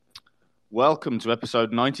Welcome to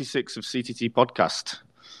episode 96 of CTT Podcast.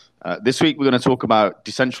 This week we're going to talk about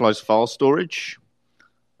decentralized file storage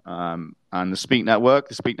and the SPK network.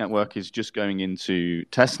 The SPK network is just going into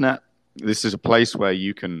Testnet. This is a place where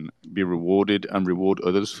you can be rewarded and reward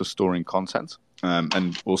others for storing content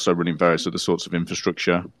and also running various other sorts of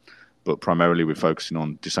infrastructure, but primarily we're focusing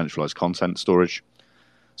on decentralized content storage.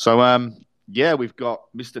 So, we've got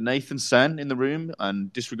Mr. Nathan Sen in the room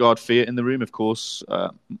and Disregard Fiat in the room, of course.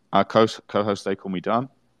 Our co-host, they call me Dan.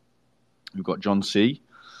 We've got John C.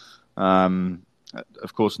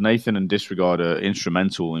 Of course, Nathan and Disregard are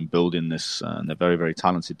instrumental in building this, and they're very, very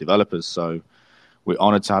talented developers. So we're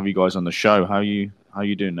honored to have you guys on the show. How you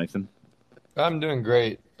doing, Nathan? I'm doing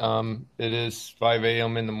great. It is 5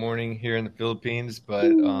 a.m. in the morning here in the Philippines,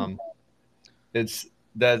 but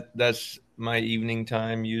that's my evening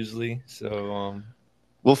time usually. So,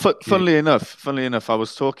 funnily enough, I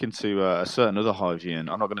was talking to a certain other Hivian.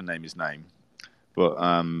 I'm not going to name his name, but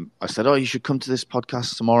I said, "Oh, you should come to this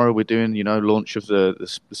podcast tomorrow. We're doing, launch of the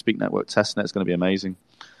SPK network testnet. It's going to be amazing."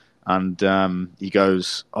 And he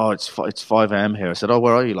goes, "Oh, it's 5 a.m. here." I said, "Oh,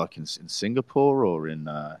 where are you? Like in Singapore or in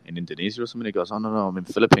Indonesia or something?" He goes, "Oh, no, I'm in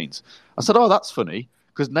the Philippines." I said, "Oh, that's funny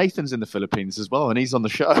because Nathan's in the Philippines as well, and he's on the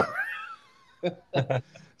show." I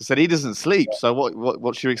said he doesn't sleep, so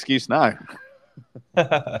what's your excuse now?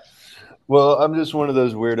 Well, I'm just one of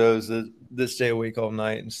those weirdos that stay awake all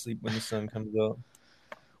night and sleep when the sun comes up.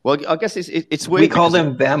 Well, I guess it's weird. We call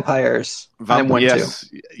them vampires.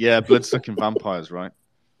 Yes, yeah, blood-sucking vampires, right?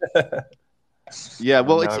 Yeah,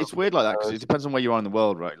 well, it's weird like that because it depends on where you are in the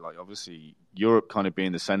world, right? Like, obviously, Europe kind of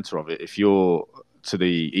being the center of it. If you're to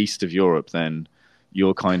the east of Europe, then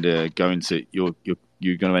you're kind of going to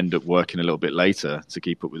you're going to end up working a little bit later to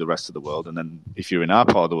keep up with the rest of the world. And then if you're in our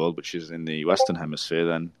part of the world, which is in the Western Hemisphere,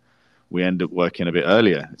 then we end up working a bit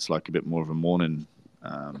earlier. It's like a bit more of a morning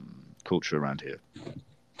culture around here.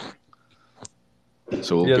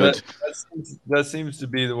 So all good. That seems to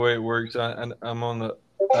be the way it works. I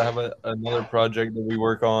have another project that we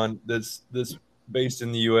work on that's based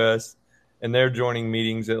in the U.S. and they're joining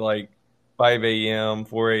meetings at like 5 a.m.,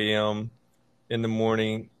 4 a.m. in the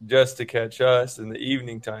morning just to catch us in the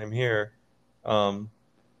evening time here.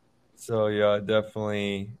 So yeah,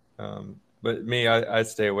 definitely. But me, I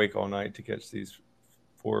stay awake all night to catch these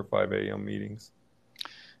 4 or 5 a.m. meetings.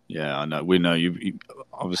 Yeah, I know. We know you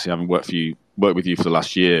obviously having worked with you for the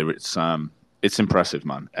last year. It's impressive,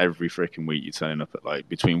 man. Every freaking week you're turning up at like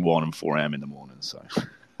between 1 and 4 a.m. in the morning. So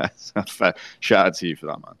that's fair. Shout out to you for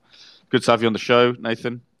that, man. Good to have you on the show,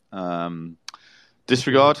 Nathan.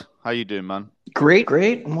 Disregard, how you doing, man? Great.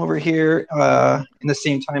 I'm over here in the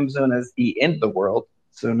same time zone as the end of the world,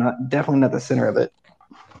 so definitely not the center of it.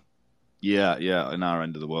 Yeah, in our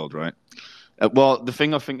end of the world, right? Well, the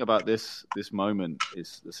thing I think about this moment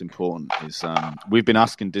that's important is we've been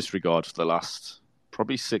asking Disregard for the last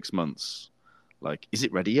probably 6 months, like, is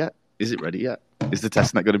it ready yet? Is it ready yet? Is the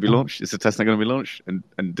testnet going to be launched? Is the testnet going to be launched?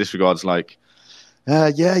 And Disregard's like,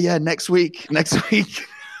 yeah, next week.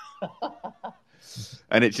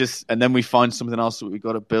 And then we find something else that we've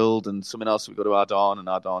got to build and something else that we've got to add on,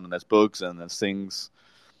 and there's bugs and there's things.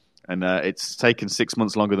 And it's taken 6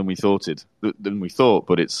 months longer than we thought,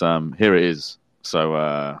 but it's here it is. So,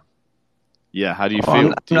 how do you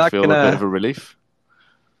feel? Do you feel a bit of a relief?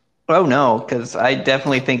 Oh, no, because I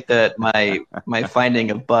definitely think that my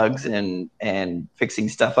finding of bugs and fixing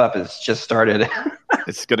stuff up has just started.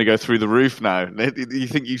 It's going to go through the roof now. You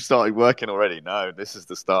think you started working already? No, this is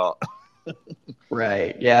the start.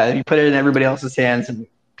 Right. Yeah, you put it in everybody else's hands and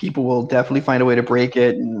people will definitely find a way to break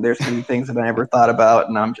it. And there's going to be things that I never thought about.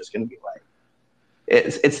 And I'm just going to be like,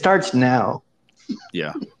 it starts now.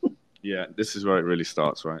 Yeah. Yeah. This is where it really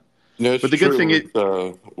starts, right? No, but the good thing is,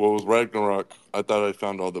 with Ragnarok, I thought I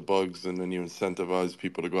found all the bugs, and then you incentivize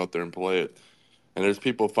people to go out there and play it. And there's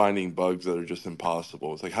people finding bugs that are just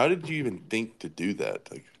impossible. It's like, how did you even think to do that?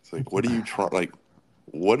 Like, it's like, what are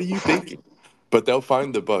you thinking? But they'll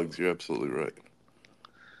find the bugs. You're absolutely right.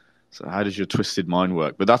 So how does your twisted mind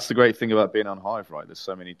work? But that's the great thing about being on Hive, right? There's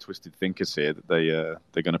so many twisted thinkers here that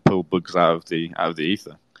they're going to pull bugs out of the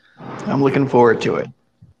ether. I'm looking forward to it.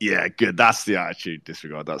 Yeah, good. That's the attitude,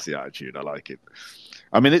 Disregard. That's the attitude. I like it.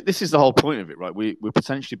 I mean, this is the whole point of it, right? We're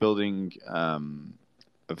potentially building a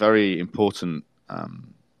very important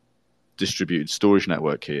distributed storage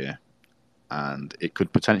network here, and it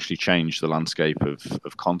could potentially change the landscape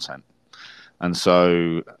of content. And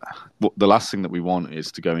so the last thing that we want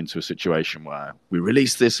is to go into a situation where we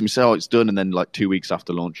release this and we say, oh, it's done. And then like 2 weeks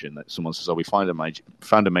after launching, that someone says, oh, we found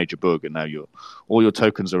a major bug and now all your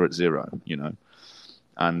tokens are at 0,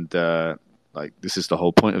 And like, this is the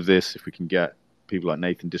whole point of this. If we can get people like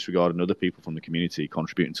Nathan Disregard and other people from the community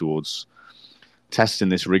contributing towards testing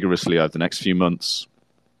this rigorously over the next few months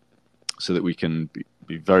so that we can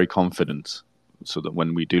be very confident so that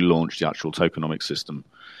when we do launch the actual tokenomics system,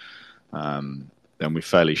 then we're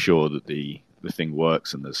fairly sure that the thing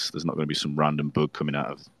works and there's not going to be some random bug coming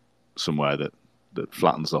out of somewhere that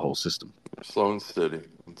flattens the whole system. Slow and steady.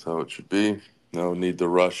 That's how it should be. No need to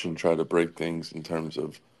rush and try to break things in terms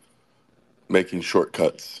of making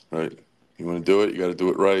shortcuts, right? You want to do it, you got to do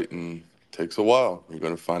it right, and it takes a while. You're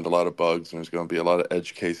going to find a lot of bugs, and there's going to be a lot of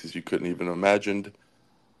edge cases you couldn't even imagined.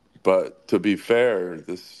 But to be fair,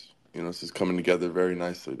 this is coming together very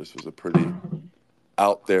nicely. This was a pretty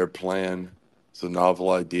out there plan. It's a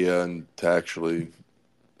novel idea, and to actually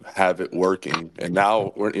have it working. And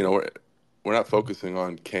now we're not focusing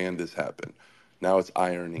on can this happen. Now it's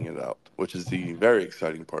ironing it out, which is the very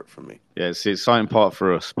exciting part for me. Yeah, it's the exciting part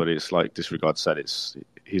for us, but it's like Disregard said,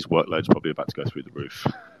 his workload's probably about to go through the roof.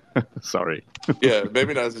 Sorry. Yeah,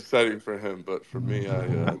 maybe not as exciting for him, but for me,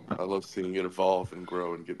 I love seeing it evolve and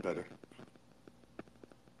grow and get better.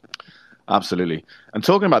 Absolutely. And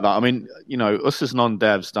talking about that, I mean, us as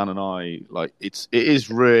non-devs, Dan and I, like it is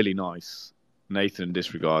really nice, Nathan and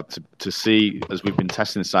Disregard, to see as we've been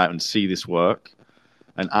testing this out and see this work,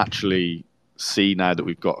 and actually see now that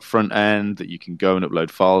we've got a front end that you can go and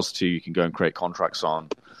upload files to, you can go and create contracts on.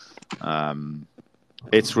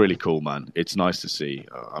 It's really cool, man. It's nice to see.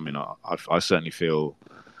 I mean, I certainly feel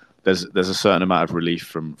there's a certain amount of relief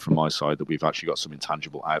from my side that we've actually got something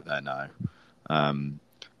tangible out there now.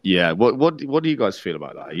 Yeah. What do you guys feel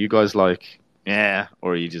about that? Are you guys like, yeah,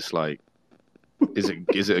 or are you just like, is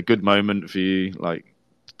it a good moment for you? Like,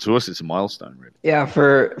 to us, it's a milestone, really. Yeah,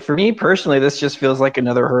 for me personally, this just feels like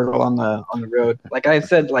another hurdle on the road. Like I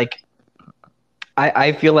said, like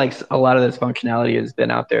I feel like a lot of this functionality has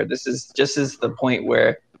been out there. This is the point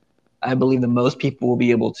where I believe that most people will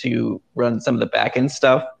be able to run some of the backend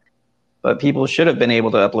stuff, but people should have been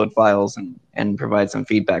able to upload files and provide some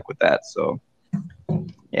feedback with that. So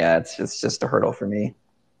yeah, it's just a hurdle for me.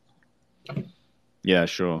 Yeah,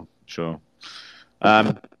 sure.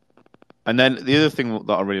 And then the other thing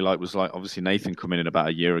that I really liked was, like, obviously Nathan coming in about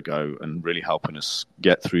a year ago and really helping us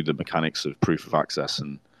get through the mechanics of proof of access.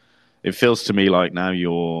 And it feels to me like now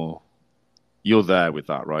you're there with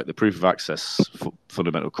that, right? The proof of access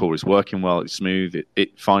fundamental core is working well. It's smooth.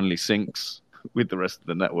 It finally syncs with the rest of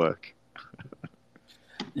the network.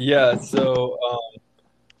 Yeah. So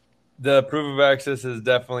the proof of access has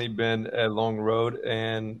definitely been a long road,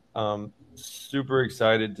 and super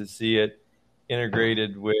excited to see it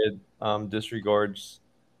integrated with Disregard's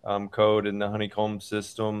code and the Honeycomb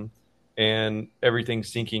system, and everything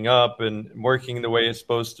syncing up and working the way it's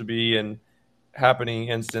supposed to be and happening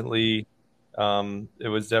instantly. It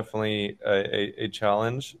was definitely a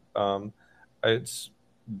challenge. It's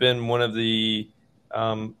been one of the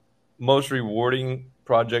most rewarding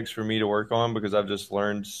projects for me to work on because I've just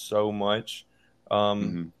learned so much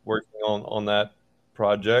working on that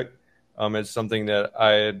project. It's something that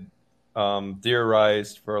I had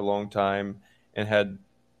theorized for a long time and had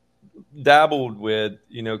dabbled with,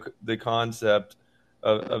 the concept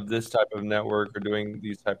of this type of network or doing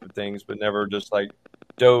these type of things, but never just like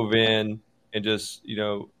dove in and just,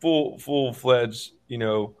 full-fledged,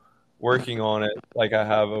 working on it like I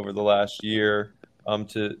have over the last year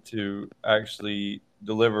to actually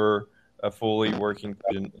deliver a fully working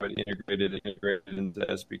but integrated into the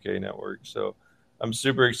SPK network. So I'm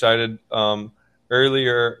super excited.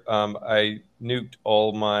 Earlier, I nuked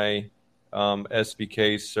all my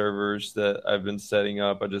SPK servers that I've been setting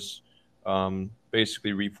up. I just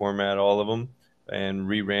basically reformat all of them and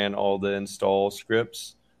reran all the install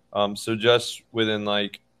scripts. So just within I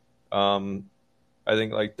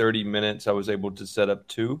think 30 minutes, I was able to set up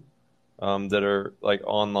 2 that are like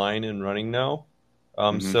online and running now.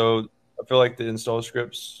 So I feel like the install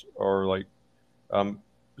scripts are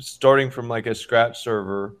starting from like a scratch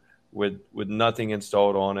server with nothing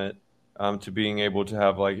installed on it to being able to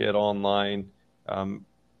have like it online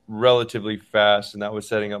relatively fast, and that was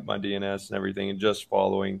setting up my DNS and everything and just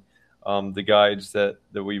following the guides that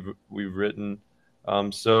we've written.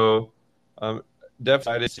 So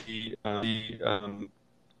definitely to see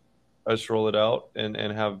us roll it out and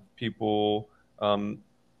have people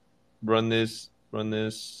run this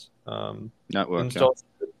network install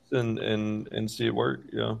and see it work.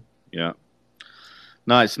 Yeah.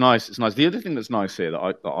 No, it's nice. It's nice. The other thing that's nice here that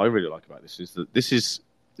I really like about this is that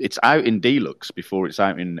it's out in Deluxe before it's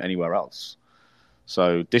out in anywhere else.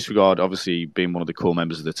 So Disregard, obviously being one of the core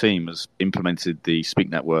members of the team, has implemented the Speak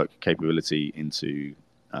Network capability into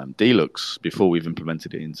Deluxe before we've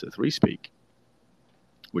implemented it into 3Speak.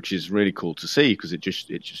 which is really cool to see because it's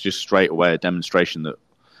just straight away a demonstration that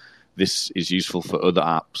this is useful for other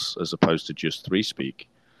apps as opposed to just 3Speak.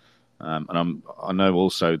 And I know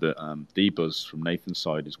also that Dbuzz from Nathan's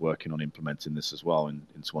side is working on implementing this as well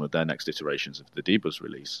into one of their next iterations of the Dbuzz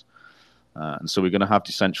release. And so we're going to have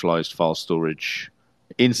decentralized file storage,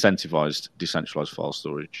 incentivized decentralized file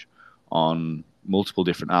storage on multiple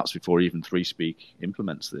different apps before even 3Speak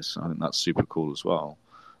implements this. I think that's super cool as well.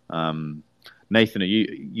 Nathan,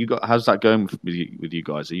 how's that going with you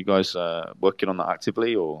guys? Are you guys working on that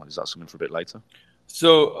actively, or is that something for a bit later?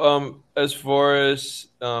 So, as far as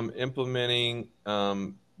implementing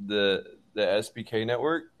the SPK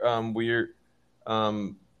network, we're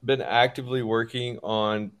been actively working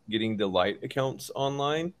on getting the Light accounts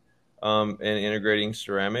online and integrating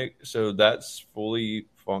Ceramic. So that's fully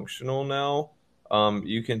functional now.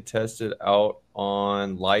 You can test it out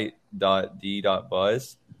on light.d.buzz,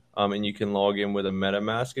 and you can log in with a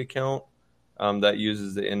MetaMask account that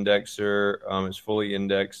uses the indexer. It's fully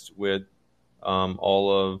indexed with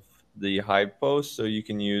all of the Hive posts, so you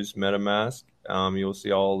can use MetaMask. You'll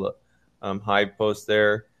see all the Hive posts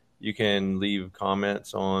there. You can leave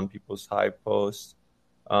comments on people's Hive posts.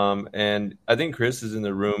 And I think Chris is in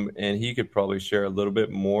the room, and he could probably share a little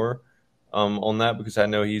bit more on that, because I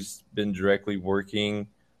know he's been directly working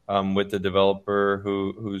with the developer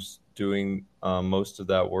who's doing most of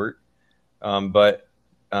that work.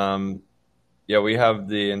 Yeah, we have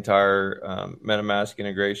the entire MetaMask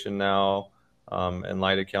integration now and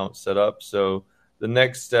Light account set up. So the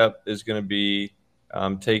next step is going to be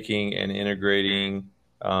taking and integrating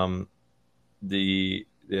the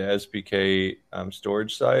SPK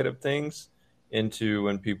storage side of things into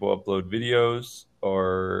when people upload videos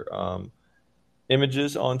or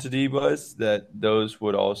images onto Dbuzz, that those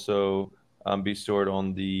would also be stored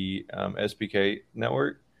on the SPK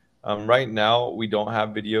network. Right now, we don't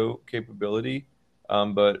have video capability,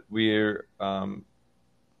 but we're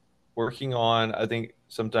working on, I think,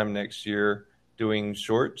 sometime next year, doing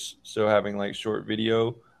shorts. So having like short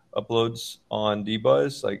video uploads on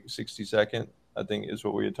Dbuzz, like 60-second, I think is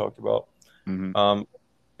what we had talked about. Mm-hmm.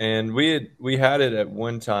 And we had it at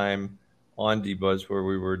one time on Dbuzz where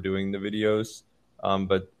we were doing the videos,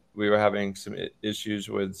 but we were having some issues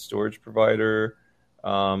with storage provider,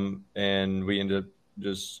 and we ended up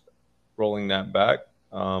just rolling that back.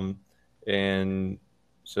 And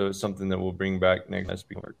so it's something that we'll bring back next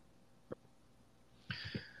week.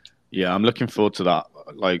 Yeah, I'm looking forward to that.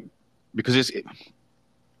 Because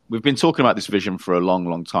we've been talking about this vision for a long,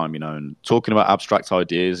 long time, and talking about abstract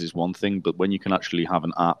ideas is one thing, but when you can actually have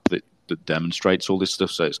an app that demonstrates all this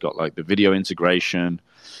stuff, so it's got like the video integration,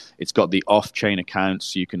 it's got the off-chain accounts,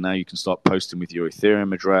 so you can start posting with your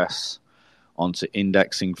Ethereum address onto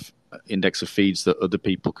indexer feeds that other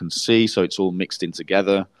people can see, so it's all mixed in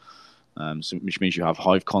together, which means you have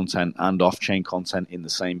Hive content and off-chain content in the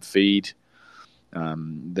same feed.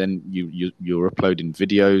 Then you're uploading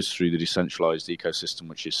videos through the decentralized ecosystem,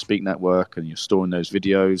 which is Speak Network, and you're storing those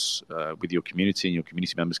videos with your community, and your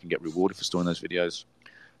community members can get rewarded for storing those videos.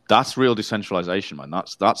 That's real decentralization, man.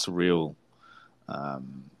 That's a real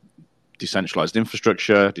decentralized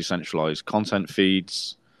infrastructure, decentralized content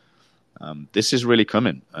feeds. This is really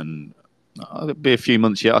coming, and it'll be a few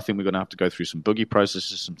months yet. I think we're going to have to go through some buggy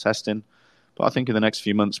processes, some testing, but I think in the next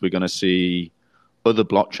few months we're going to see other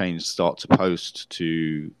blockchains start to post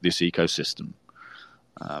to this ecosystem.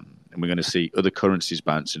 And we're going to see other currencies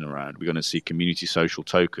bouncing around. We're going to see community social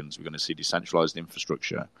tokens. We're going to see decentralized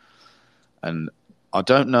infrastructure. And I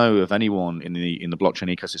don't know of anyone in the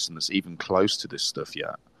blockchain ecosystem that's even close to this stuff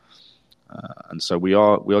yet. And so we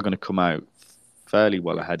are going to come out fairly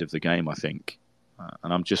well ahead of the game, I think.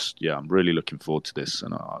 And I'm really looking forward to this.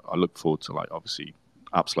 And I look forward to, obviously,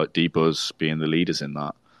 apps like Dbuzz being the leaders in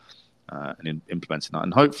that. And implementing that,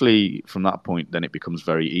 and hopefully from that point, then it becomes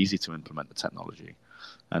very easy to implement the technology.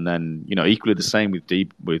 And then equally the same with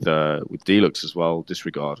Deluxe as well.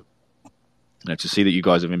 Disregard, to see that you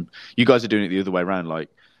guys are doing it the other way around. Like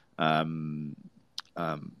Dbuzz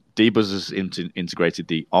has integrated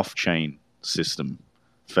the off-chain system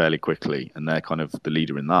fairly quickly, and they're kind of the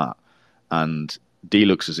leader in that. And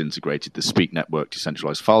Deluxe has integrated the Speak Network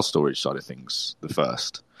decentralized file storage side of things the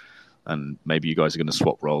first. And maybe you guys are going to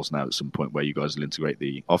swap roles now at some point where you guys will integrate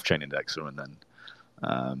the off-chain indexer, and then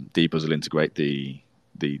Dbuzz will integrate the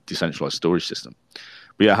decentralized storage system.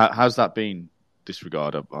 But yeah, how's that been,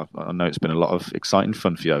 Disregard? I know it's been a lot of exciting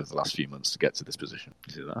fun for you over the last few months to get to this position.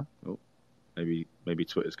 Is it that? Oh, maybe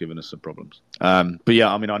Twitter's given us some problems. But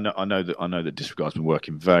yeah, I mean, I know that Disregard's been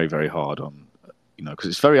working very, very hard on, because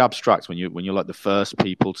it's very abstract when you're like the first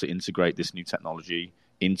people to integrate this new technology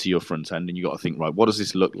into your front end, and you got to think, right, what does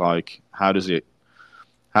this look like? How does it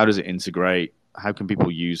integrate? How can people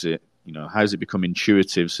use it? How does it become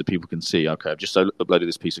intuitive so people can see, okay, I've just uploaded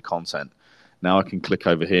this piece of content. Now I can click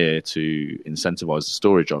over here to incentivize the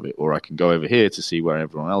storage of it, or I can go over here to see where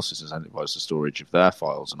everyone else is incentivized the storage of their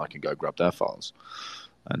files, and I can go grab their files.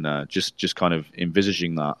 And just kind of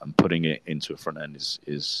envisaging that and putting it into a front end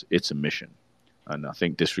is it's a mission. And I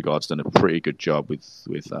think Disregard's done a pretty good job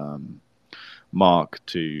with Mark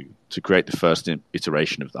to create the first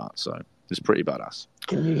iteration of that. So it's pretty badass.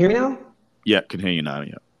 Can you hear me now? Yeah, can hear you now.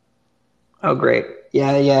 Yeah. Oh, great.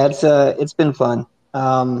 Yeah. It's been fun.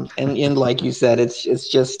 And like you said, it's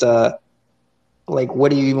just like,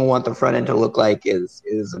 what do you even want the front end to look like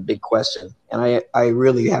is a big question. And I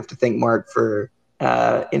really have to thank Mark for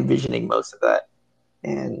envisioning most of that.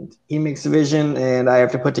 And he makes the vision, and I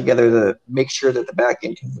have to put together make sure that the back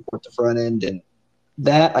end can support the front end, and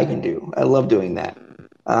that I can do. I love doing that.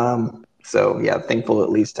 So yeah, thankful at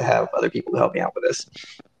least to have other people to help me out with this.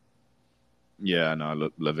 Yeah, no, I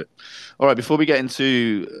love it. All right, before we get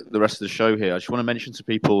into the rest of the show here, I just want to mention to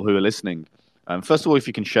people who are listening, first of all, if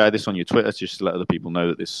you can share this on your Twitter, just to let other people know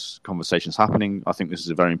that this conversation is happening. I think this is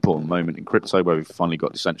a very important moment in crypto where we've finally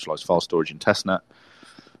got decentralized file storage in Testnet.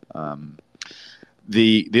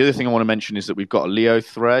 The other thing I want to mention is that we've got a Leo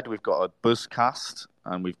thread, we've got a Buzzcast,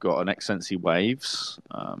 and we've got an XNC Waves.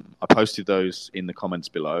 I posted those in the comments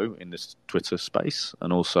below in this Twitter space,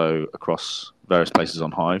 and also across various places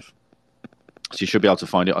on Hive. So you should be able to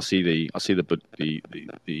find it. I see the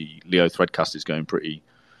Leo threadcast is going pretty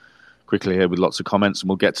quickly here with lots of comments, and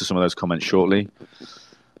we'll get to some of those comments shortly.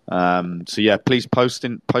 So yeah, please post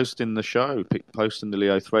in the show, post in the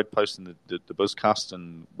Leo thread, post in the Buzzcast,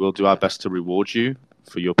 and we'll do our best to reward you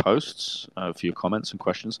for your posts, for your comments and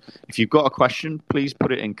questions. If you've got a question, please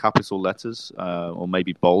put it in capital letters, or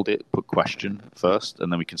maybe bold it, put question first,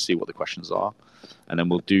 and then we can see what the questions are, and then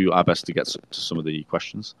we'll do our best to get to some of the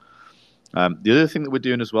questions. The other thing that we're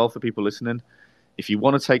doing as well for people listening, if you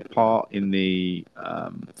want to take part in the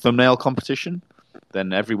thumbnail competition,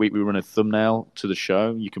 then every week we run a thumbnail to the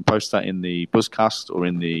show. You can post that in the Buzzcast or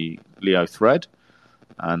in the Leo thread,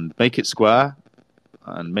 and make it square,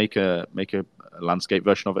 and make a landscape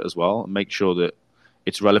version of it as well, and make sure that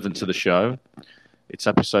it's relevant to the show. It's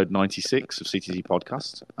episode 96 of CTT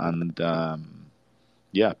Podcast, and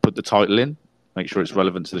put the title in, make sure it's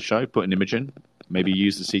relevant to the show, put an image in, maybe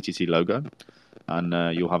use the CTT logo, and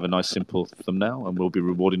you'll have a nice simple thumbnail, and we'll be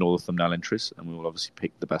rewarding all the thumbnail entries, and we will obviously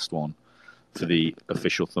pick the best one for the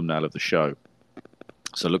official thumbnail of the show.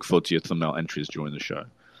 So look forward to your thumbnail entries during the show.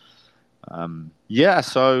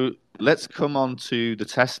 So let's come on to the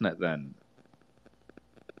testnet then.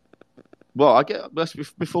 Well,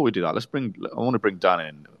 before we do that, I want to bring Dan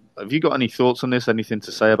in. Have you got any thoughts on this? Anything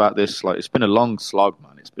to say about this? Like, it's been a long slog,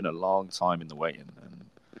 man. It's been a long time in the waiting, and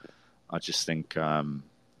I just think,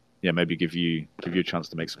 maybe give you a chance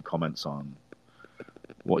to make some comments on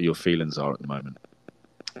what your feelings are at the moment.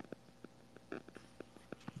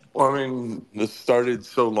 Well, I mean, this started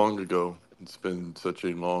so long ago. It's been such a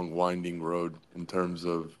long, winding road in terms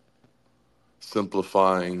of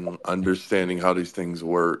simplifying, understanding how these things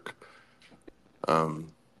work.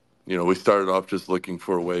 We started off just looking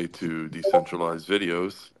for a way to decentralize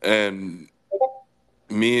videos, and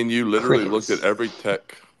me and you literally looked at every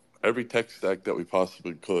tech stack that we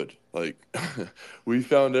possibly could. Like, we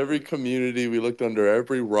found every community, we looked under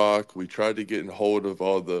every rock, we tried to get in hold of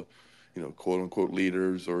all the quote unquote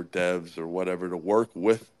leaders or devs or whatever to work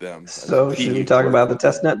with them. So should we talk about the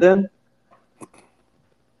testnet then?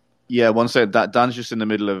 Yeah, one second. Dan's just in the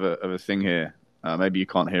middle of a thing here. Maybe you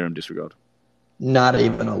can't hear him, Disregard. Not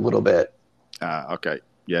even a little bit. Okay.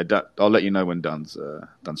 Yeah, I'll let you know when Dan's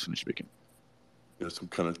finished speaking. Some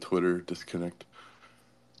kind of Twitter disconnect.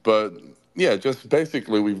 But yeah, just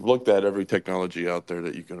basically we've looked at every technology out there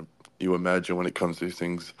that you imagine when it comes to these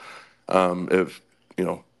things. If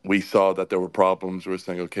we saw that there were problems, we were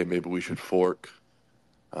saying, okay, maybe we should fork.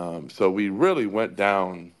 So we really went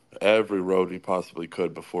down every road we possibly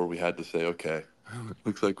could before we had to say, okay,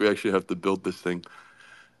 looks like we actually have to build this thing.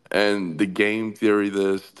 And the game theory,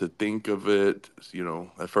 to think of it,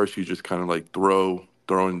 at first you just kind of like throwing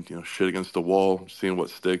shit against the wall, seeing what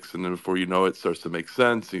sticks, and then before you know it, starts to make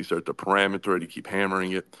sense, and you start to parameter it, you keep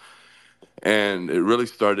hammering it. And it really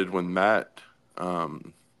started when Matt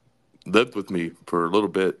lived with me for a little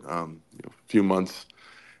bit, a few months,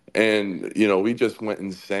 and we just went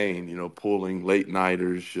insane, pulling late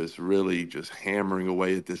nighters, just hammering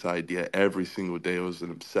away at this idea every single day. It was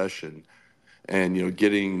an obsession. And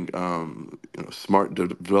getting smart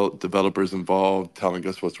developers involved, telling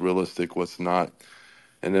us what's realistic, what's not.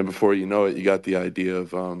 And then before you know it, you got the idea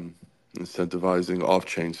of incentivizing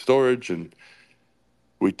off-chain storage. And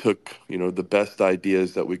we took, the best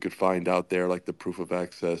ideas that we could find out there, like the proof of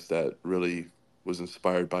access that really was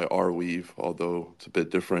inspired by Arweave, although it's a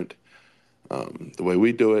bit different the way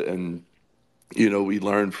we do it. And, we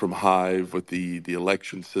learned from Hive with the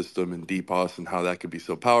election system and DPoS and how that could be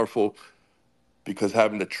so powerful, because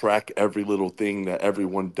having to track every little thing that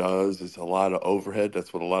everyone does is a lot of overhead.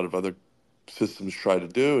 That's what a lot of other systems try to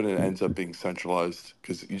do, and it ends up being centralized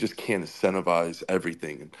because you just can't incentivize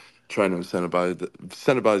everything. And trying to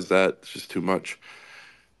incentivize that is just too much.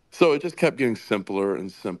 So it just kept getting simpler and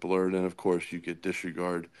simpler. And then, of course, you get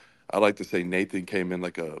disregard. I like to say Nathan came in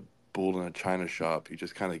like a bull in a china shop. He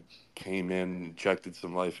just kind of came in, injected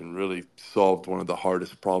some life, and really solved one of the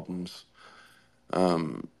hardest problems.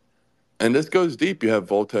 And this goes deep. You have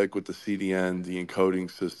Voltec with the CDN, the encoding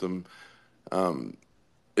system.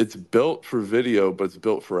 It's built for video, but it's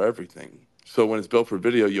built for everything. So when it's built for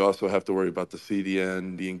video, you also have to worry about the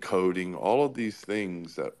CDN, the encoding, all of these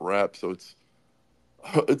things that wrap. So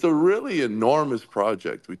it's a really enormous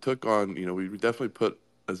project. We took on, we definitely put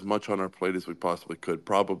as much on our plate as we possibly could,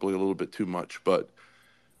 probably a little bit too much. But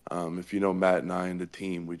if you know Matt and I and the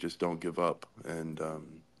team, we just don't give up. And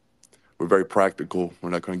we're very practical. We're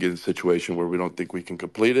not going to get in a situation where we don't think we can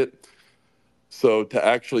complete it. So to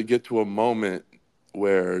actually get to a moment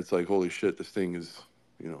where it's like, holy shit, this thing is,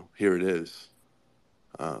 here it is.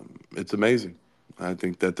 It's amazing. I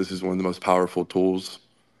think that this is one of the most powerful tools.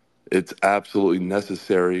 It's absolutely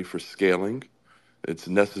necessary for scaling. It's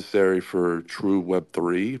necessary for true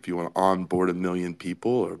Web3 if you want to onboard 1 million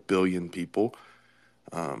people or 1 billion people.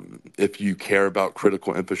 If you care about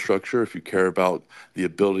critical infrastructure, if you care about the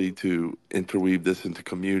ability to interweave this into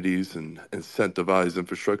communities and incentivize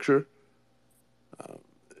infrastructure,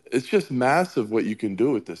 it's just massive what you can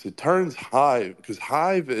do with this. It turns Hive, because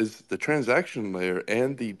Hive is the transaction layer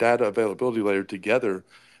and the data availability layer together,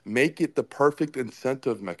 make it the perfect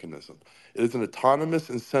incentive mechanism. It is an autonomous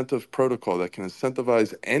incentive protocol that can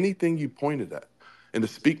incentivize anything you pointed at. And the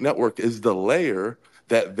Speak network is the layer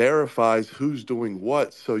that verifies who's doing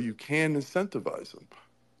what so you can incentivize them.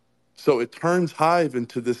 So it turns Hive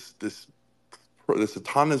into this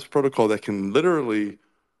autonomous protocol that can literally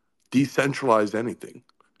decentralize anything.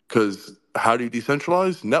 Because how do you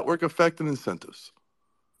decentralize? Network effect and incentives.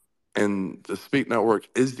 And the Speak network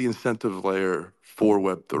is the incentive layer for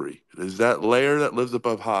Web3. It is that layer that lives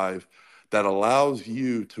above Hive that allows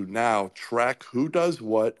you to now track who does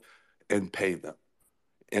what and pay them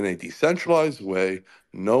in a decentralized way.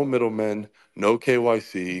 No middlemen, no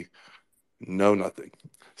KYC, no nothing.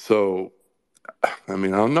 So, I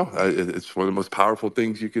don't know. It's one of the most powerful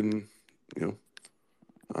things you can,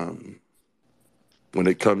 when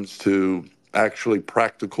it comes to actually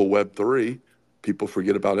practical Web3, people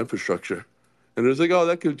forget about infrastructure. And it's like, oh,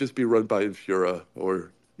 that could just be run by Infura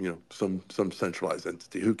or, some centralized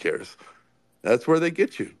entity. Who cares? That's where they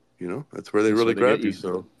get you, That's where they really grab you.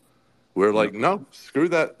 So we're like, no, screw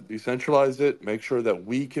that. Decentralize it. Make sure that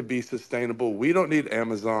we can be sustainable. We don't need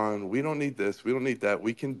Amazon. We don't need this. We don't need that.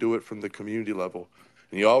 We can do it from the community level.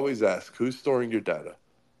 And you always ask, who's storing your data?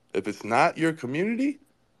 If it's not your community,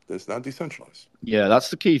 it's not decentralized. Yeah, that's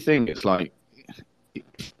the key thing. It's like,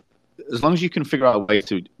 as long as you can figure out a way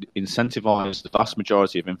to incentivize the vast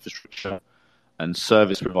majority of infrastructure and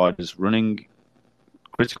service providers running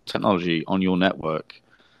critical technology on your network,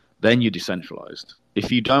 then you're decentralized.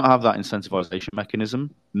 If you don't have that incentivization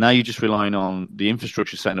mechanism, now you're just relying on the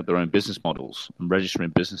infrastructure setting up their own business models and registering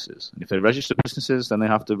businesses. And if they register businesses, then they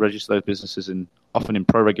have to register those businesses often in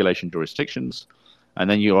pro-regulation jurisdictions. And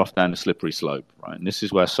then you're off down a slippery slope, right? And this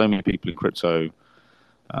is where so many people in crypto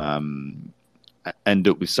end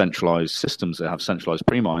up with centralized systems that have centralized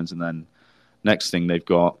pre-mines, and then next thing they've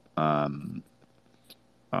got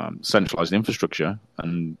centralized infrastructure,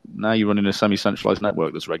 and now you're running a semi-centralized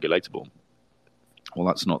network that's regulatable. Well,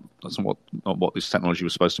 that's not what this technology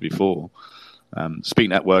was supposed to be for. Speak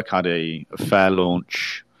Network had a fair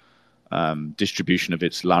launch distribution of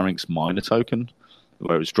its Larynx miner token,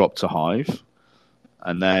 where it was dropped to Hive.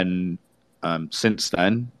 And then since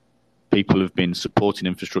then, people have been supporting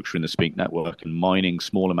infrastructure in the Speak network and mining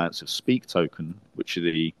small amounts of Speak token, which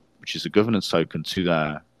is a governance token, to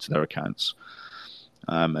their accounts.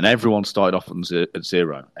 And everyone started off at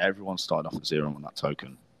zero. Everyone started off at zero on that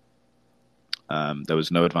token. There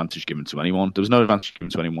was no advantage given to anyone. There was no advantage given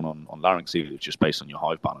to anyone on Larynx either. It was just based on your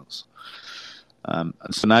Hive balance. And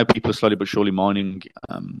so now people are slowly but surely mining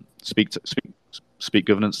Speak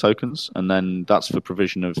governance tokens, and then that's for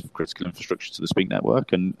provision of critical infrastructure to the Speak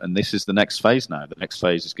network. And this is the next phase now. The next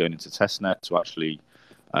phase is going into Testnet to actually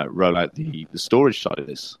roll out the storage side of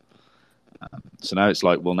this. So now it's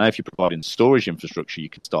like, well, now if you're providing storage infrastructure, you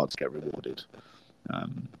can start to get rewarded.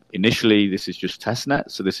 Initially, this is just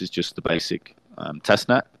testnet, so this is just the basic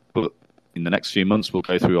testnet. But in the next few months, we'll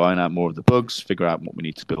go through, iron out more of the bugs, figure out what we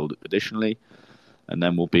need to build additionally, and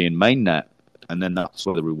then we'll be in mainnet, and then that's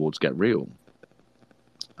where the rewards get real.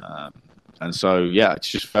 And so, yeah, it's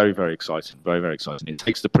just very, very exciting, very, very exciting. It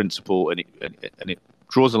takes the principle and it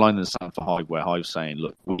draws a line in the sand for Hive, where Hive's saying,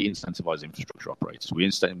 look, we incentivize infrastructure operators, we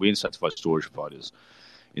incentivize storage providers.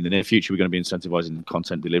 In the near future, we're going to be incentivizing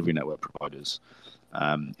content delivery network providers.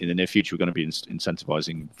 In the near future, we're going to be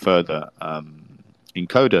incentivizing further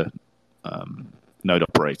encoder node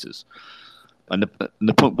operators. And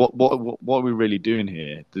the point, what are we really doing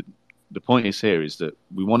here? The point is that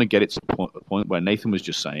we want to get it to a point where Nathan was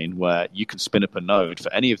just saying, where you can spin up a node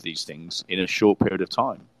for any of these things in a short period of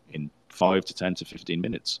time, in 5 to 10 to 15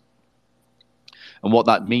 minutes. And what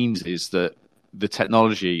that means is that the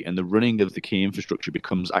technology and the running of the key infrastructure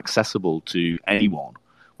becomes accessible to anyone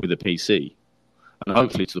with a PC, and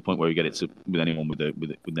hopefully to the point where we get it to with anyone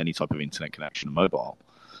with any type of internet connection and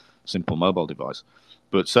simple mobile device.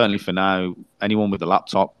 But certainly for now, anyone with a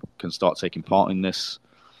laptop can start taking part in this.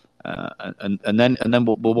 And then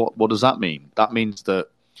what does that mean? That means that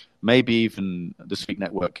maybe even the Speak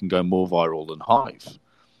network can go more viral than Hive,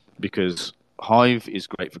 because Hive is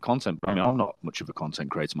great for content. I mean, I'm not much of a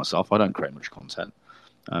content creator myself. I don't create much content.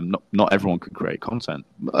 Not everyone can create content.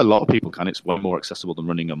 A lot of people can. It's way more accessible than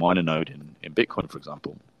running a miner node in Bitcoin, for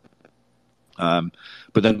example.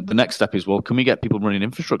 But then the next step is, well, can we get people running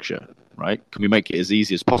infrastructure, right? Can we make it as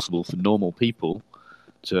easy as possible for normal people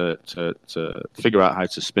to figure out how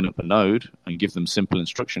to spin up a node and give them simple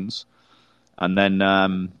instructions, and then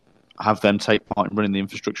have them take part in running the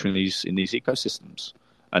infrastructure in these ecosystems,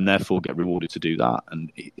 and therefore get rewarded to do that.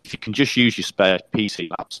 And if you can just use your spare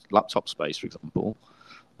PC laptop space, for example,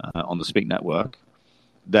 on the Speak network,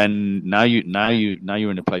 then now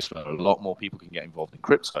you're in a place where a lot more people can get involved in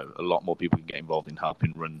crypto, a lot more people can get involved in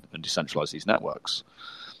helping run and decentralize these networks.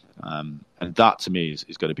 And that, to me,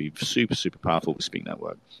 is going to be super, super powerful with Speak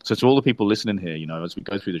Network. So to all the people listening here, as we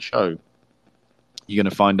go through the show, you're going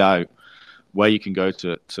to find out where you can go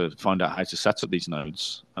to find out how to set up these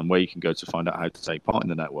nodes, and where you can go to find out how to take part in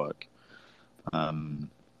the network, and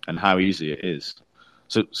how easy it is.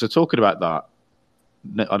 So talking about that,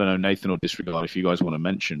 I don't know, Nathan or Disregard, if you guys want to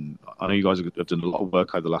mention, I know you guys have done a lot of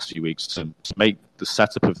work over the last few weeks to make the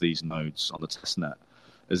setup of these nodes on the testnet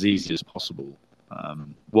as easy as possible.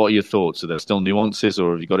 What are your thoughts? Are there still nuances,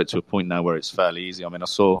 or have you got it to a point now where it's fairly easy? I mean, I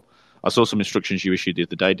saw some instructions you issued the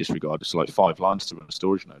other day, Disregard. It's like 5 lines to run a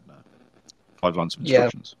storage node now. 5 lines of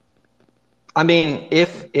instructions. Yeah. I mean,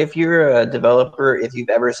 if you're a developer, if you've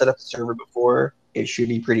ever set up a server before, it should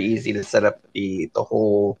be pretty easy to set up the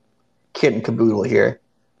whole kit and caboodle here.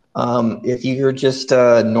 If you're just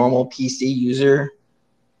a normal PC user,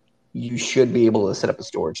 you should be able to set up a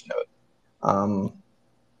storage node.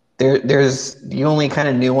 There's the only kind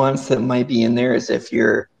of nuance that might be in there is if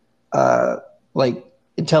you're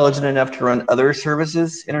intelligent enough to run other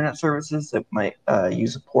services, internet services that might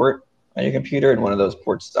use a port on your computer, and one of those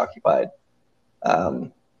ports is occupied.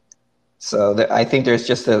 I think there's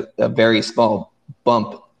just a very small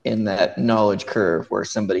bump in that knowledge curve where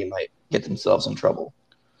somebody might get themselves in trouble.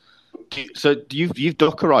 So you've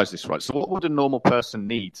Dockerized this, right? So what would a normal person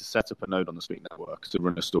need to set up a node on the Speak network to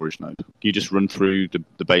run a storage node? You just run through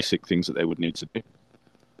the basic things that they would need to do.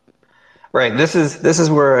 Right. This is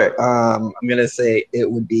where I'm going to say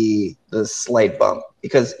it would be the slight bump,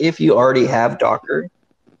 because if you already have Docker,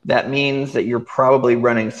 that means that you're probably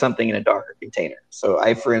running something in a Docker container. So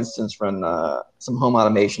I, for instance, run some home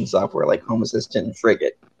automation software like Home Assistant and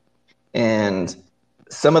Frigate, and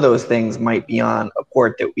some of those things might be on a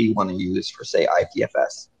port that we want to use for, say,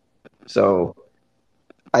 IPFS. So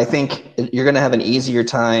I think you're going to have an easier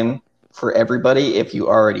time for everybody if you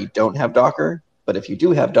already don't have Docker. But if you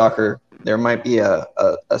do have Docker, there might be a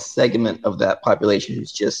segment of that population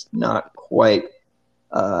who's just not quite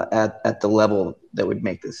at the level that would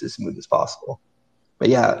make this as smooth as possible. But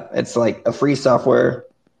yeah, it's like a free software.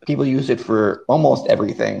 People use it for almost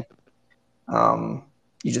everything. You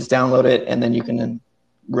just download it, and then you can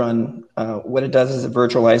run. What it does is it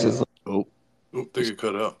virtualizes. I think it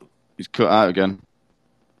cut out. He's cut out again.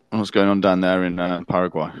 What's going on down there in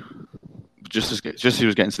Paraguay? Just as he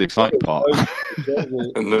was getting to the exciting part.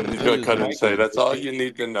 And then he's going to cut and say, that's all you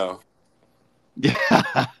need to know.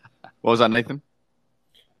 Yeah. What was that, Nathan?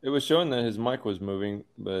 It was showing that his mic was moving,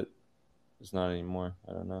 but it's not anymore.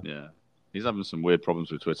 I don't know. Yeah. He's having some weird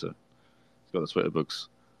problems with Twitter. He's got the Twitter bugs.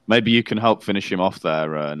 Maybe you can help finish him off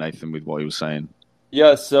there, Nathan, with what he was saying.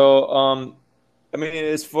 Yeah, so I mean,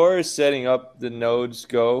 as far as setting up the nodes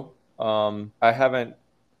go, I haven't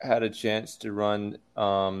had a chance to run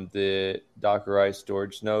the Dockerized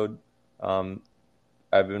storage node. Um,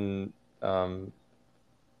 I've been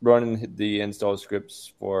running the install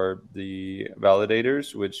scripts for the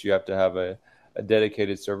validators, which you have to have a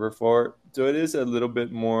dedicated server for. So it is a little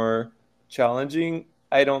bit more challenging.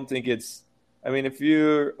 I don't think it's, I mean, if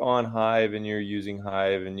you're on Hive and you're using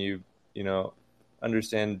Hive and you know,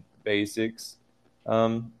 understand basics,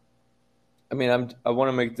 um, I mean, I want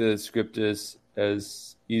to make the script as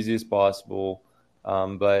easy as possible,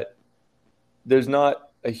 but there's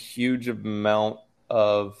not a huge amount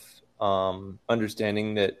of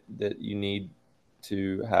understanding that you need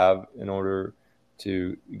to have in order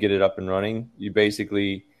to get it up and running. You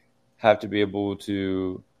basically have to be able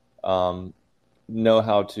to um, know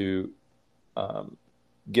how to um,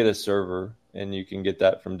 get a server, and you can get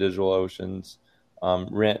that from DigitalOcean's.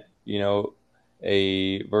 Rent,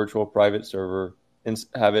 a virtual private server, and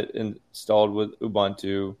have it installed with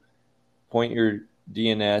Ubuntu. Point your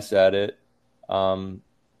DNS at it, um,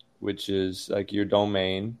 which is like your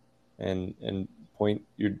domain, and point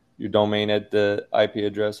your domain at the IP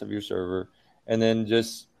address of your server, and then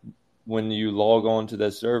just when you log on to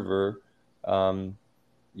the server,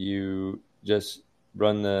 you just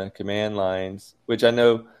run the command lines, which I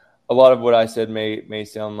know a lot of what I said may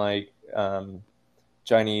sound like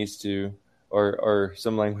Chinese to or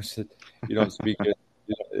some language that you don't speak it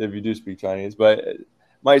if you do speak Chinese, but it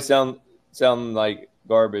might sound like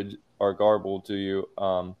garbage or garbled to you.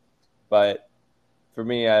 But for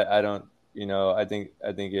me, I don't. I think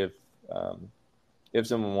if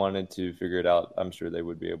someone wanted to figure it out, I'm sure they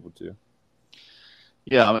would be able to.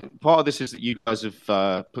 Yeah, I mean, part of this is that you guys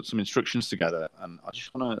have put some instructions together, and I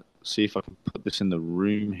just want to see if I can put this in the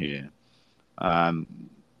room here.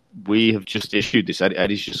 We have just issued this.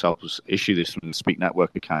 Eddie's just helped us issue this from the Speak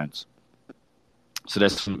Network account. So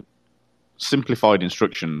there's some simplified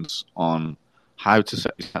instructions on how to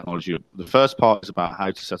set this technology up. The first part is about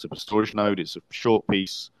how to set up a storage node. It's a short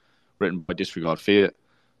piece written by Disregard Fiat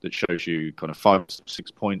that shows you kind of 5,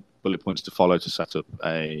 6 bullet points to follow to set up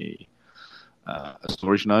a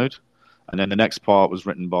storage node. And then the next part was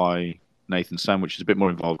written by Nathan Sen, which is a bit more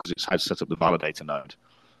involved because it's how to set up the validator node.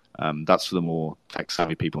 That's for the more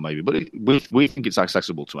tech-savvy people, maybe. But we think it's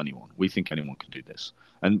accessible to anyone. We think anyone can do this.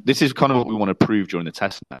 And this is kind of what we want to prove during the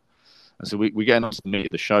testnet. And so we're getting on to the meat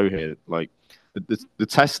of the show here. Like the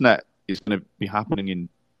testnet is going to be happening in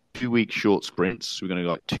 2-week short sprints. We're going to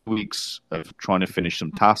do like 2 weeks of trying to finish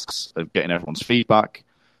some tasks, of getting everyone's feedback,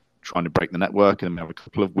 trying to break the network, and then we have a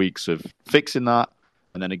couple of weeks of fixing that.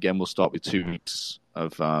 And then again, we'll start with 2 weeks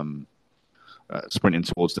of sprinting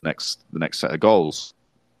towards the next set of goals.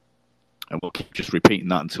 And we'll keep just repeating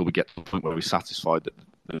that until we get to the point where we're satisfied that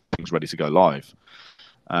the thing's ready to go live.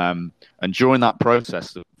 And during that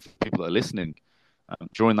process, for people that are listening,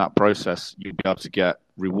 during that process, you'll be able to get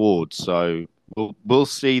rewards. So we'll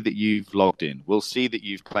see that you've logged in. We'll see that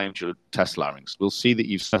you've claimed your test larynx. We'll see that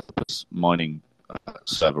you've set up a mining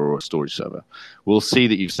server or a storage server. We'll see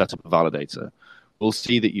that you've set up a validator. We'll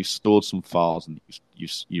see that you've stored some files and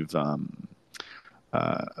you've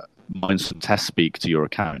mined some test speak to your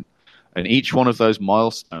account. And each one of those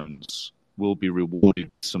milestones will be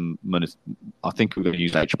rewarded some money. I think we're going to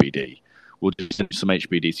use HBD. We'll do some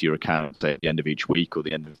HBD to your account, say at the end of each week or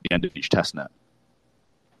the end of each testnet.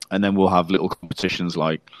 And then we'll have little competitions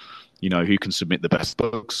like, who can submit the best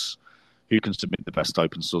bugs, who can submit the best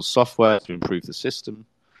open source software to improve the system,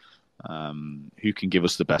 who can give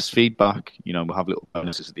us the best feedback. We'll have little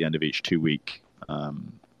bonuses at the end of each 2-week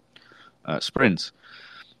sprint.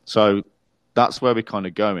 So that's where we're kind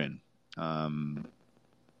of going. I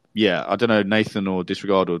don't know, Nathan or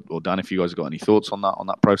Disregard or Dan, if you guys have got any thoughts on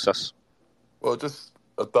that process. Well, just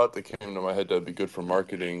a thought that came to my head that would be good for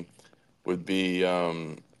marketing would be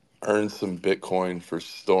earn some Bitcoin for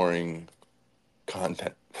storing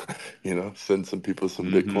content. Send some people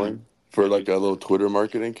some Bitcoin for like a little Twitter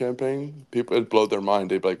marketing campaign. People, it'd blow their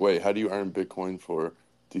mind. They'd be like, wait, how do you earn Bitcoin for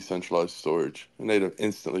decentralized storage? And they'd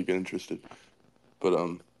instantly get interested. But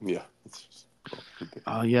yeah.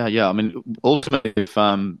 Yeah. I mean, ultimately, if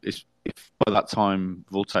by that time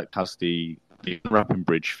Vaultec has the unwrapping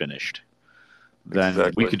bridge finished, then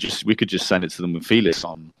exactly. we could just send it to them with Felis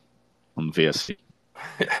on VSC.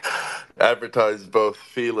 Advertise both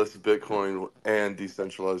Felis, Bitcoin, and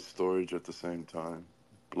decentralized storage at the same time.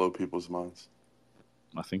 Blow people's minds.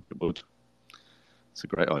 I think it would. It's a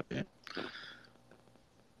great idea.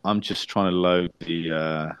 I'm just trying to load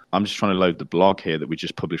the blog here that we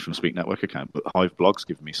just published from Speak Network account, but Hive blog's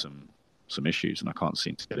giving me some issues, and I can't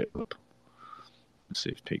seem to get it up. Let's see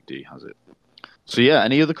if Pig D has it. So yeah,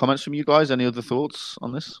 any other comments from you guys? Any other thoughts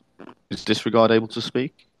on this? Is Disregard able to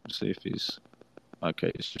speak? Let's see if he's okay.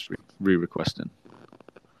 He's just re-requesting.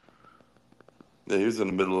 Yeah, he was in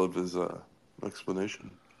the middle of his explanation.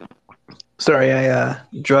 Sorry, I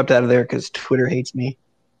dropped out of there because Twitter hates me.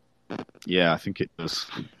 Yeah, I think it does.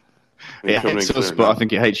 You're It coming hates us, clear but now. I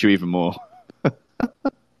think it hates you even more.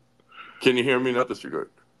 Can you hear me now, Disregard?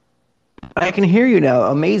 I can hear you now.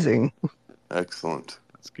 Amazing. Excellent.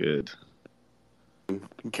 That's good.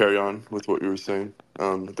 Carry on with what you were saying.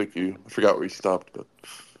 I forgot where you stopped, but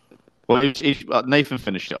Well, Nathan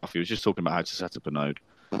finished it off. He was just talking about how to set up a node.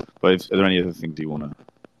 But are there any other things you want to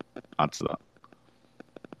add to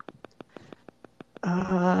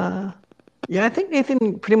that? Yeah, I think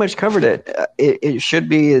Nathan pretty much covered it. It should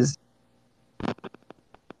be as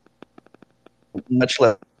much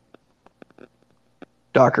less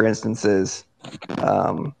Docker instances,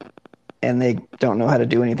 and they don't know how to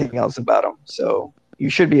do anything else about them. So you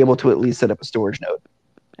should be able to at least set up a storage node.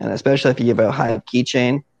 And especially if you have a Hive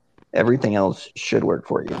keychain, everything else should work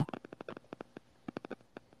for you.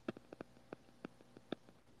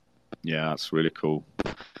 Yeah, that's really cool.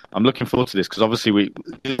 I'm looking forward to this because obviously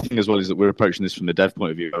the thing as well is that we're approaching this from the dev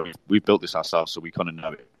point of view. We've built this ourselves, so we kind of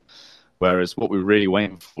know it. Whereas what we're really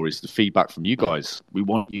waiting for is the feedback from you guys. We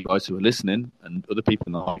want you guys who are listening and other people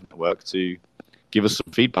in the Hive network to give us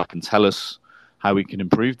some feedback and tell us how we can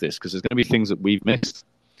improve this, because there's going to be things that we've missed.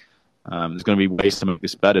 There's going to be ways to make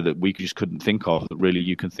this better that we just couldn't think of, that really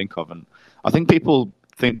you can think of. And I think people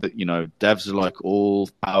think that, devs are like all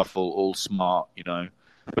powerful, all smart,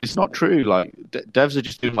 but it's not true. Like devs are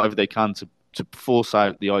just doing whatever they can to force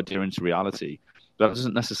out the idea into reality. That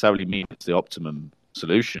doesn't necessarily mean it's the optimum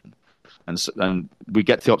solution. And we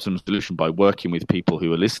get the optimum solution by working with people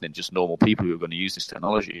who are listening, just normal people who are going to use this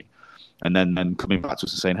technology, and then coming back to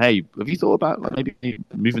us and saying, "Hey, have you thought about maybe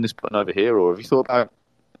moving this button over here, or have you thought about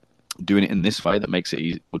doing it in this way that would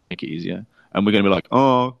make it easier?" And we're going to be like,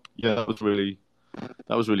 "Oh, yeah, that was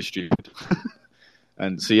really stupid."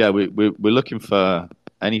 And so yeah, we're looking for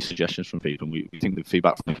any suggestions from people. And we think the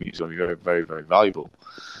feedback from you is going to be very, very, very valuable.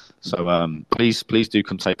 So please do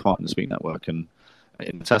come take part in the Speak Network and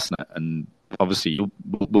in the testnet, and obviously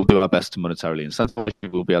we'll do our best to monetarily incentivize you.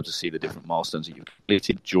 We'll be able to see the different milestones that you've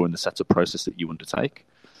completed during the setup process that you undertake.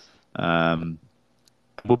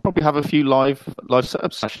 We'll probably have a few live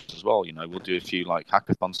setup sessions as well. We'll do a few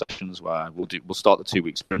hackathon sessions where we'll start the 2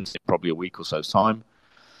 week sprint in probably a week or so's time,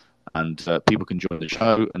 and people can join the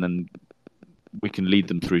show, and then we can lead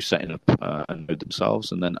them through setting up a node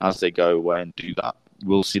themselves, and then as they go away and do that,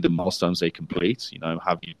 we'll see the milestones they complete.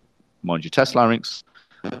 Have you mined your test larynx?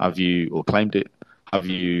 Have you or claimed it? Have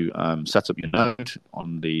you set up your node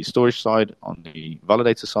on the storage side, on the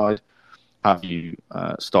validator side? Have you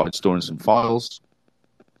started storing some files?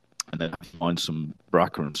 And then find some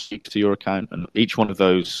Braca and Seek to your account. And each one of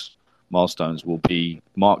those milestones will be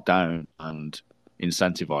marked down and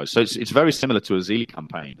incentivized. So it's very similar to a Zeely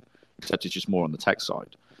campaign, except it's just more on the tech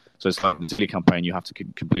side. So it's like in the Zeely campaign, you have to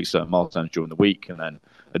complete certain milestones during the week, and then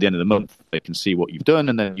at the end of the month, they can see what you've done,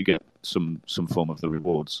 and then you get some form of the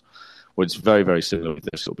rewards. Well, it's very, very similar with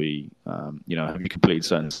this. It'll be, have you completed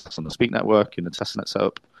certain tasks on the Speak Network in the testnet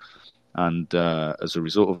setup? And as a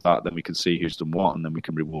result of that, then we can see who's done what, and then we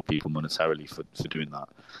can reward people monetarily for doing that.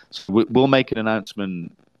 So we'll make an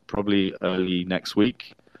announcement probably early next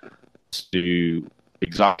week to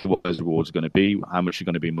exactly what those rewards are going to be, how much are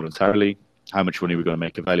going to be monetarily, how much money we're going to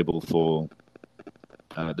make available for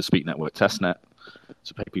the Speak Network testnet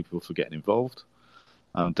to pay people for getting involved.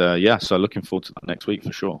 And so looking forward to that next week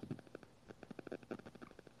for sure.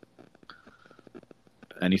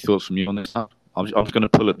 Any thoughts from you on this? I was going to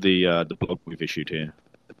pull up the blog we've issued here.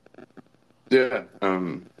 Yeah, I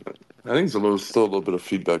think it's still a little bit of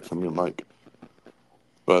feedback from your mic,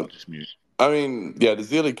 but Just mute. I mean, yeah, the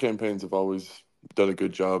Zeely campaigns have always done a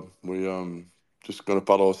good job. We just going to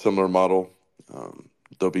follow a similar model.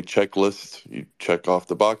 There'll be checklists. You check off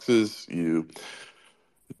the boxes. You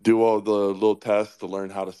do all the little tasks to learn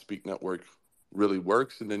how to Speak Network really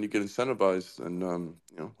works, and then you get incentivized. And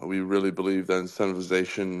we really believe that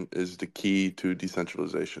incentivization is the key to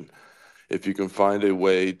decentralization. If you can find a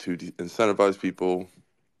way to incentivize people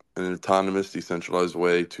in an autonomous, decentralized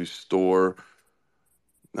way to store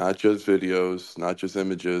not just videos, not just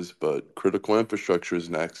images, but critical infrastructure is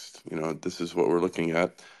next. This is what we're looking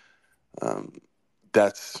at.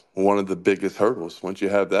 That's one of the biggest hurdles. Once you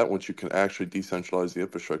have that, once you can actually decentralize the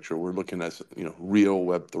infrastructure, we're looking at real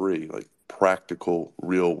Web3, like practical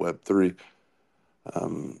real Web3.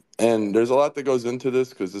 And there's a lot that goes into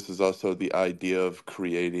this, because this is also the idea of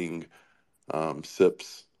creating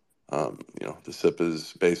SIPs, The SIP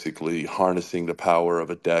is basically harnessing the power of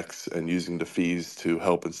a DEX and using the fees to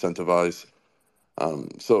help incentivize.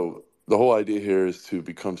 So the whole idea here is to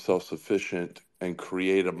become self-sufficient and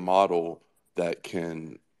create a model that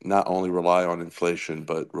can not only rely on inflation,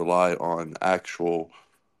 but rely on actual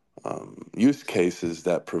use cases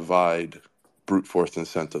that provide brute force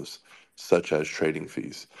incentives, such as trading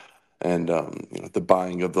fees and the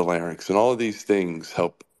buying of the larynx, and all of these things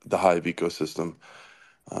help the Hive ecosystem.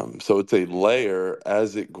 So it's a layer.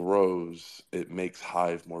 As it grows, it makes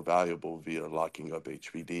Hive more valuable via locking up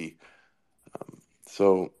HBD.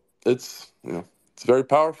 So it's very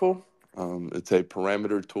powerful. It's a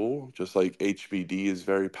parameter tool, just like HBD is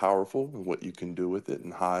very powerful and what you can do with it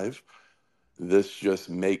in Hive. This just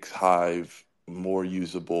makes Hive more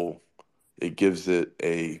usable. It gives it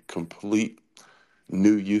a complete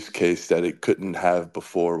new use case that it couldn't have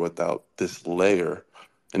before without this layer.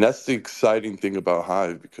 And that's the exciting thing about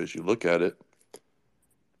Hive, because you look at it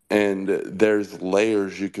and there's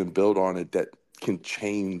layers you can build on it that can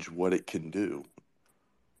change what it can do.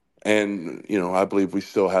 And, I believe we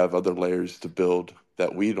still have other layers to build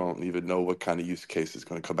that we don't even know what kind of use case is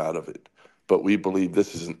going to come out of it. But we believe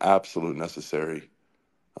this is an absolute necessary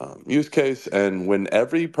use case. And when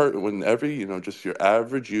just your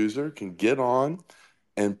average user can get on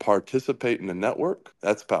and participate in the network,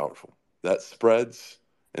 that's powerful. That spreads,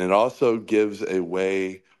 and it also gives a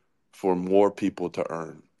way for more people to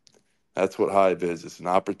earn. That's what Hive is. It's an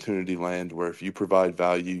opportunity land where if you provide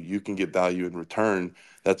value, you can get value in return.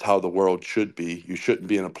 That's how the world should be. You shouldn't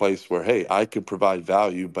be in a place where, hey, I can provide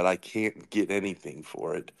value, but I can't get anything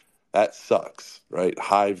for it. That sucks, right?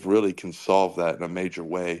 Hive really can solve that in a major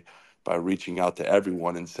way by reaching out to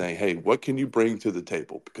everyone and saying, hey, what can you bring to the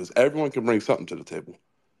table? Because everyone can bring something to the table.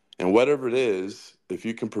 And whatever it is, if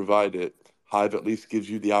you can provide it, Hive at least gives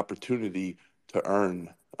you the opportunity to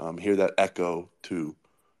earn, hear that echo, to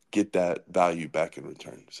get that value back in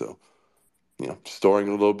return. So, storing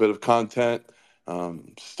a little bit of content,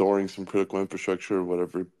 storing some critical infrastructure,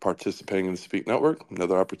 whatever, participating in the Speak network,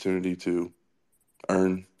 another opportunity to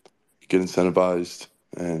earn, get incentivized,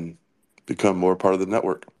 and become more part of the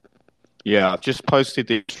network. Yeah, I've just posted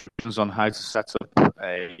the instructions on how to set up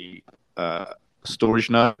a storage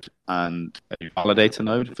node and a validator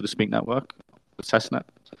node for the Speak network, the Testnet.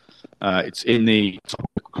 It's in the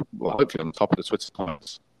hopefully on the top of the Twitter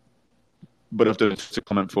comments. But I've done a Twitter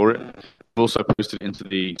comment for it. I've also posted it into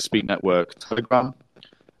the Speak Network Telegram.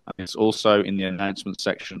 And it's also in the announcement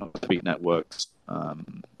section of the Speak Network's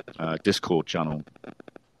Discord channel.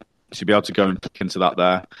 So you'll be able to go and click into that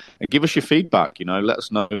there and give us your feedback. Let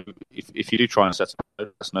us know if you do try and set it up.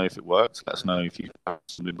 Let us know if it works. Let us know if you have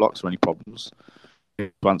some blocks or any problems.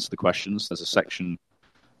 To answer the questions, there's a section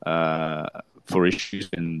for issues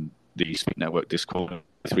in the Speak Network Discord,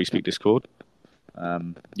 3Speak Discord.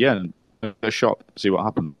 And a shot, see what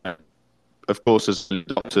happens. Of course, as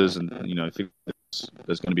adopters, and I think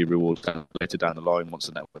there's going to be rewards later down the line once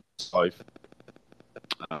the network is live.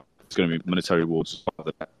 It's going to be monetary rewards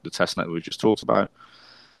for the test net we just talked about.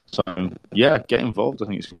 So get involved. I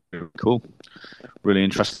think it's really cool, really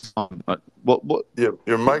interesting. What? Yeah,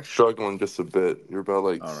 your mic's struggling just a bit. You're about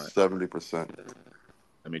 70%.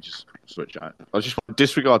 Let me just switch out. I just want to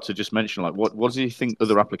disregard to just mention, what do you think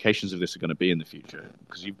other applications of this are going to be in the future?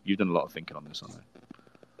 Because you've done a lot of thinking on this, haven't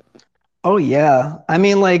you? Oh, yeah. I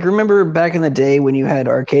mean, remember back in the day when you had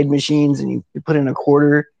arcade machines and you put in a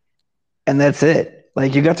quarter and that's it?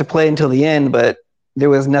 You got to play until the end, but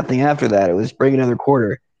there was nothing after that. It was bring another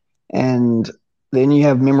quarter. And then you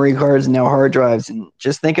have memory cards and now hard drives. And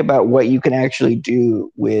just think about what you can actually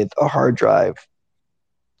do with a hard drive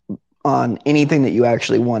on anything that you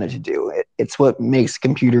actually wanted to do. It's what makes a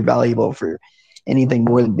computer valuable for anything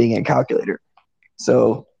more than being a calculator.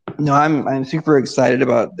 So, I'm super excited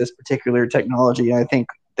about this particular technology. I think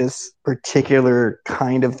this particular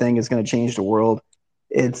kind of thing is going to change the world.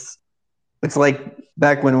 It's like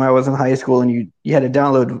back when I was in high school and you had to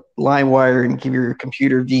download LimeWire and give your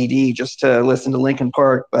computer VD just to listen to Linkin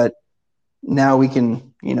Park, but now we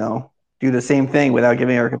can, do the same thing without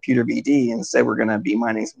giving our computer VD. Instead, we're going to be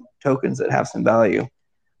mining some tokens that have some value.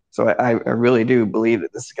 So I really do believe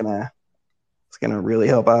that this is gonna really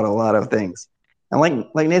help out a lot of things. And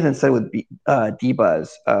like Nathan said with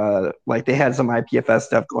D-Buzz, they had some IPFS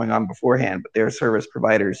stuff going on beforehand, but their service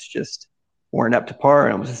providers just weren't up to par.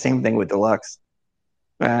 And it was the same thing with Deluxe.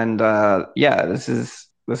 And this is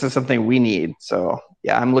this is something we need. So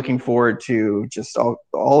yeah, I'm looking forward to just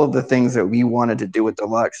all of the things that we wanted to do with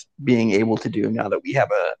Deluxe being able to do now that we have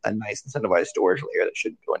a nice incentivized storage layer that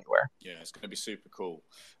shouldn't go anywhere. Yeah, it's going to be super cool.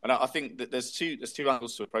 And I think that there's two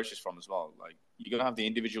angles to approach this from as well. Like, you're going to have the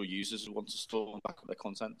individual users who want to store and back up their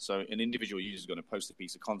content. So an individual user is going to post a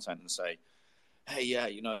piece of content and say, hey, yeah,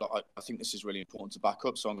 I think this is really important to back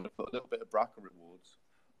up, so I'm going to put a little bit of BRCA rewards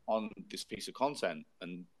on this piece of content,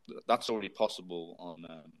 and that's already possible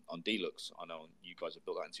on Deluxe. I know you guys have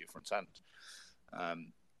built that into your front end.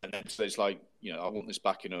 And then so it's like, I want this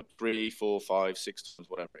backing up 3, 4, 5, 6 times,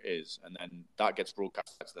 whatever it is, and then that gets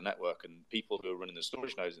broadcast to the network, and people who are running the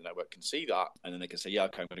storage nodes in the network can see that, and then they can say, yeah,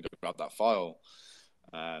 okay, I'm going to go grab that file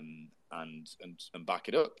and back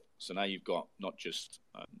it up. So now you've got not just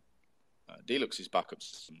Deluxe's backup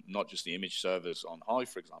system, not just the image servers on Hive,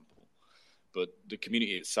 for example, but the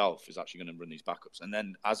community itself is actually going to run these backups. And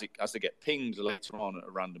then as they get pinged later on at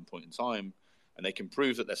a random point in time, and they can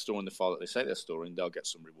prove that they're storing the file that they say they're storing, they'll get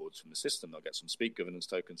some rewards from the system. They'll get some Speak governance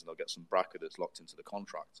tokens, and they'll get some BRCA that's locked into the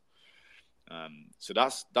contract. So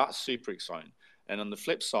that's super exciting. And on the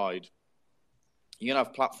flip side, you're going to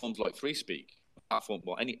have platforms like FreeSpeak,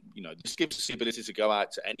 this gives us the ability to go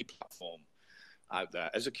out to any platform out there.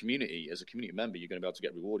 As a community member, you're going to be able to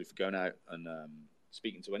get rewarded for going out and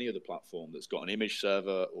speaking to any other platform that's got an image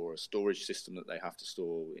server or a storage system that they have to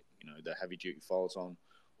store, their heavy duty files on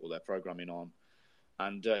or their programming on,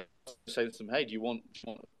 and say to them, hey, do you want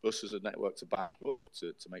us as a network to back up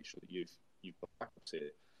to make sure that you've got backups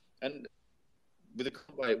here? And with the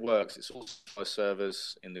way it works, it's also by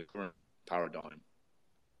servers in the current paradigm.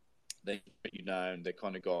 They put you down. They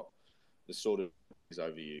kind of got the sort of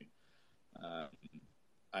over you.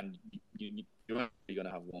 And you're only going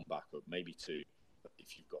to have one backup, maybe two,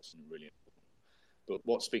 if you've got something really important. But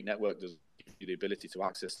what Speak Network does give you the ability to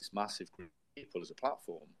access this massive group of people as a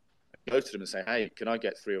platform, and go to them and say, hey, can I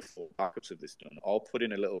get 3 or 4 backups of this done? I'll put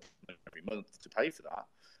in a little every month to pay for that.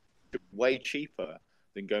 It's way cheaper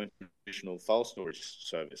than going to a traditional file storage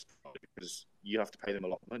service, because you have to pay them a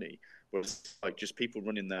lot of money. Whereas like just people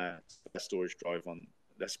running their storage drive on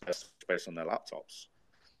their space on their laptops.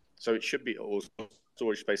 So it should be all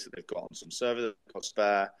storage space that they've got on some server that they've got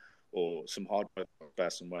spare, or some hardware spare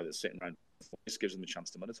somewhere that's sitting around. This gives them a chance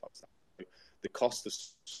to monetize that. So the cost of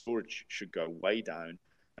storage should go way down.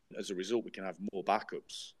 And as a result, we can have more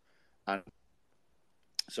backups. And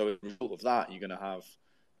so as a result of that, you're going to have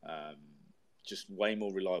just way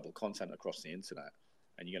more reliable content across the internet.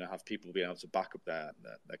 And you're going to have people being able to back up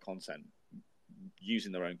their content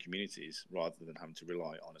using their own communities rather than having to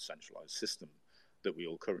rely on a centralized system that we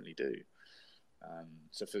all currently do.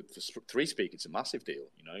 So for FreeSpeak, it's a massive deal.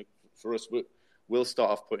 For us, we'll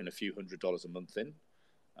start off putting a few $100s a month in,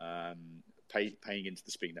 paying into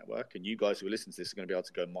the Speak Network, and you guys who are listening to this are going to be able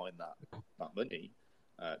to go mine that money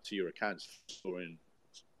to your accounts, storing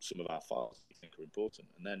some of our files that you think are important,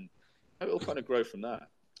 and then it'll kind of grow from there.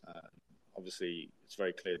 Obviously, it's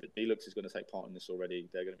very clear that Deluxe is going to take part in this already.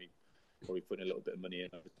 They're going to be probably putting a little bit of money in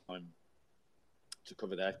over time to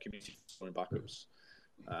cover their community storing backups.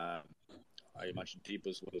 I imagine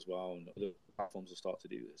Dbuzz will as well, and other platforms will start to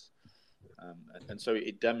do this. And so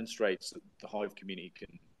it demonstrates that the Hive community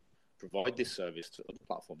can provide this service to other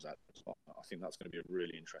platforms out there as well. I think that's going to be a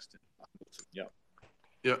really interesting.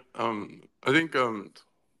 Yeah. I think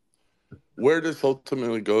where this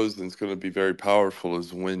ultimately goes, and it's going to be very powerful,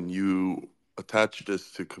 is when you attach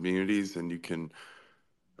this to communities and you can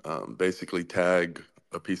basically tag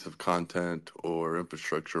a piece of content or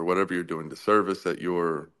infrastructure, whatever you're doing, the service that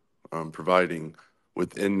you're providing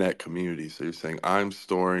within that community. So you're saying, I'm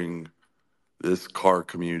storing this car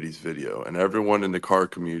community's video, and everyone in the car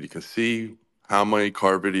community can see how many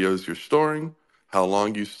car videos you're storing, how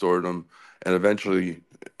long you stored them, and eventually,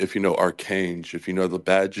 if you know Arcange, if you know the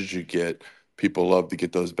badges you get, people love to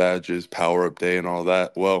get those badges, Power Up Day and all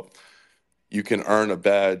that. Well, you can earn a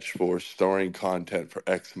badge for storing content for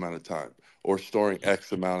X amount of time, or storing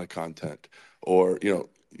X amount of content, or,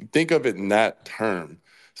 think of it in that term.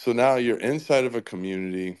 So now you're inside of a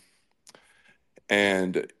community,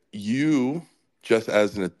 and you, just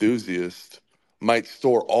as an enthusiast, might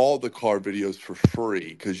store all the car videos for free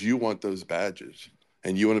because you want those badges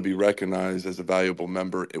and you want to be recognized as a valuable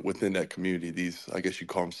member within that community. These, I guess you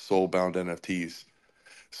call them soul-bound NFTs.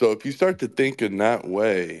 So if you start to think in that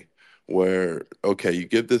way, where, okay, you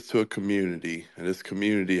give this to a community, and this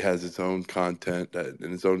community has its own content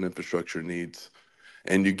and its own infrastructure needs,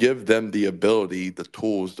 and you give them the ability, the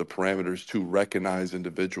tools, the parameters to recognize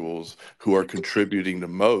individuals who are contributing the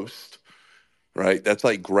most, right? That's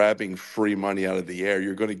like grabbing free money out of the air.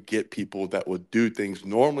 You're going to get people that will do things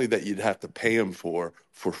normally that you'd have to pay them for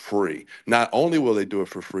free. Not only will they do it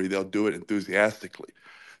for free, they'll do it enthusiastically.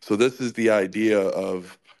 So this is the idea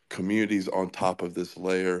of communities on top of this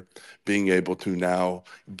layer being able to now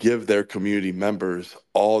give their community members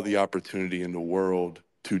all the opportunity in the world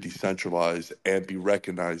to decentralize and be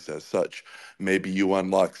recognized as such. Maybe you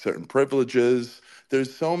unlock certain privileges.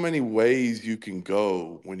 There's so many ways you can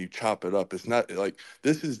go when you chop it up. It's not like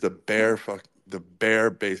this is the bare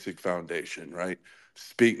basic foundation, right?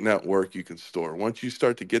 Speak network you can store. Once you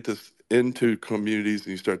start to get this into communities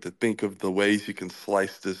and you start to think of the ways you can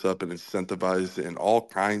slice this up and incentivize it in all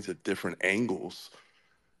kinds of different angles,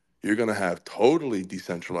 you're going to have totally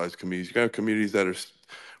decentralized communities. You're going to have communities that are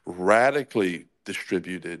radically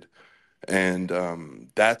distributed, and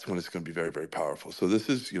that's when it's going to be very, very powerful. So this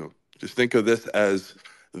is, just think of this as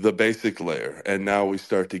the basic layer, and now we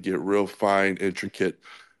start to get real fine, intricate,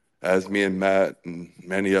 as me and Matt and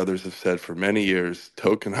many others have said for many years,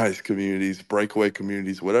 tokenized communities, breakaway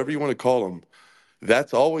communities, whatever you want to call them.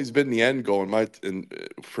 That's always been the end goal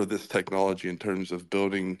for this technology in terms of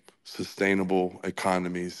building sustainable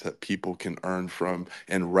economies that people can earn from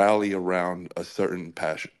and rally around a certain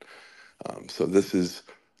passion. So this is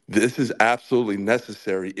absolutely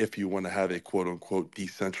necessary if you want to have a quote unquote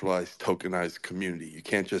decentralized tokenized community. You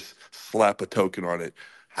can't just slap a token on it.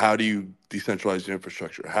 How do you decentralize your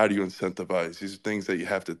infrastructure? How do you incentivize? These are things that you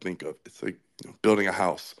have to think of. It's like building a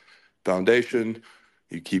house, foundation.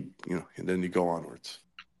 You keep, and then you go onwards.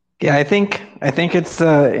 Yeah, I think it's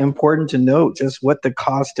important to note just what the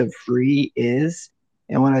cost of free is.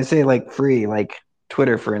 And when I say like free, like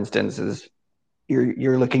Twitter, for instance, is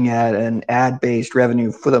you're looking at an ad-based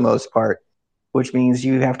revenue for the most part, which means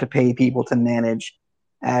you have to pay people to manage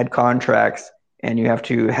ad contracts, and you have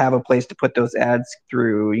to have a place to put those ads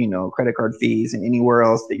through, credit card fees and anywhere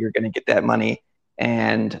else that you're going to get that money,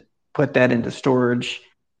 and put that into storage,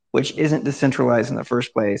 which isn't decentralized in the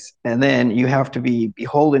first place. And then you have to be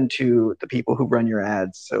beholden to the people who run your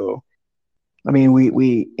ads. So, I mean,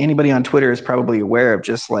 we anybody on Twitter is probably aware of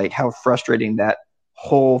just like how frustrating that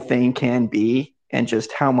whole thing can be and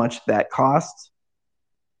just how much that costs.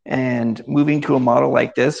 And moving to a model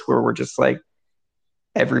like this where we're just like,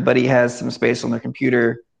 everybody has some space on their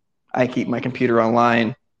computer. I keep my computer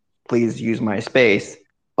online. Please use my space.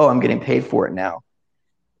 Oh, I'm getting paid for it now.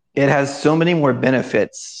 It has so many more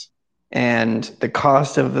benefits, and the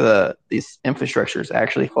cost of these infrastructure is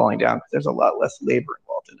actually falling down because there's a lot less labor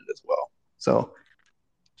involved in it as well. So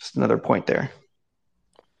just another point there.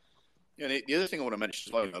 Yeah, the other thing I want to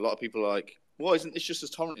mention is like, a lot of people are like, well, isn't this just a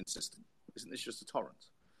torrenting system? Isn't this just a torrent?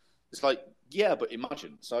 It's like, yeah, but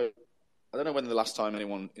imagine. So I don't know when the last time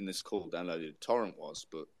anyone in this call downloaded a torrent was,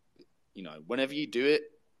 but whenever you do it,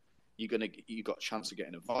 you've got a chance of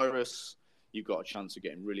getting a virus. You've got a chance of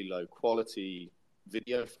getting really low quality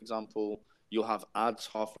video, for example. You'll have ads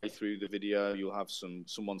halfway through the video. You'll have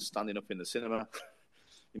someone standing up in the cinema.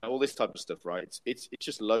 All this type of stuff, right? It's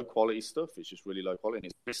just low quality stuff. It's just really low quality and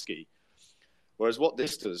it's risky. Whereas what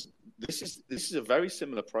this does, this is a very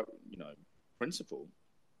similar principle,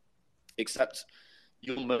 except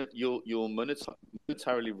you're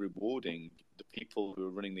monetarily rewarding the people who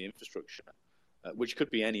are running the infrastructure. Which could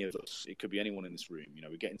be any of us. It could be anyone in this room.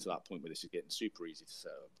 We're getting to that point where this is getting super easy to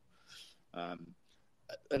set up.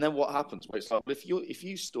 And then what happens? Well, it's like, if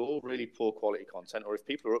you store really poor quality content, or if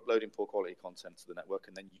people are uploading poor quality content to the network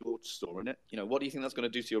and then you're storing it, what do you think that's going to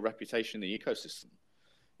do to your reputation in the ecosystem?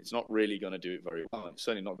 It's not really going to do it very well. It's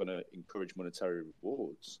certainly not going to encourage monetary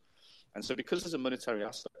rewards. And so because there's a monetary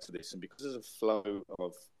aspect to this, and because there's a flow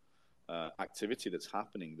of activity that's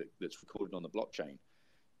happening that's recorded on the blockchain,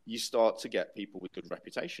 you start to get people with good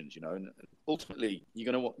reputations, and ultimately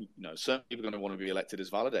you're going to want, certain people are going to want to be elected as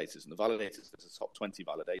validators, and the validators, there's a top 20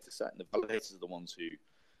 validator set, and the validators are the ones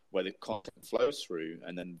where the content flows through,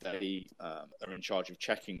 and then they are in charge of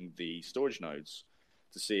checking the storage nodes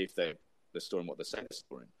to see if they're storing what they say they're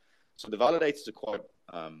storing. So the validators are quite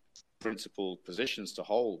principled positions to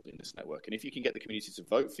hold in this network, and if you can get the community to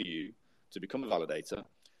vote for you to become a validator,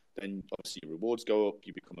 then obviously your rewards go up,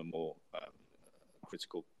 you become a more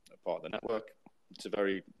critical part of the network. It's a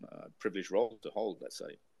very privileged role to hold, let's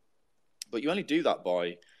say. But you only do that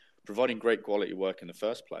by providing great quality work in the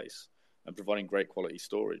first place and providing great quality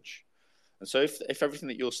storage. And so if everything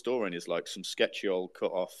that you're storing is like some sketchy old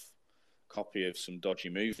cut off copy of some dodgy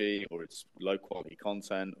movie, or it's low quality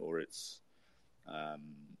content, or it's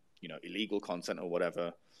illegal content or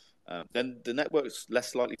whatever, then the network's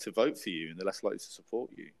less likely to vote for you and they're less likely to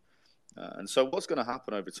support you. And so what's going to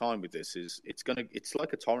happen over time with this is it's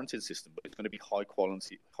like a torrented system, but it's going to be high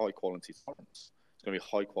quality torrents. It's going to be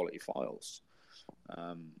high quality files.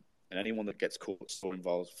 And anyone that gets caught storing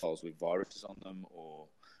files with viruses on them, or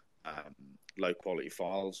low quality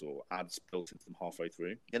files, or ads built into them halfway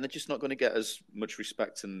through, then they're just not going to get as much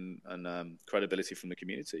respect and credibility from the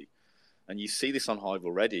community. And you see this on Hive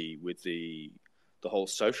already with the whole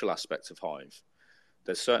social aspect of Hive.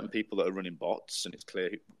 There's certain people that are running bots, and it's clear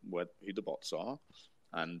who the bots are.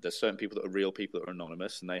 And there's certain people that are real people that are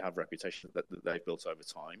anonymous, and they have reputations that they've built over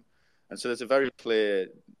time. And so there's a very clear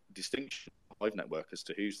distinction in the Hive network as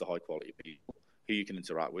to who's the high quality people, who you can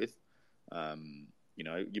interact with.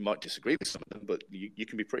 You might disagree with some of them, but you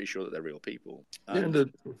can be pretty sure that they're real people. And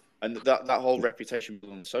that whole reputation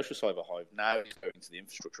on the social side of Hive now is going to the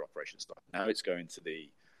infrastructure operations side. Now it's going to the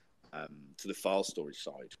file storage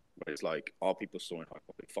side, where it's like, are people storing high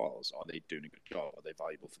quality files? Are they doing a good job? Are they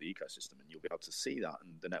valuable for the ecosystem? And you'll be able to see that,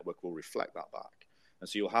 and the network will reflect that back. And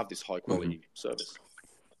so you'll have this high quality service.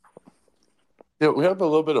 Yeah, we have a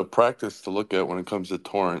little bit of practice to look at when it comes to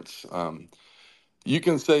torrents. You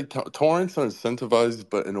can say torrents are incentivized,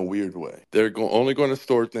 but in a weird way. They're only going to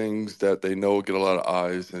store things that they know will get a lot of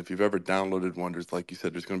eyes. And if you've ever downloaded one, there's, like you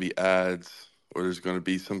said, there's going to be ads, or there's going to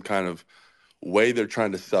be some kind of way they're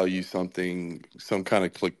trying to sell you something, some kind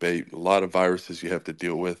of clickbait, a lot of viruses you have to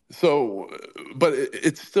deal with. So, but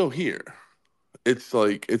it's still here. It's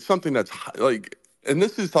like, it's something that's like, and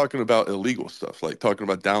this is talking about illegal stuff, like talking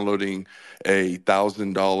about downloading a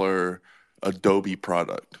 $1,000 Adobe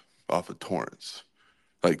product off of torrents,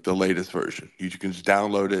 like the latest version. You can just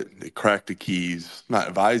download it, they crack the keys. I'm not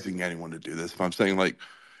advising anyone to do this, but I'm saying, like,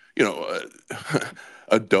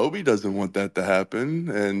 Adobe doesn't want that to happen.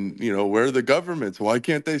 And, where are the governments? Why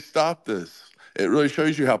can't they stop this? It really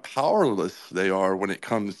shows you how powerless they are when it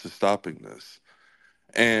comes to stopping this,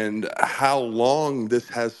 and how long this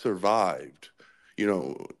has survived.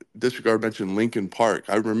 Disregard mentioned Lincoln Park.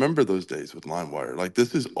 I remember those days with LimeWire. Like,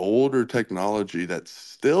 this is older technology that's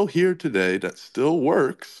still here today, that still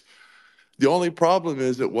works. The only problem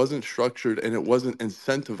is it wasn't structured and it wasn't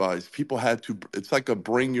incentivized. People had to, it's like a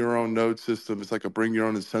bring your own node system. It's like a bring your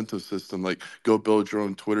own incentive system, like go build your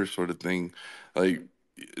own Twitter sort of thing. Like,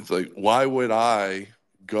 it's like, why would I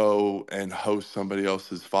go and host somebody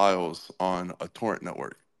else's files on a torrent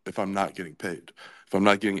network if I'm not getting paid? If I'm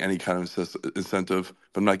not getting any kind of incentive,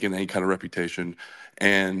 if I'm not getting any kind of reputation,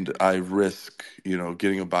 and I risk,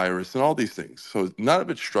 getting a virus and all these things. So none of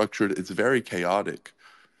it's structured. It's very chaotic.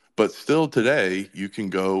 But still today, you can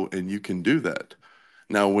go and you can do that.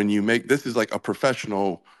 Now, when you make, this is like a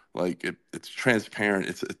professional, like it's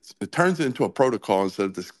transparent. It turns into a protocol instead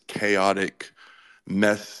of this chaotic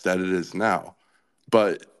mess that it is now.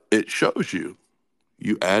 But it shows you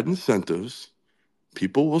add incentives,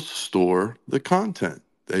 people will store the content.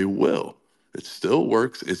 They will. It still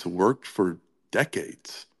works. It's worked for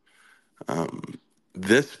decades.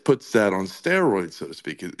 This puts that on steroids, so to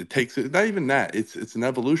speak. It takes it, not even that. It's an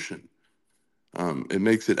evolution. It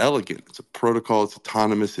makes it elegant. It's a protocol. It's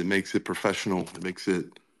autonomous. It makes it professional. It makes it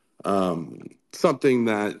something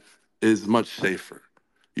that is much safer.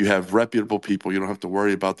 You have reputable people. You don't have to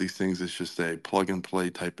worry about these things. It's just a plug and play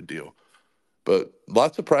type of deal. But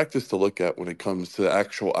lots of practice to look at when it comes to the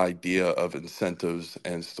actual idea of incentives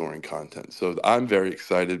and storing content. So I'm very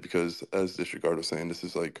excited because, as Disregard was saying, this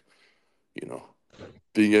is like,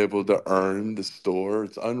 being able to earn the store.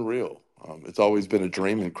 It's unreal. It's always been a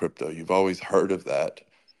dream in crypto. You've always heard of that,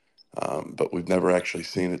 but we've never actually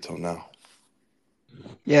seen it till now.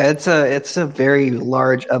 Yeah, it's a very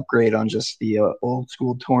large upgrade on just the old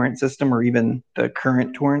school torrent system, or even the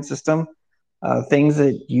current torrent system. Things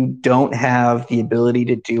that you don't have the ability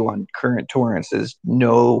to do on current torrents is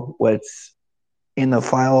know what's in the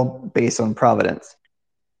file based on provenance.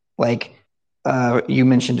 Like you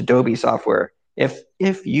mentioned Adobe software.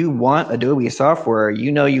 If you want Adobe software,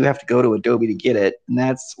 you have to go to Adobe to get it, and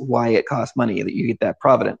that's why it costs money, that you get that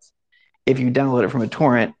provenance. If you download it from a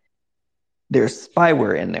torrent, there's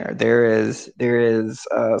spyware in there. There is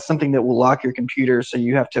something that will lock your computer, so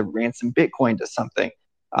you have to ransom Bitcoin to something.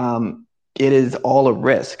 It is all a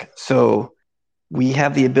risk. So we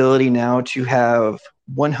have the ability now to have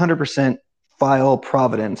 100% file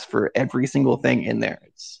provenance for every single thing in there.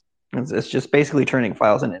 It's just basically turning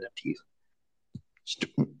files into NFTs, just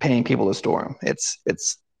paying people to store them.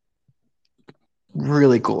 It's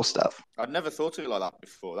really cool stuff. I'd never thought of it like that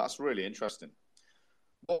before. That's really interesting.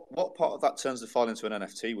 What part of that turns the file into an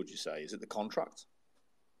NFT, would you say? Is it the contract?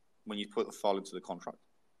 When you put the file into the contract?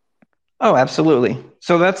 Oh, absolutely.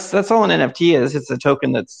 So that's all an NFT is. It's a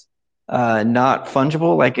token that's not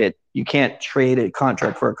fungible. Like you can't trade a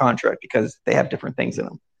contract for a contract because they have different things in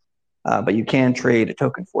them. But you can trade a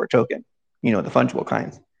token for a token, the fungible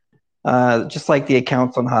kinds. Just like the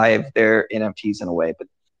accounts on Hive, they're NFTs in a way, but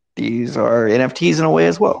these are NFTs in a way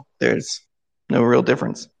as well. There's no real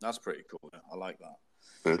difference. That's pretty cool. I like that.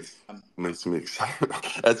 It makes me excited.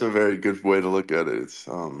 That's a very good way to look at it.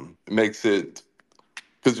 It makes it,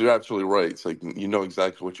 because you're absolutely right. It's like you know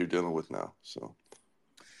exactly what you're dealing with now. So,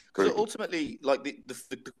 because ultimately, like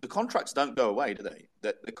the contracts don't go away, do they?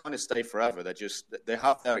 They kind of stay forever. They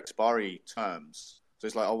have their expiry terms. So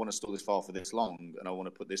it's like, I want to store this file for this long, and I want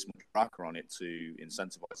to put this much tracker on it to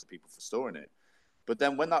incentivize the people for storing it. But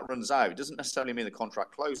then when that runs out, it doesn't necessarily mean the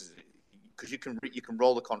contract closes, because you can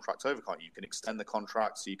roll the contract over, can't you? You can extend the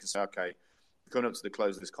contract, so you can say, okay, we're coming up to the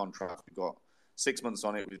close of this contract. We've got 6 months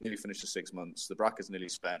on it. We've nearly finished the 6 months. The bracker's nearly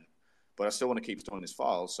spent, but I still want to keep storing this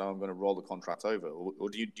file, so I'm going to roll the contract over. Or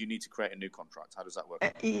do you need to create a new contract? How does that work?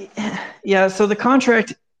 Yeah, so the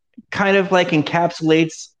contract kind of like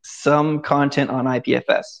encapsulates some content on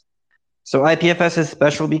IPFS. So IPFS is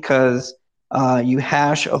special because you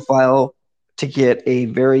hash a file to get a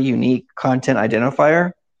very unique content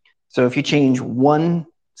identifier. So if you change one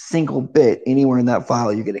single bit anywhere in that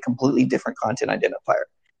file, you get a completely different content identifier.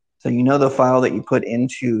 So the file that you put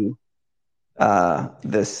into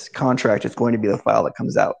this contract is going to be the file that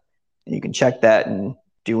comes out. And you can check that and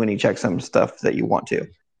do any checksum stuff that you want to.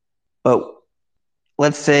 But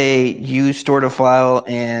let's say you stored a file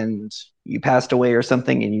and you passed away or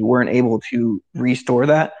something and you weren't able to restore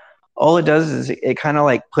that. All it does is it kind of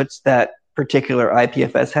like puts that particular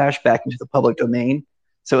IPFS hash back into the public domain,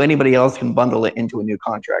 so anybody else can bundle it into a new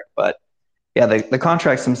contract. But yeah, the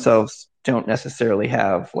contracts themselves don't necessarily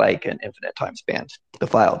have like an infinite time span. The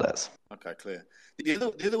file does. Okay, clear.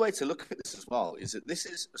 The other way to look at this as well is that this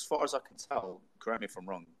is, as far as I can tell, correct me if I'm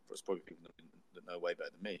wrong, there's probably people that know way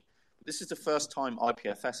better than me, this is the first time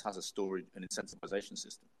IPFS has an incentivization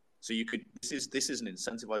system. So this is an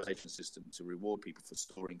incentivization system to reward people for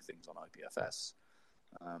storing things on IPFS.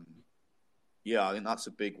 Yeah, I think that's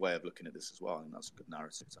a big way of looking at this as well. I think that's a good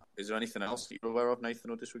narrative. Is there anything else that you're aware of,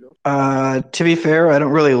 Nathan, or disregard? To be fair, I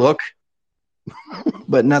don't really look,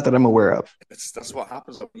 but not that I'm aware of. That's what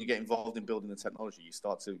happens when you get involved in building the technology. You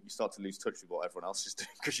start to lose touch with what everyone else is doing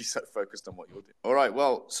because you're so focused on what you're doing. All right,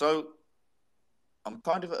 well, so I'm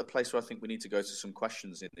kind of at a place where I think we need to go to some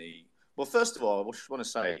questions in the... Well, first of all, I just want to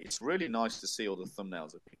say it's really nice to see all the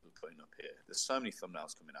thumbnails that people are putting up here. There's so many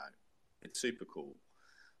thumbnails coming out. It's super cool.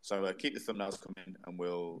 So keep the thumbnails coming, and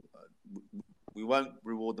we won't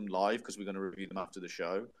reward them live because we're going to review them after the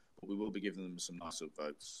show, but we will be giving them some nice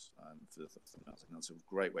votes for the thumbnails. And that's a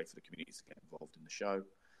great way for the community to get involved in the show.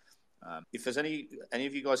 If there's any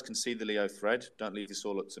of you guys can see the Leo thread, don't leave this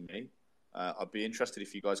all up to me. I'd be interested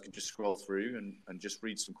if you guys could just scroll through and just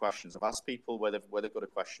read some questions. I've asked people where they've got a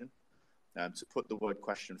question to put the word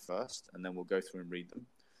question first, and then we'll go through and read them.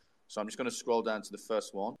 So I'm just going to scroll down to the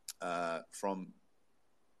first one from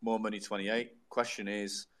More Money 28. Question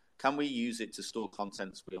is, can we use it to store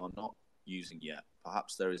contents we are not using yet?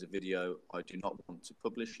 Perhaps there is a video I do not want to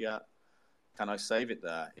publish yet. Can I save it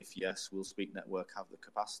there? If yes, will Speak Network have the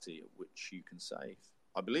capacity at which you can save?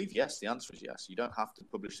 I believe yes. The answer is yes. You don't have to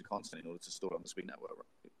publish the content in order to store it on the Speak Network,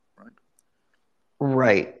 right?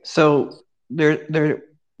 Right. So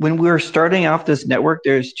when we were starting off this network,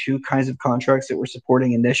 there's two kinds of contracts that we're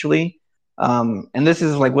supporting initially. And this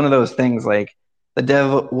is like one of those things, like the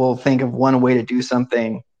dev will think of one way to do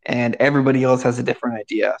something and everybody else has a different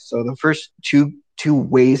idea. So the first two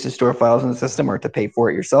ways to store files in the system are to pay for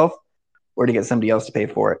it yourself or to get somebody else to pay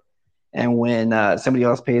for it. And when somebody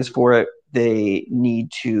else pays for it, they need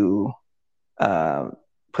to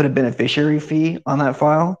put a beneficiary fee on that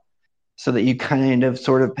file so that you kind of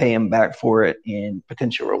sort of pay them back for it in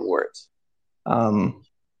potential rewards.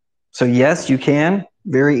 So yes, you can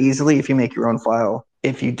very easily if you make your own file.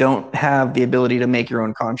 If you don't have the ability to make your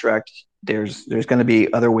own contract, there's going to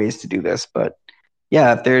be other ways to do this. But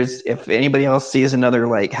yeah, if anybody else sees another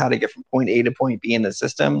like how to get from point A to point B in the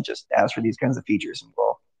system, just ask for these kinds of features and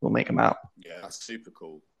we'll make them out. Yeah, that's super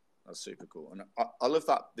cool. That's super cool. And I love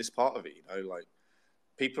this part of it, like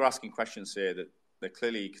people are asking questions here that they're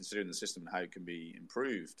clearly considering the system and how it can be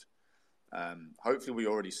improved. Hopefully we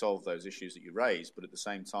already solved those issues that you raised, but at the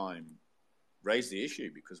same time, raise the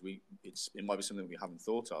issue because it might be something we haven't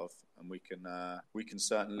thought of, and we can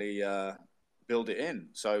certainly build it in.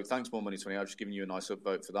 So thanks, More Money 20. I've just given you a nice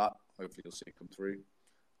upvote for that. Hopefully you'll see it come through.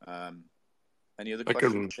 Any other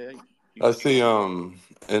questions here? I see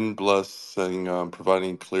NBless saying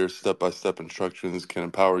providing clear step-by-step instructions can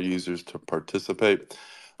empower users to participate.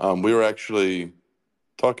 We were actually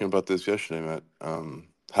talking about this yesterday, Matt.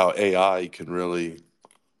 How AI can really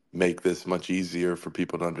make this much easier for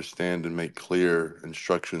people to understand and make clear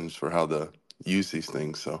instructions for how to use these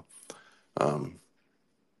things. So,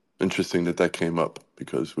 interesting that came up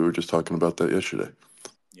because we were just talking about that yesterday.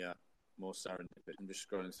 Yeah, more serendipity. I'm just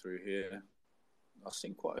scrolling through here. I've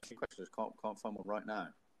seen quite a few questions. Can't find one right now.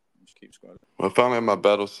 Just keep scrolling. Well, I finally have my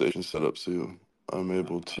battle station set up, so I'm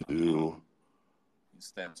able to. You can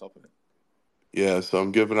stay on top of it. Yeah, so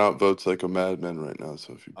I'm giving out votes like a madman right now.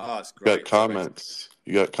 So if you it's great.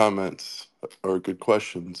 you got comments or good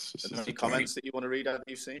questions. Are there any comments that you want to read out that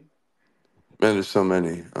you've seen? Man, there's so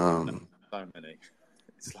many. So many.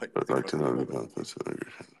 It's like I'd like to know about this.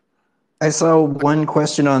 I saw one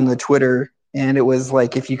question on the Twitter, and it was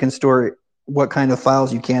like if you can store what kind of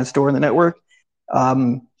files you can store in the network.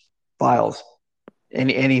 Files,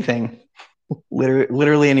 anything,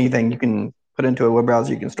 literally anything you can put into a web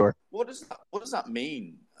browser you can store. What does that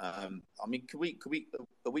mean? I mean, are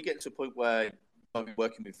we getting to a point where we're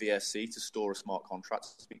working with VSC to store a smart contract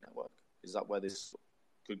to Speak Network? Is that where this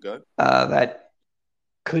could go? That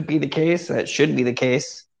could be the case. That should be the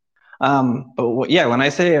case. But yeah, when I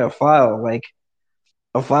say a file, like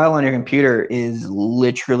a file on your computer is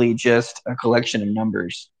literally just a collection of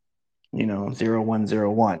numbers,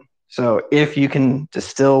 0101. So if you can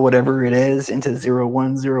distill whatever it is into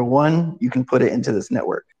 0101, you can put it into this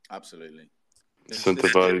network. Absolutely.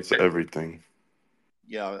 Incentivize everything.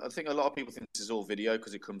 Yeah, I think a lot of people think this is all video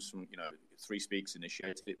because it comes from, Three Speaks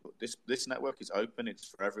initiated it. But this network is open. It's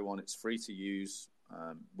for everyone. It's free to use.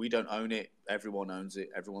 We don't own it. Everyone owns it.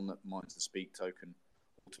 Everyone that mines the Speak token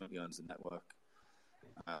ultimately owns the network.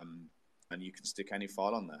 And you can stick any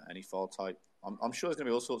file on there, any file type. I'm sure there's going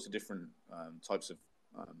to be all sorts of different types of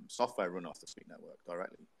software run off the Speak network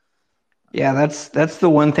directly. Yeah, that's the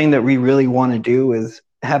one thing that we really want to do is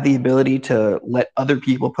have the ability to let other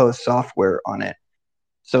people post software on it.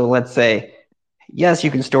 So let's say, yes,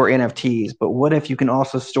 you can store NFTs, but what if you can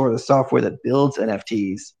also store the software that builds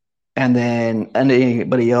NFTs? And then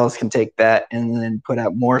anybody else can take that and then put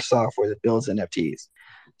out more software that builds NFTs.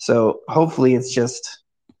 So hopefully it's just,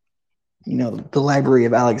 the Library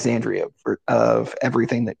of Alexandria of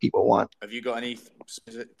everything that people want. Have you got any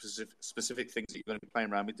specific things that you're going to be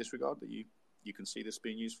playing around with this regard that you can see this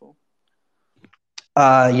being used for?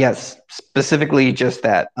 Yes, specifically just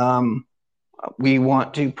that. We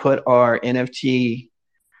want to put our NFT,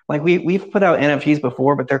 like we've put out NFTs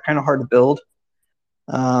before, but they're kind of hard to build.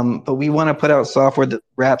 But we want to put out software that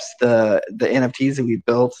wraps the NFTs that we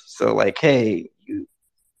built. So like, hey,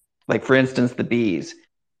 like for instance, the bees.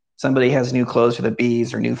 Somebody has new clothes for the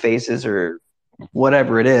bees or new faces or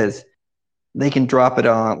whatever it is. They can drop it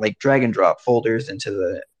on, like drag and drop folders into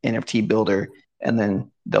the NFT builder, and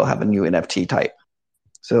then they'll have a new NFT type.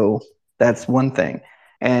 So that's one thing.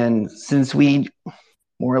 And since we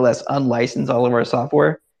more or less unlicense all of our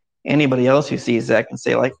software, anybody else who sees that can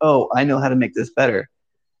say like, oh, I know how to make this better.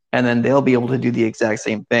 And then they'll be able to do the exact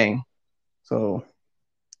same thing. So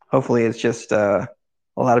hopefully it's just a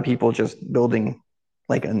lot of people just building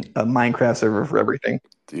like a Minecraft server for everything.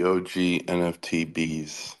 The OG NFT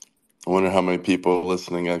bees. I wonder how many people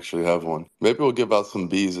listening actually have one. Maybe we'll give out some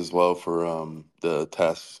bees as well for the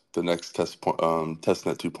next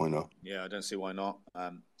Testnet 2.0. Yeah, I don't see why not.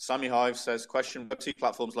 Sammy Hive says, question, Web2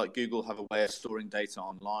 platforms like Google have a way of storing data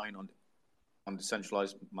online on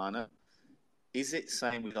decentralized manner. Is it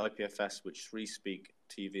same with IPFS, which FreeSpeak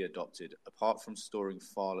TV adopted? Apart from storing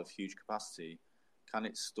file of huge capacity, can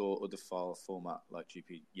it store other file format like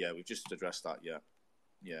GP? Yeah, we've just addressed that. Yeah,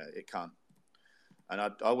 it can. And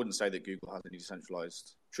I wouldn't say that Google has any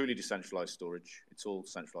truly decentralized storage. It's all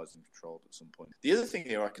centralized and controlled at some point. The other thing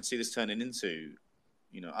here I can see this turning into,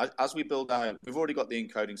 as we build out, we've already got the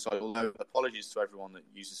encoding side, although apologies to everyone that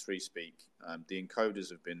uses FreeSpeak. The encoders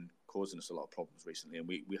have been causing us a lot of problems recently, and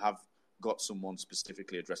we have got someone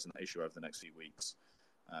specifically addressing that issue over the next few weeks.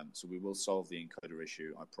 So we will solve the encoder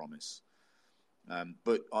issue, I promise.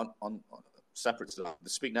 But on separate to that, the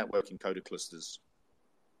Speak Network encoder clusters,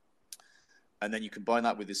 and then you combine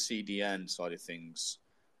that with the CDN side of things,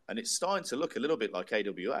 and it's starting to look a little bit like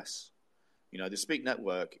AWS. The Speak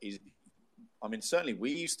Network is, certainly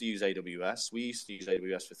we used to use AWS. We used to use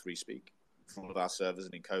AWS for FreeSpeak, for all of our servers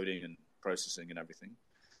and encoding and processing and everything.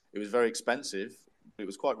 It was very expensive, but it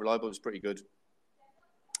was quite reliable. It was pretty good.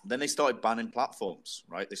 Then they started banning platforms,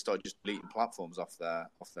 right? They started just deleting platforms off their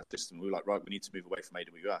system. We were like, right, we need to move away from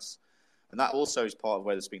AWS. And that also is part of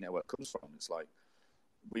where the Speak Network comes from. It's like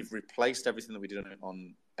we've replaced everything that we did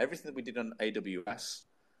on AWS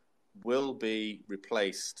will be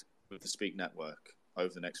replaced with the Speak Network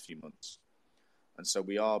over the next few months. And so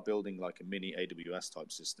we are building like a mini AWS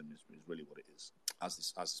type system is really what it is as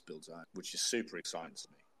this builds out, which is super exciting to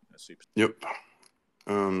me. Super. Yep.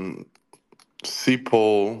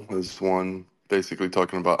 CPOL is one, basically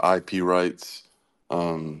talking about IP rights.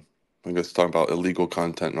 I guess talking about illegal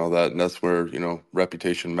content and all that, and that's where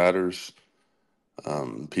reputation matters.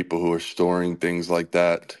 People who are storing things like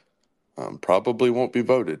that probably won't be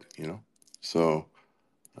voted. So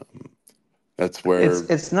that's where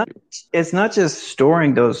it's not just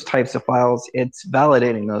storing those types of files, it's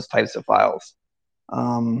validating those types of files.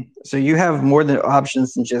 So you have more than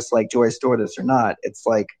options than just like, do I store this or not? It's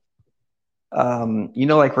like,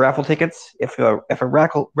 like raffle tickets. If a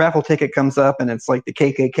raffle ticket comes up and it's like the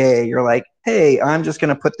KKK, you're like, hey, I'm just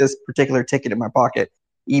going to put this particular ticket in my pocket,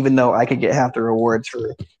 even though I could get half the rewards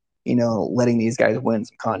for, letting these guys win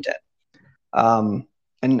some content.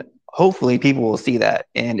 And hopefully people will see that.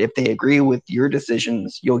 And if they agree with your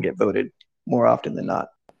decisions, you'll get voted more often than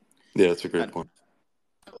not. Yeah, that's a great point.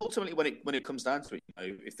 Ultimately, when it comes down to it,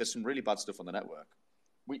 if there's some really bad stuff on the network,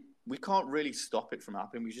 we can't really stop it from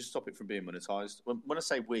happening. We just stop it from being monetized. When I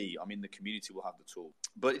say we, I mean the community will have the tool.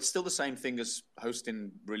 But it's still the same thing as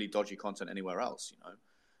hosting really dodgy content anywhere else.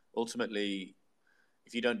 Ultimately,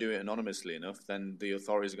 if you don't do it anonymously enough, then the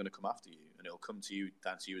authorities are going to come after you, and it'll come to you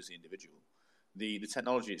down to you as the individual. The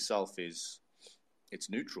technology itself it's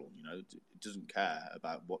neutral. It doesn't care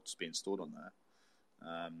about what's being stored on there.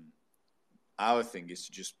 Our thing is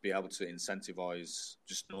to just be able to incentivize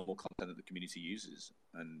just normal content that the community uses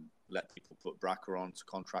and let people put BRCA on to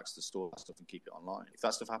contracts to store that stuff and keep it online. If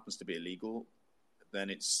that stuff happens to be illegal,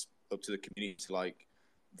 then it's up to the community to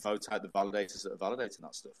vote out the validators that are validating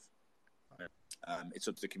that stuff. It's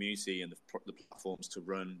up to the community and the platforms to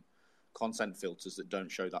run content filters that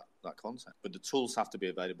don't show that content. But the tools have to be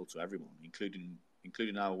available to everyone,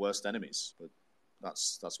 including our worst enemies. But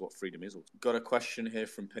that's what freedom is. Got a question here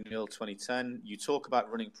from Peniel 2010. You talk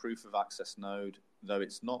about running proof of access node, though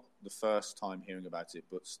it's not the first time hearing about it,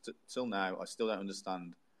 but till now, I still don't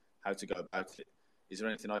understand how to go about it. Is there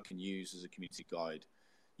anything I can use as a community guide?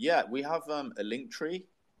 Yeah, we have a link tree.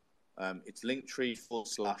 It's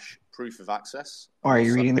linktree/proof of access. Are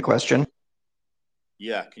you reading the question?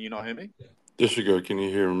 Yeah, can you not hear me? Disregard, can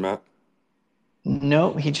you hear him, Matt?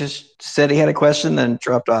 No, he just said he had a question, then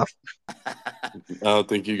dropped off. I don't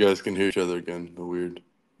think you guys can hear each other again. The weird.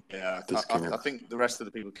 Yeah, I think the rest of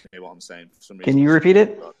the people can hear what I'm saying for some reason. Can you repeat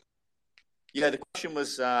it? Yeah, the question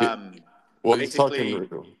was well, he's talking.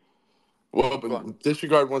 Well, but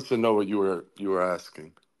Disregard wants to know what you were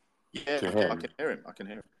asking. Yeah, I can hear him.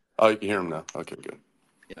 Oh, you can hear him now. Okay, good.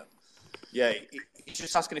 Yeah. He's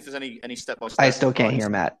just asking if there's any step-by-step. I still can't hear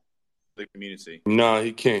Matt. The community. No,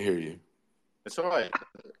 he can't hear you. It's all right.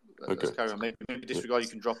 Okay. Let's carry on. Maybe Disregard, you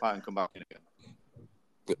can drop out and come back in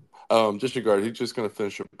again. Disregard, he's just going to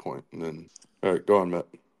finish your point, and then all right, go on, Matt.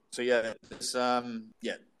 So so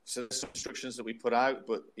there's some instructions that we put out,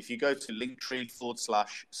 but if you go to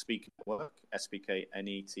linktree/speak network, SPK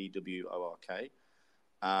NETWORK,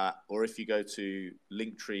 or if you go to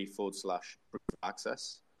linktree/proof of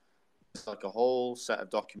access, it's like a whole set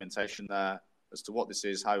of documentation there as to what this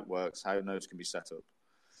is, how it works, how nodes can be set up.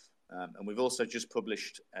 And we've also just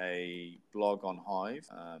published a blog on Hive,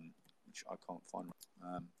 which I can't find,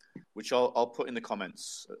 which I'll put in the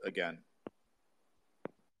comments again.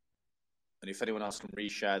 And if anyone else can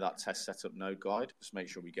reshare that test setup node guide, just make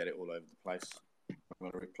sure we get it all over the place. I'm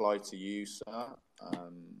going to reply to you, sir,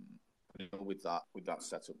 with that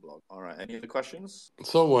setup blog. All right. Any other questions?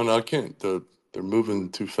 So I can't. They're moving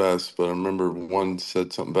too fast, but I remember one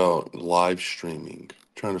said something about live streaming. I'm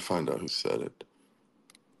trying to find out who said it.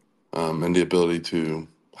 And the ability to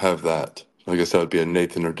have that. I guess that would be a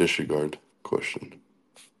Nathan or Disregard question.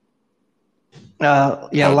 How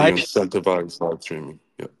do you incentivize live streaming?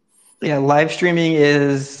 Yep. Yeah, live streaming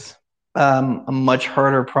is a much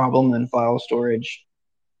harder problem than file storage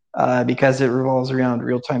because it revolves around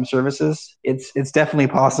real-time services. It's definitely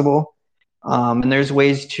possible, and there's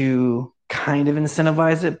ways to kind of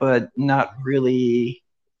incentivize it, but not really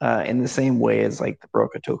in the same way as like the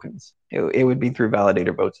broker tokens. It would be through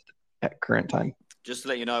validator votes at current time. Just to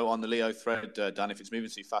let you know, on the Leo thread, Dan, if it's moving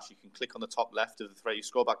too fast, you can click on the top left of the thread. You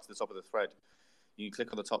scroll back to the top of the thread. You can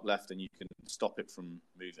click on the top left and you can stop it from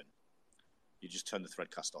moving. You just turn the thread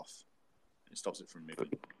cast off. It stops it from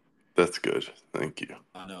moving. That's good. Thank you.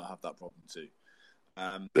 I know I have that problem too.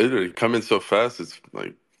 They come in so fast. It's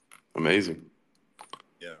like amazing.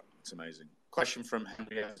 Yeah, it's amazing. Question from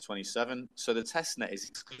Henry27. So the testnet is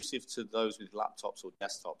exclusive to those with laptops or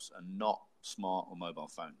desktops and not smart or mobile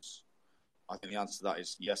phones? I think the answer to that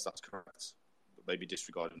is yes, that's correct. But maybe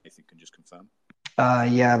Disregard and Nathan can just confirm.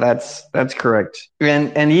 Yeah, that's correct.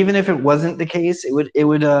 And even if it wasn't the case, it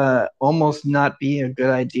would almost not be a good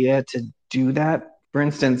idea to do that. For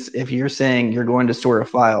instance, if you're saying you're going to store a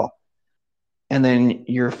file and then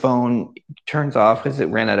your phone turns off because it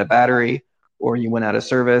ran out of battery or you went out of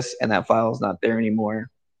service and that file is not there anymore,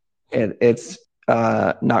 it's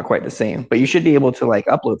not quite the same. But you should be able to like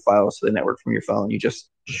upload files to the network from your phone. You just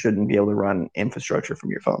shouldn't be able to run infrastructure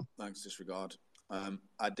from your phone. Thanks, Disregard.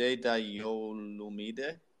 Adeda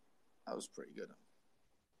Yolumide. That was pretty good.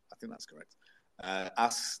 I think that's correct.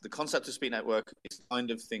 Asks, the concept of speed network is the kind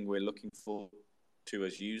of thing we're looking for to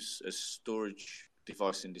use as storage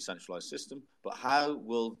device in decentralized system, but how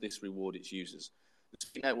will this reward its users? The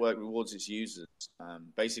speed network rewards its users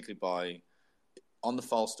basically by, on the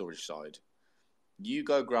file storage side, you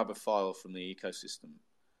go grab a file from the ecosystem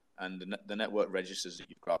and the network registers that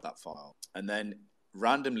you've grabbed that file. And then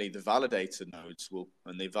randomly the validator nodes will,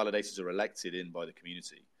 and the validators are elected in by the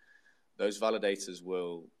community. Those validators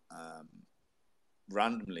will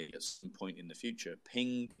randomly at some point in the future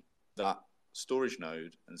ping that storage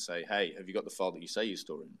node and say, hey, have you got the file that you say you're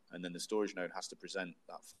storing? And then the storage node has to present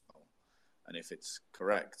that file. And if it's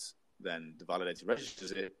correct, then the validator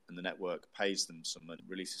registers it and the network pays them some and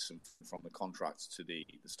releases some from the contract to the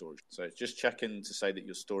storage. So it's just checking to say that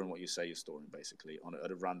you're storing what you say you're storing, basically,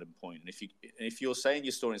 at a random point. And if you're saying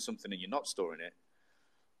you're storing something and you're not storing it,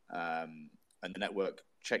 and the network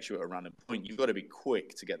checks you at a random point, you've got to be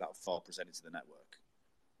quick to get that file presented to the network,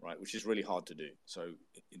 right? Which is really hard to do. So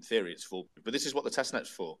in theory, it's foolproof. But this is what the testnet's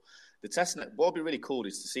for. The testnet, what would be really cool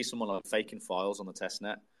is to see someone like faking files on the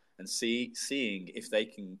testnet and seeing if they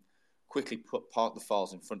can quickly park the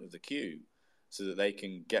files in front of the queue so that they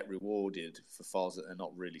can get rewarded for files that they're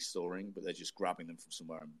not really storing, but they're just grabbing them from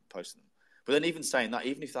somewhere and posting them. But then even saying that,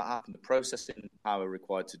 even if that happened, the processing power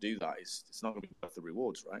required to do that it's not going to be worth the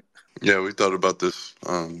rewards, right? Yeah, we thought about this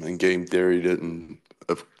and game theoried it. And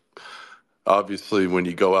obviously, when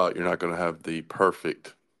you go out, you're not going to have the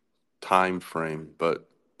perfect time frame, but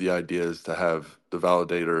the idea is to have the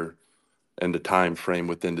validator and the time frame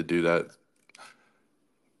within to do that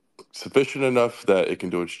sufficient enough that it can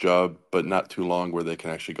do its job, but not too long where they can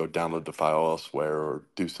actually go download the file elsewhere or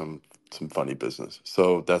do some funny business.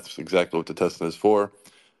 So that's exactly what the testnet is for.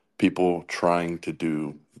 People trying to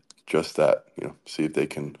do just that, see if they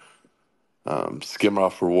can skim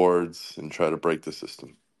off rewards and try to break the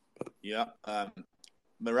system. Yeah.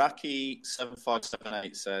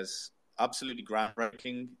 Meraki7578 says, absolutely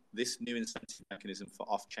groundbreaking. This new incentive mechanism for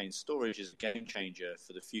off-chain storage is a game changer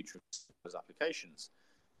for the future of those applications.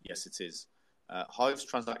 Yes, it is. Hive's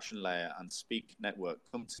transaction layer and Speak network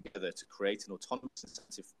come together to create an autonomous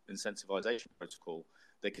incentivization protocol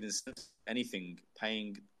that can incentivize anything,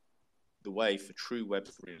 paying the way for true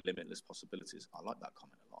Web3 limitless possibilities. I like that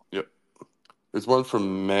comment a lot. Yep. There's one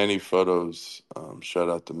from Manny Photos. Shout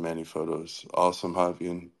out to Manny Photos. Awesome,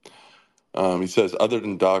 Javian. He says, other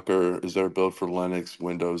than Docker, is there a build for Linux,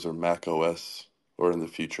 Windows, or Mac OS, or in the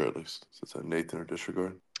future at least? Is that Nathan or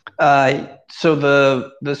Disregard? So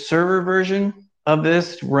the server version of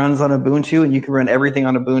this runs on Ubuntu, and you can run everything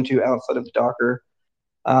on Ubuntu outside of Docker.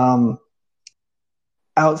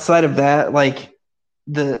 Outside of that, like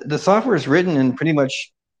the software is written in pretty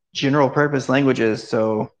much general purpose languages,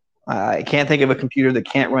 so I can't think of a computer that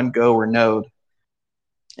can't run Go or Node.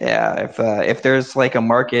 Yeah, if there's like a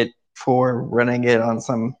market for running it on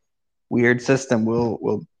some weird system,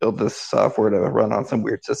 we'll build this software to run on some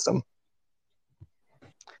weird system.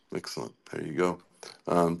 Excellent. There you go.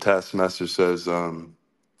 Taskmaster says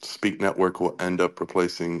Speak Network will end up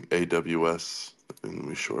replacing AWS, and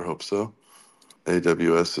we sure hope so.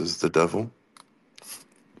 AWS is the devil.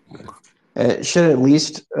 It should at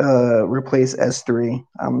least replace S3.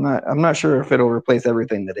 I'm not sure if it'll replace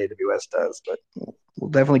everything that AWS does, but we'll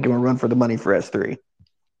definitely give a run for the money for S3.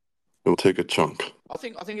 It'll take a chunk. I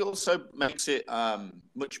think it also makes it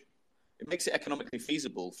it makes it economically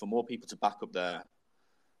feasible for more people to back up their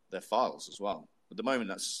files as well. At the moment,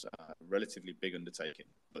 that's a relatively big undertaking,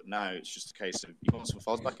 but now it's just a case of you want some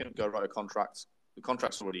files back in, go write a contract. The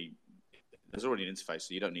contract's there's already an interface,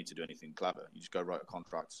 so you don't need to do anything clever. You just go write a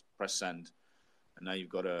contract, press send, and now you've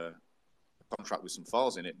got a contract with some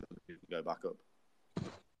files in it that you can go back up.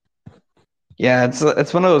 Yeah,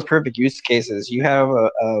 it's one of those perfect use cases. You have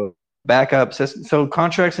a backup system. So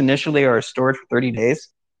contracts initially are stored for 30 days.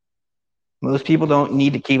 Most people don't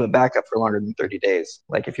need to keep a backup for longer than 30 days.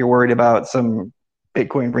 Like if you're worried about some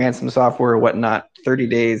Bitcoin ransom software or whatnot, 30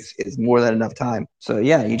 days is more than enough time. So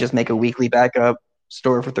yeah, you just make a weekly backup,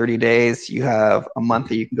 store it for 30 days. You have a month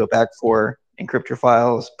that you can go back for, encrypt your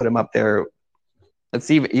files, put them up there. That's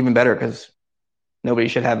even better because nobody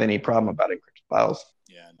should have any problem about files.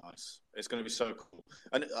 Yeah, nice. It's going to be so cool.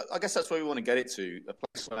 And I guess that's where we want to get it to, a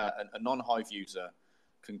place where a non-Hive user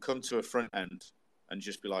can come to a front end and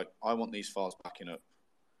just be like, I want these files backing up.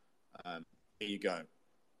 Here you go.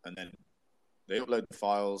 And then they upload the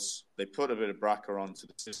files, they put a bit of Bracker onto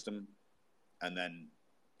the system, and then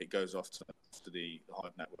it goes off to the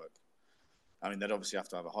Hive network. I mean, they'd obviously have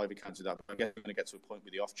to have a Hive account to do that, but I guess we're going to get to a point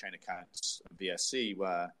with the off-chain accounts and BSC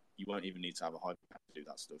where you won't even need to have a Hive account to do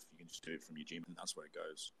that stuff. You can just do it from your Gmail, and that's where it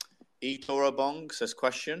goes. eTorobong says,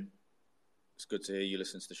 question. It's good to hear you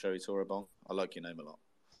listen to the show, eTorobong. I like your name a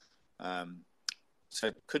lot.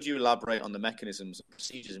 So could you elaborate on the mechanisms and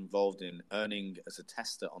procedures involved in earning as a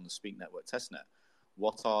tester on the Speak Network testnet?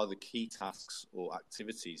 What are the key tasks or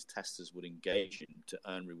activities testers would engage in to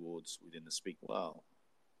earn rewards within the Speak? Well,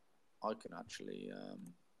 I can actually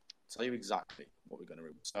tell you exactly what we're going to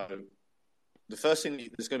reward. So the first thing,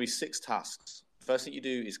 there's going to be 6 tasks. The first thing you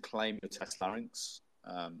do is claim your test larynx.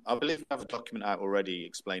 I believe we have a document out already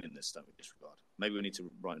explaining this, don't we, Disregard? Maybe we need to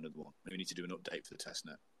write another one. Maybe we need to do an update for the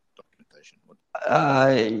testnet documentation.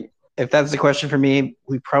 If that's the question for me,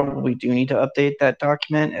 we probably do need to update that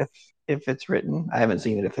document if it's written. I haven't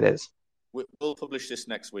seen it if it is. We'll publish this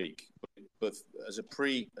next week, but as a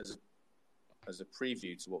preview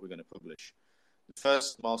to what we're going to publish, the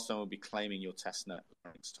first milestone will be claiming your testnet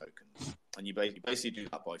larynx tokens, and you basically do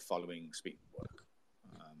that by following Speak Network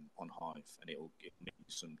on Hive, and it'll give you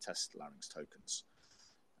some test larynx tokens.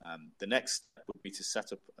 The next step would be to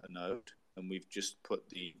set up a node, and we've just put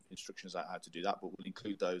the instructions out how to do that, but we'll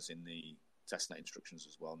include those in the testnet instructions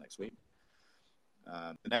as well next week.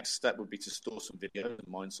 The next step would be to store some video and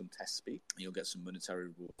mine some test speak, and you'll get some monetary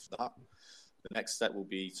rewards for that. The next step will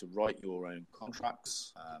be to write your own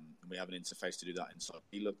contracts, and we have an interface to do that inside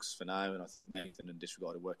Belux for now, and I think Nathan and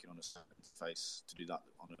Disregard are working on a separate interface to do that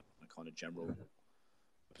on a kind of general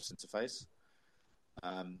interface.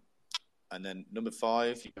 And then number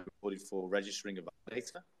 5, you get rewarded for registering a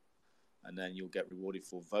validator, and then you'll get rewarded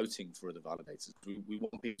for voting for other validators. We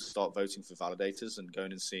want people to start voting for validators and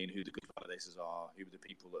going and seeing who the good validators are, who are the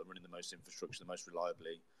people that are running the most infrastructure, the most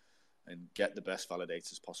reliably, and get the best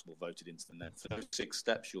validators possible voted into the net. For those 6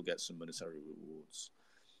 steps, you'll get some monetary rewards.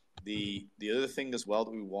 The other thing as well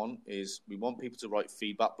that we want is we want people to write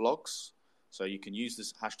feedback blogs. So you can use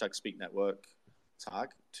this hashtag Speak Network tag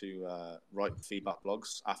to write feedback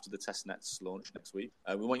blogs after the testnet's launch next week.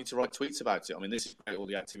 We want you to write tweets about it. I mean, this is great, all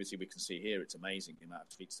the activity we can see here. It's amazing the amount of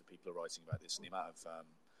tweets that people are writing about this, and the amount of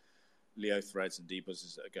Leo threads and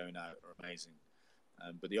debuzzers that are going out are amazing.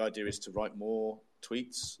 But the idea is to write more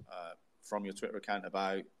tweets from your Twitter account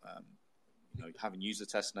about having used the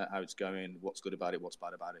testnet, how it's going, what's good about it, what's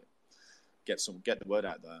bad about it. Get the word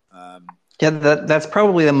out there. Yeah, that's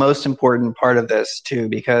probably the most important part of this too,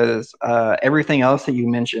 because everything else that you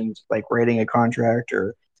mentioned, like writing a contract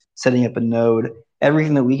or setting up a node,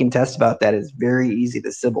 everything that we can test about that is very easy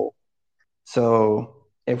to Sybil. So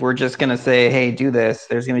if we're just going to say, hey, do this,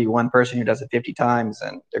 there's going to be one person who does it 50 times,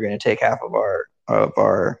 and they're going to take half of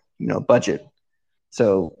our budget.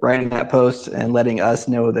 So writing that post and letting us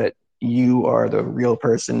know that you are the real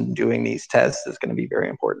person doing these tests is going to be very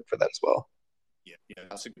important for that as well. Yeah,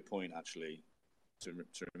 that's a good point, actually, to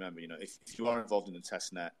remember. If you are involved in the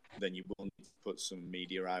testnet, then you will need to put some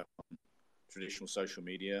media out on traditional social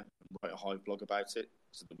media and write a Hive blog about it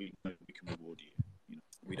so that we can reward you.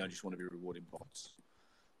 We don't just want to be rewarding bots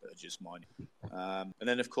that are just mining. And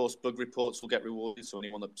then, of course, bug reports will get rewarded. So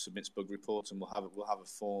anyone that submits bug reports, and we'll have a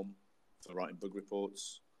form for writing bug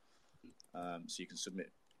reports, so you can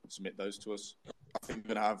submit those to us. I think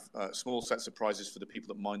we're going to have small sets of prizes for the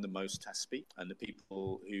people that mine the most test speak and the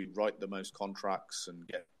people who write the most contracts and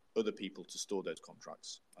get other people to store those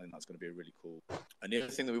contracts. I think that's going to be really cool. And the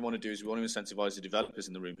other thing that we want to do is we want to incentivize the developers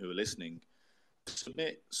in the room who are listening to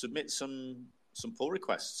submit some pull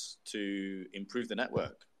requests to improve the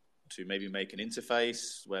network, to maybe make an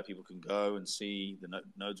interface where people can go and see the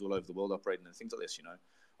nodes all over the world operating and things like this.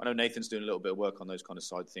 I know Nathan's doing a little bit of work on those kind of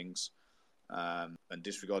side things. And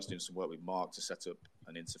Disregard's doing some work with Mark to set up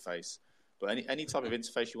an interface. But any type of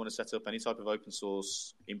interface you want to set up, any type of open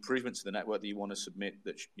source improvement to the network that you want to submit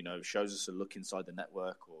that shows us a look inside the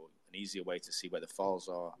network, or an easier way to see where the files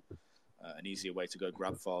are, an easier way to go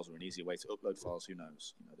grab files, or an easier way to upload files, who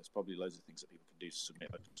knows? There's probably loads of things that people can do to submit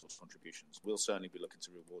open source contributions. We'll certainly be looking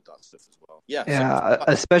to reward that stuff as well. Yeah,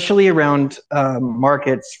 especially around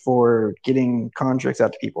markets for getting contracts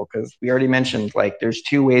out to people, because we already mentioned, like, there's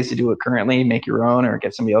 2 ways to do it currently: make your own or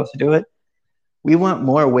get somebody else to do it. We want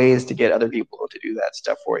more ways to get other people to do that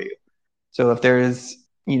stuff for you. So if there's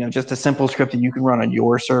just a simple script that you can run on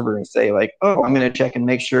your server and say, like, oh, I'm going to check and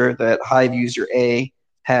make sure that Hive user A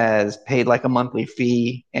has paid like a monthly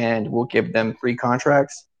fee and we'll give them free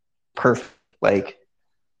contracts. Perfect. Like,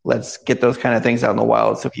 let's get those kind of things out in the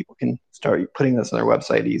wild so people can start putting this on their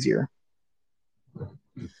website easier.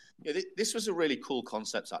 Yeah, this was a really cool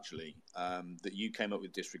concept, actually, that you came up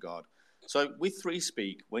with, Disregard. So with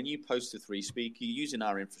ThreeSpeak, when you post to ThreeSpeak, you're using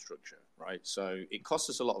our infrastructure, right? So it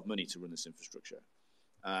costs us a lot of money to run this infrastructure.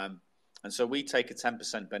 And so we take a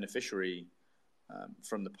 10% beneficiary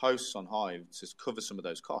from the posts on Hive to cover some of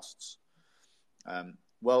those costs.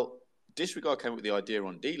 Well, Disregard came up with the idea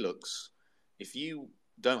on Deluxe. If you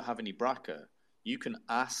don't have any Braca, you can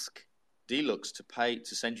ask Deluxe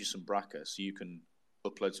to send you some Braca so you can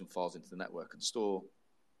upload some files into the network and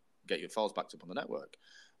get your files backed up on the network.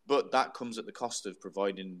 But that comes at the cost of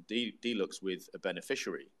providing Deluxe with a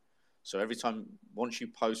beneficiary. So every time, once you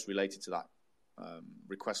post related to that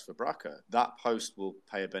request for Braca, that post will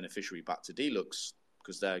pay a beneficiary back to Deluxe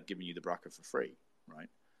because they're giving you the Braca for free, right?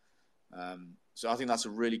 So I think that's a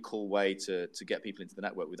really cool way to get people into the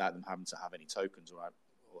network without them having to have any tokens or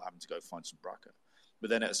having to go find some Braca. But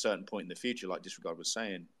then at a certain point in the future, like Disregard was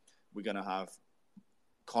saying, we're going to have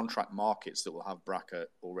contract markets that will have Braca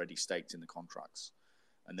already staked in the contracts.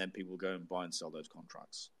 And then people will go and buy and sell those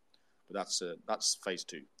contracts. But that's phase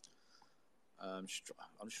 2. I'm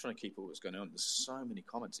just trying to keep up what's going on. There's so many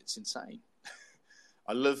comments. It's insane.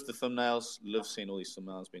 I love the thumbnails. Love seeing all these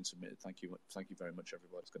thumbnails being submitted. Thank you very much,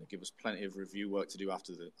 everybody. It's going to give us plenty of review work to do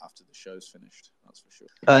after the show's finished. That's for sure.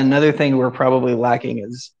 Another thing we're probably lacking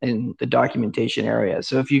is in the documentation area.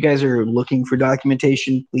 So if you guys are looking for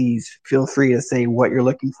documentation, please feel free to say what you're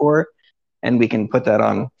looking for, and we can put that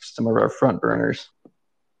on some of our front burners.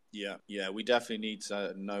 Yeah, we definitely need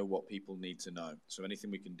to know what people need to know. So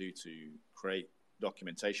anything we can do to create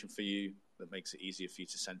documentation for you that makes it easier for you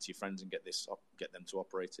to send to your friends and get them to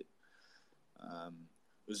operate it.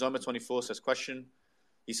 Uzoma24 says, question.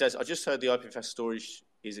 He says, I just heard the IPFS storage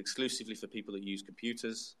is exclusively for people that use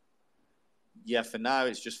computers. Yeah, for now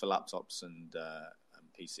it's just for laptops and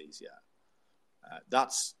PCs, yeah.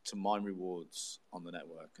 That's to mine rewards on the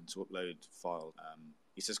network and to upload files.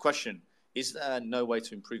 He says, question. Is there no way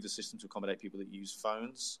to improve the system to accommodate people that use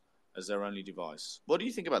phones as their only device? What do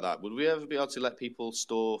you think about that? Would we ever be able to let people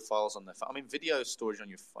store files on their phone? I mean, video storage on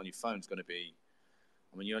your phone is going to be,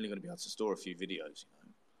 you're only going to be able to store a few videos,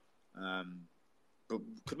 but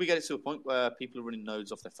could we get it to a point where people are running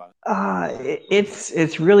nodes off their phone?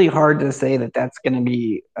 It's really hard to say that that's going to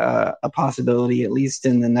be a possibility, at least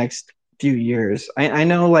in the next few years. I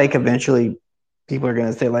know, like, eventually people are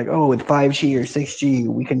going to say, like, oh, with 5G or 6G,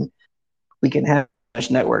 we can have mesh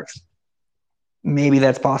networks. Maybe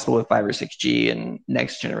that's possible with 5 or 6G and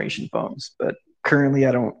next generation phones, but currently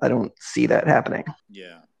I don't see that happening.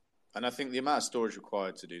 Yeah, and I think the amount of storage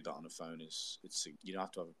required to do that on a phone you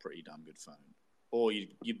have to have a pretty damn good phone, or you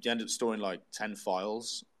end up storing like 10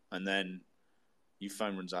 files, and then your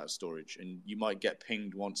phone runs out of storage, and you might get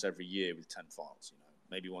pinged once every year with 10 files.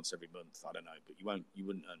 Maybe once every month. I don't know, but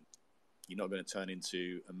you're not going to turn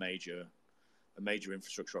into a major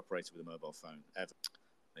infrastructure operator with a mobile phone ever.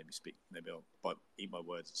 Maybe I'll eat my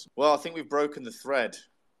words. Well, I think we've broken the thread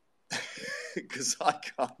because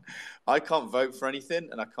I can't vote for anything,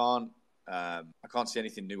 and I can't see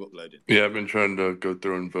anything new uploaded. Yeah, I've been trying to go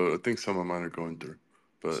through and vote. I think some of mine are going through,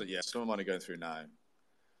 but so, yeah, some of mine are going through now.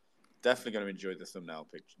 Definitely going to enjoy the thumbnail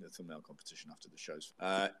competition after the shows.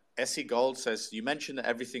 SE Gold says, you mentioned that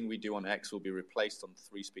everything we do on X will be replaced on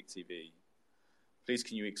ThreeSpeak TV. Please,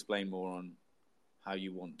 can you explain more on how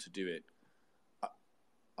you want to do it?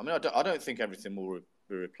 I don't think everything will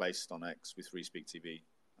be replaced on X with ThreeSpeak TV.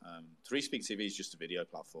 ThreeSpeak TV is just a video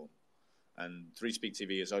platform, and ThreeSpeak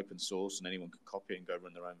TV is open source, and anyone can copy it and go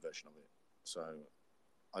run their own version of it. So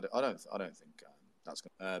I don't think that's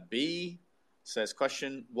going to... B says,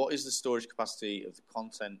 question, what is the storage capacity of the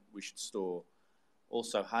content we should store?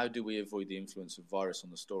 Also, how do we avoid the influence of virus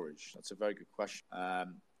on the storage? That's a very good question.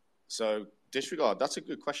 So Disregard, that's a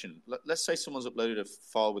good question. Let's say someone's uploaded a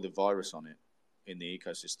file with a virus on it in the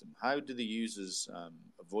ecosystem. How do the users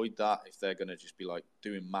avoid that if they're going to just be like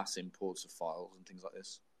doing mass imports of files and things like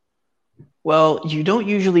this? Well, you don't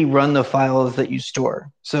usually run the files that you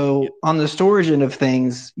store. So on the storage end of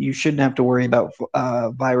things, you shouldn't have to worry about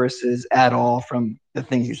viruses at all from the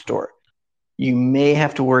things you store. You may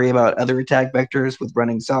have to worry about other attack vectors with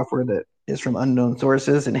running software that is from unknown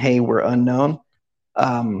sources, and hey, we're unknown.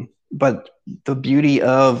 But the beauty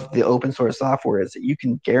of the open source software is that you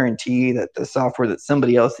can guarantee that the software that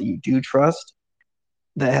somebody else that you do trust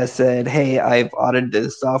that has said, hey, I've audited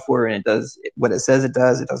this software and it does what it says it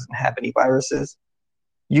doesn't have any viruses,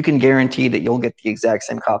 you can guarantee that you'll get the exact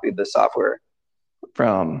same copy of the software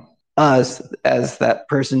from us as that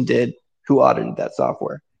person did who audited that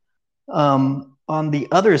software. On the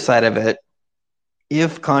other side of it,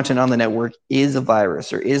 if content on the network is a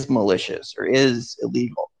virus or is malicious or is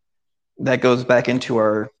illegal, that goes back into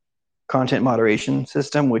our content moderation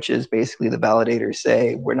system, which is basically the validators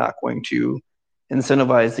say we're not going to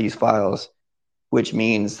incentivize these files, which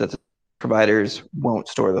means that the providers won't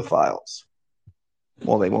store the files.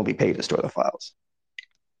 Well, they won't be paid to store the files.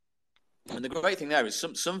 And the great thing there is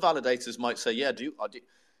some validators might say, yeah,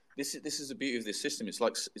 this is the beauty of this system.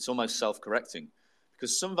 It's almost self-correcting,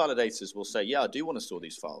 because some validators will say, yeah, I do want to store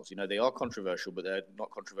these files. You know, they are controversial, but they're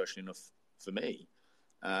not controversial enough for me.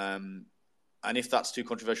 And if that's too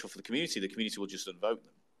controversial for the community will just unvote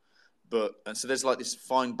them. And so there's like this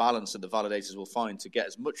fine balance that the validators will find to get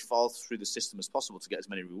as much files through the system as possible, to get as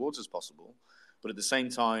many rewards as possible. But at the same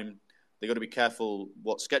time, they've got to be careful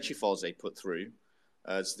what sketchy files they put through,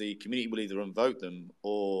 as the community will either unvote them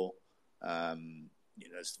or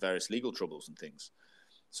there's various legal troubles and things.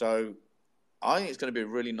 So I think it's going to be a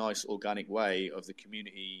really nice organic way of the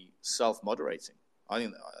community self-moderating. I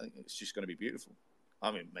think it's just going to be beautiful.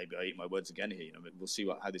 I mean, maybe I eat my words again here. We'll see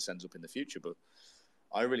how this ends up in the future, but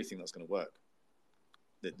I really think that's going to work.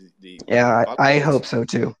 I hope so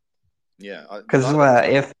too. Yeah, because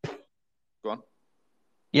if go on.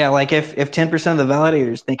 Yeah, like if 10% of the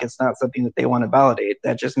validators think it's not something that they want to validate,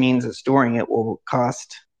 that just means that storing it will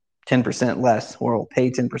cost 10% less, or will pay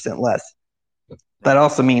 10% less. Right. That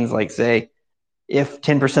also means, like, say, if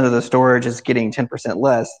 10% of the storage is getting 10%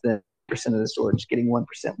 less, then 10% of the storage is getting 1%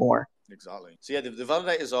 more. Exactly. So yeah, the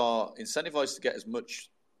validators are incentivized to get as much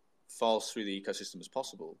files through the ecosystem as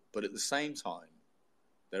possible, but at the same time,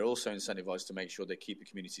 they're also incentivized to make sure they keep the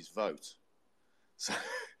community's vote.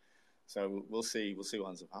 So we'll see what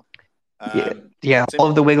ends up happening. Yeah. All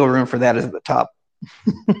of the wiggle room for that is at the top.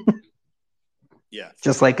 Yeah.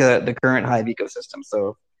 Just like the current Hive ecosystem.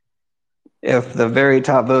 So if the very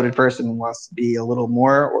top voted person wants to be a little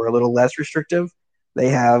more or a little less restrictive, they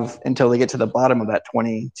have until they get to the bottom of that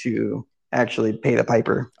 20 to actually pay the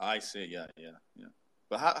piper. I see. Yeah.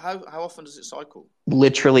 But how often does it cycle?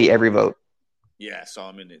 Literally every vote. Yeah. So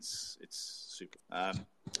I mean, it's super.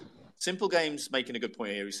 Simple Games making a good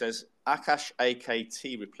point here. He says Akash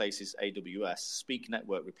AKT replaces AWS. Speak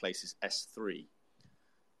Network replaces S3.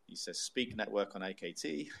 He says Speak Network on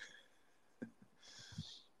AKT.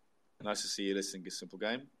 Nice to see you listening to Simple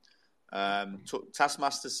Game.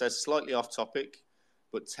 Taskmaster says slightly off topic,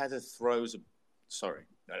 but Tether throws start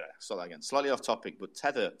that again. Slightly off topic, but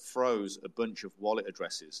Tether froze a bunch of wallet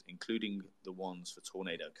addresses, including the ones for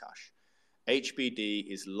Tornado Cash.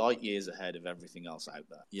 HBD is light years ahead of everything else out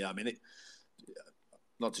there. Yeah, I mean,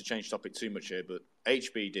 not to change topic too much here, but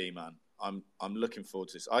HBD, man, I'm looking forward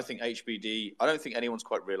to this. I think HBD, I don't think anyone's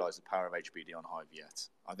quite realized the power of HBD on Hive yet.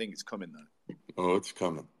 I think it's coming, though. Oh, it's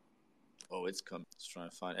coming. Let's try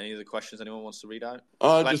and find any other questions anyone wants to read out.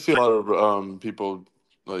 I just see a lot of people,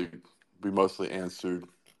 like, we mostly answered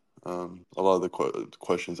a lot of the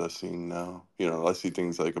questions I've seen now. You know, I see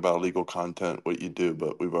things like about legal content, what you do,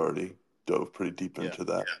 but we've already dove pretty deep into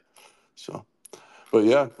that. Yeah. So, but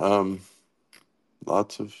yeah,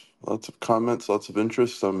 lots of comments, lots of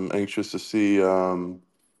interest. I'm anxious to see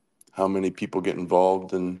how many people get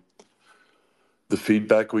involved and the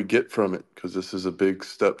feedback we get from it, because this is a big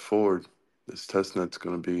step forward. This testnet's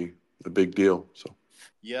going to be a big deal. So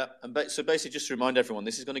yeah, and so basically, just to remind everyone,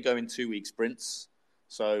 this is going to go in 2-week sprints.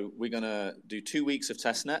 So we're going to do 2 weeks of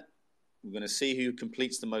testnet. We're going to see who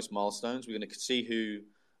completes the most milestones. We're going to see who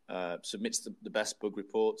submits the best bug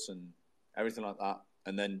reports and everything like that.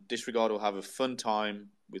 And then Disregard will have a fun time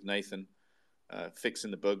with Nathan,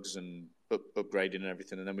 fixing the bugs and upgrading and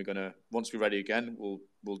everything. And then we're going to, once we're ready again,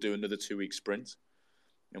 we'll do another 2-week sprint.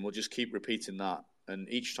 And we'll just keep repeating that. And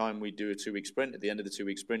each time we do a 2-week sprint, at the end of the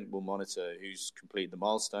 2-week sprint, we'll monitor who's completed the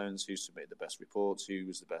milestones, who submitted the best reports, who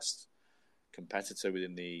was the best competitor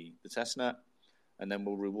within the testnet. And then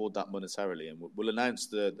we'll reward that monetarily, and we'll announce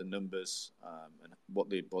the numbers and what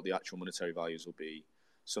the actual monetary values will be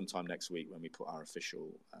sometime next week when we put our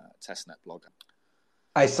official testnet blog up.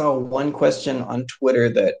 I saw one question on Twitter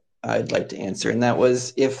that I'd like to answer, and that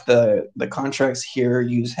was if the contracts here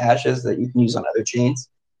use hashes that you can use on other chains.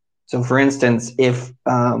 So, for instance, if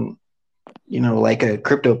like a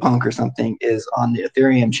CryptoPunk or something is on the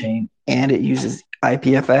Ethereum chain and it uses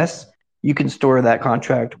IPFS, you can store that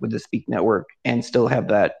contract with the Speak network and still have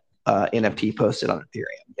that NFT posted on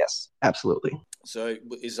Ethereum. Yes, absolutely. So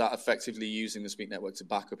is that effectively using the Speak network to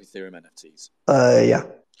back up Ethereum NFTs? Yeah.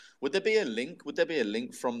 Would there be a link? Would there be a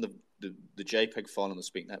link from the JPEG file on the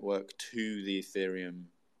Speak network to the Ethereum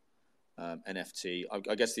NFT.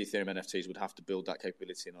 I guess the Ethereum NFTs would have to build that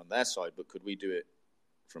capability in on their side, but could we do it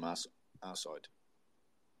from our side?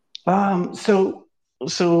 So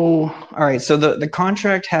all right. So the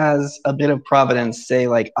contract has a bit of providence. Say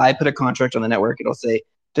like I put a contract on the network, it'll say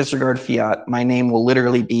disregard fiat. My name will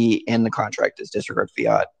literally be in the contract as disregard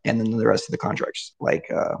fiat, and then the rest of the contracts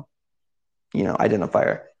like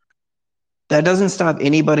identifier. That doesn't stop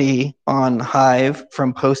anybody on Hive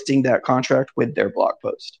from posting that contract with their blog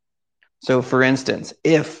post. So, for instance,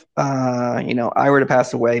 if I were to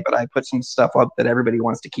pass away, but I put some stuff up that everybody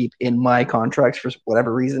wants to keep in my contracts for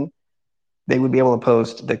whatever reason, they would be able to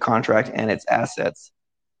post the contract and its assets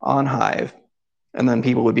on Hive, and then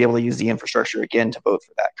people would be able to use the infrastructure again to vote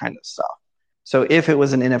for that kind of stuff. So, if it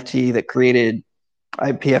was an NFT that created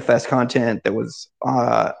IPFS content that was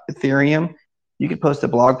Ethereum, you could post a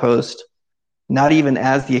blog post, not even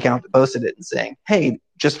as the account that posted it, and saying, "Hey,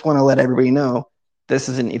 just want to let everybody know." This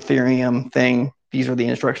is an Ethereum thing. These are the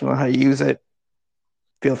instructions on how to use it.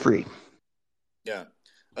 Feel free. Yeah.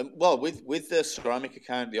 Well, with the Ceramic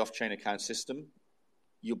account, the off-chain account system,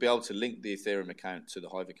 you'll be able to link the Ethereum account to the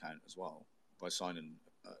Hive account as well by signing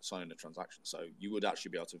a transaction. So you would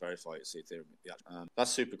actually be able to verify it's the Ethereum.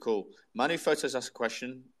 That's super cool. Manu Photos asked a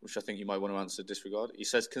question, which I think you might want to answer disregard. He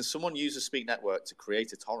says, can someone use a Speak network to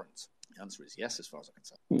create a torrent? The answer is yes, as far as I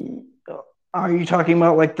can tell. Are you talking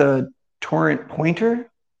about like the torrent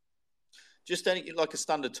pointer? Just like a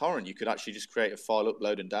standard torrent, you could actually just create a file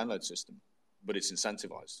upload and download system, but it's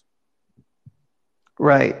incentivized.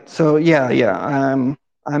 Right. So yeah.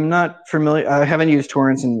 I'm not familiar. I haven't used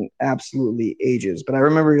torrents in absolutely ages, but I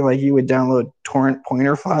remember like you would download torrent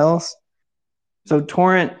pointer files. So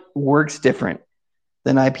torrent works different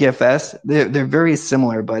than IPFS. They're very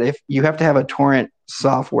similar, but if you have to have a torrent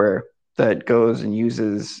software that goes and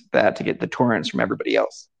uses that to get the torrents from everybody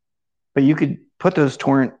else. But you could put those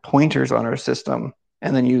torrent pointers on our system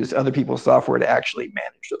and then use other people's software to actually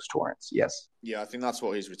manage those torrents. Yes. Yeah, I think that's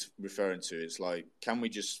what he's referring to. It's like, can we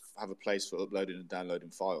just have a place for uploading and downloading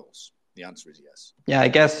files? The answer is yes. Yeah, I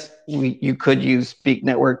guess you could use Speak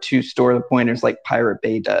Network to store the pointers like Pirate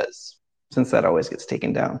Bay does, since that always gets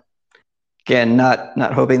taken down. Again,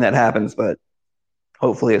 not hoping that happens, but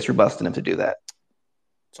hopefully it's robust enough to do that.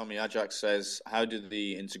 Tommy Ajax says, how did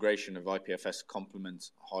the integration of IPFS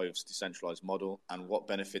complement Hive's decentralized model, and what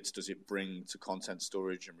benefits does it bring to content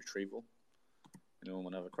storage and retrieval? Anyone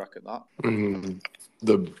want to have a crack at that? Go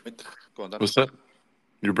on, Dan. What's that?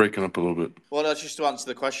 You're breaking up a little bit. Well, that's just to answer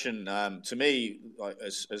the question. To me, like,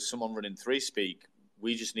 as someone running 3Speak,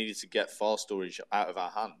 we just needed to get file storage out of our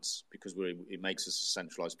hands because it makes us a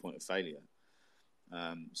centralized point of failure.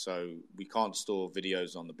 So we can't store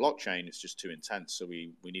videos on the blockchain. It's just too intense. So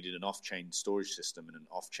we needed an off-chain storage system and an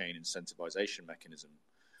off-chain incentivization mechanism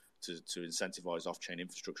to incentivize off-chain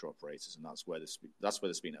infrastructure operators. And that's where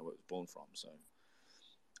the Speak network was born from. So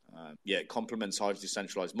it complements Hive's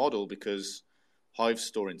decentralized model because Hive's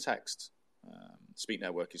storing text. Speak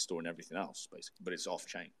network is storing everything else, basically, but it's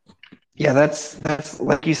off-chain. Yeah, that's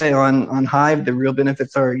like you say on Hive, the real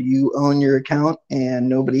benefits are you own your account and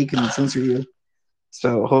nobody can censor you.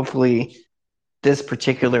 So hopefully this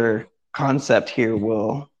particular concept here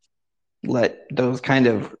will let those kind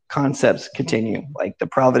of concepts continue. Like the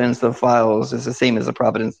provenance of files is the same as the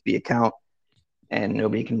provenance of the account, and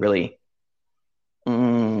nobody can really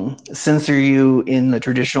censor you in the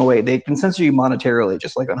traditional way. They can censor you monetarily,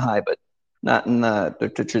 just like on Hive, but not in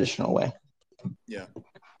the traditional way. Yeah.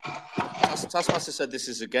 Taskmaster said this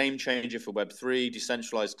is a game changer for Web3.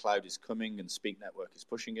 Decentralized cloud is coming and Speak Network is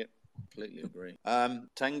pushing it. Completely agree.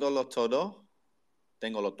 Tengolo Todo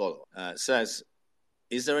says,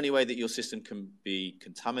 is there any way that your system can be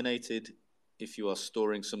contaminated if you are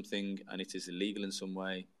storing something and it is illegal in some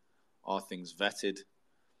way? Are things vetted?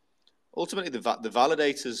 Ultimately, the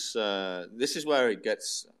validators, this is where it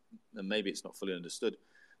gets, and maybe it's not fully understood,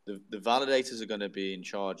 the validators are going to be in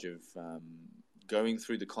charge of going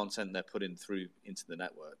through the content they're putting through into the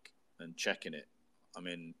network and checking it. I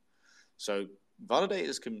mean, so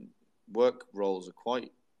validators work roles are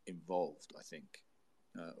quite involved, I think,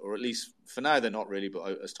 or at least for now they're not really,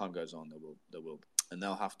 but as time goes on, there will, and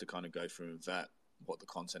they'll have to kind of go through and vet what the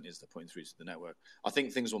content is they're putting through to the network. I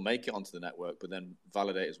think things will make it onto the network, but then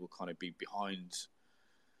validators will kind of be behind.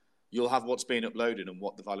 You'll have what's being uploaded and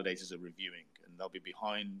what the validators are reviewing, and they'll be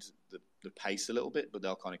behind the pace a little bit, but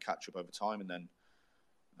they'll kind of catch up over time. And then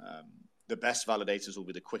the best validators will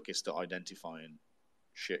be the quickest at identifying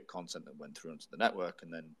shit content that went through onto the network,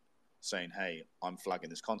 and then saying, "Hey, I'm flagging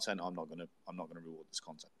this content. I'm not gonna reward this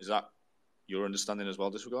content." Is that your understanding as well,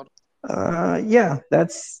 Disregard? Yeah,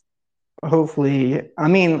 that's hopefully, I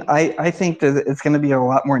mean, I think that it's going to be a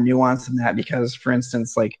lot more nuanced than that because, for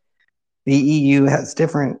instance, like the EU has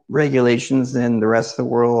different regulations than the rest of the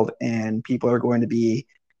world, and people are going to be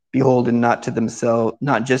beholden not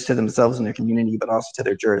just to themselves and their community, but also to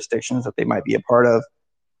their jurisdictions that they might be a part of.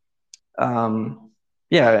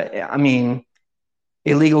 Yeah, I mean,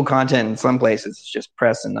 illegal content in some places is just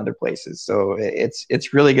press in other places. So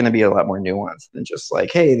it's really going to be a lot more nuanced than just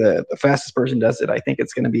like, hey, the fastest person does it. I think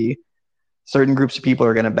it's going to be certain groups of people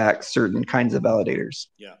are going to back certain kinds of validators.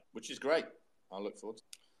 Yeah, which is great. I look forward to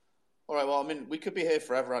it. All right, well, I mean, we could be here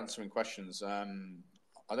forever answering questions. I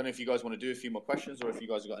don't know if you guys want to do a few more questions or if you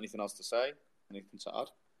guys have got anything else to say, anything to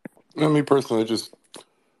add? Me personally,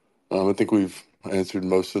 I think we've answered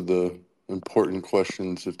most of the important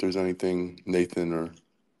questions. If there's anything Nathan or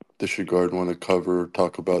Disregard want to cover or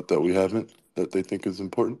talk about that we haven't, that they think is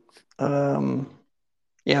important.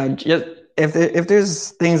 Yeah, just if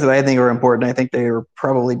there's things that I think are important, I think they are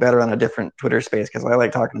probably better on a different Twitter space because I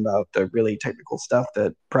like talking about the really technical stuff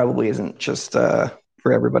that probably isn't just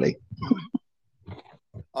for everybody.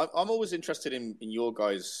 I'm always interested in your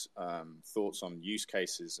guys' thoughts on use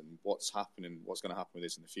cases and what's happening, what's going to happen with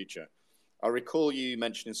this in the future. I recall you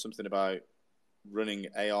mentioning something about running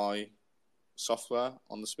AI software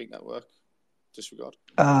on the Speak network. Disregard.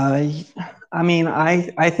 I mean,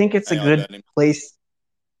 I think it's AI a good learning. place.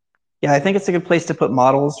 Yeah, I think it's a good place to put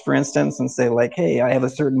models, for instance, and say like, hey, I have a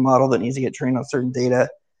certain model that needs to get trained on certain data.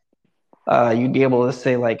 You'd be able to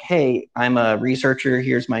say like, hey, I'm a researcher.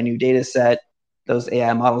 Here's my new data set. Those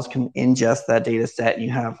AI models can ingest that data set, and you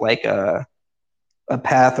have like a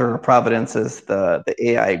path or a providence as the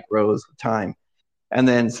AI grows with time. And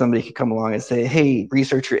then somebody could come along and say, hey,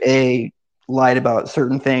 researcher A lied about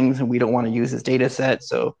certain things, and we don't want to use his data set.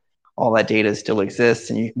 So all that data still exists,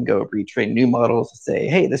 and you can go retrain new models to say,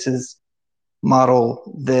 hey, this is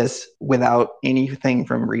model this without anything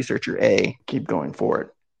from researcher A. Keep going forward.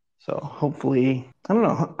 So hopefully, I don't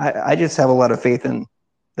know. I just have a lot of faith in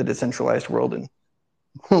the decentralized world and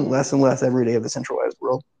less and less every day of the centralized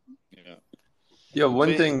world. Yeah,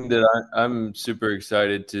 one thing that I'm super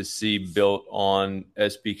excited to see built on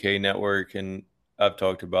SPK network, and I've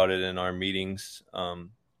talked about it in our meetings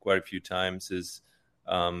quite a few times, is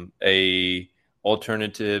a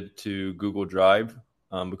alternative to Google Drive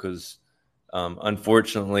because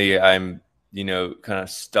unfortunately I'm kind of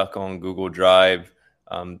stuck on Google Drive,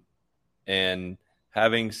 and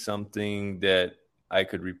having something that I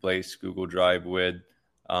could replace Google Drive with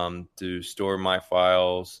to store my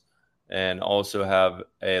files and also have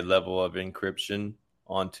a level of encryption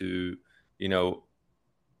onto,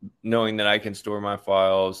 knowing that I can store my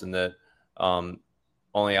files and that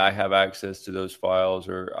only I have access to those files,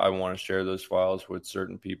 or I want to share those files with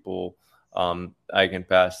certain people. I can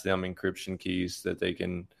pass them encryption keys that they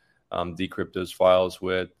can decrypt those files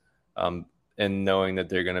with, and knowing that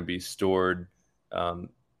they're going to be stored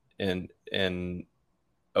in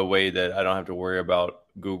a way that I don't have to worry about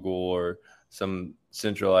Google or some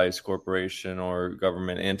centralized corporation or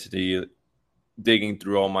government entity digging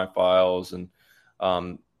through all my files and,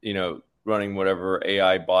 running whatever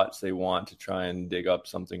AI bots they want to try and dig up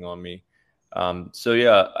something on me. So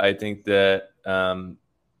yeah, I think that I'm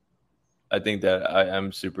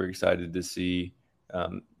super excited to see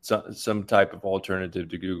some type of alternative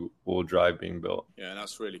to Google Drive being built. Yeah, and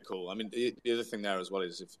that's really cool. I mean, the other thing there as well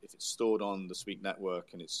is if it's stored on the Speak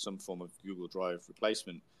network and it's some form of Google Drive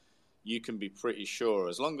replacement, you can be pretty sure,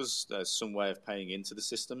 as long as there's some way of paying into the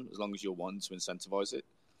system, as long as you're wanting to incentivize it,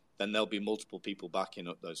 then there'll be multiple people backing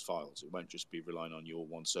up those files. It won't just be relying on your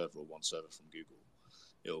one server or one server from Google.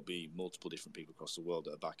 It'll be multiple different people across the world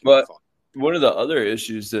that are backing up the file. One of the other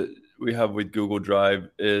issues that we have with Google Drive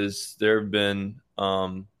is there have been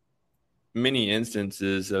many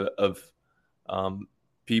instances of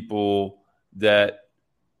people that,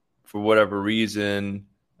 for whatever reason,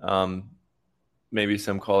 maybe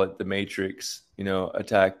some call it the Matrix,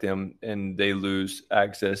 attack them and they lose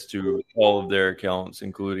access to all of their accounts,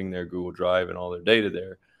 including their Google Drive and all their data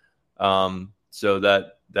there. So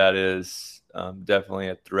that is definitely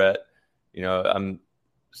a threat. I'm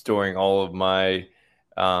storing all of my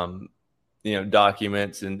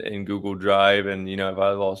documents in Google Drive, and if I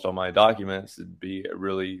lost all my documents, it'd be a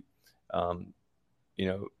really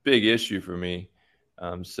big issue for me.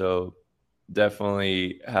 So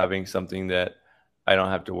definitely having something that I don't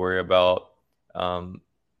have to worry about an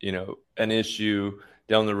issue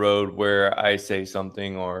down the road where I say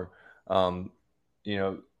something or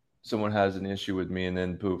someone has an issue with me and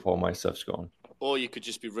then poof, all my stuff's gone. Or you could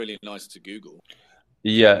just be really nice to Google.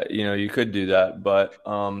 Yeah, you could do that, but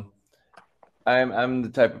I'm the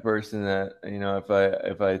type of person that,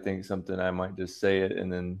 if I think something, I might just say it,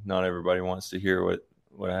 and then not everybody wants to hear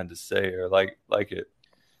what I had to say or like it.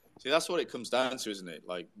 See, that's what it comes down to, isn't it?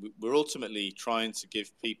 Like, we're ultimately trying to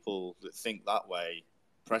give people that think that way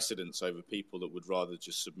precedence over people that would rather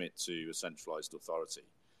just submit to a centralized authority,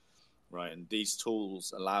 right? And these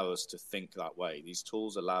tools allow us to think that way. These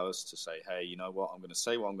tools allow us to say, hey, you know what? I'm going to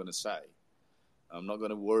say what I'm going to say. I'm not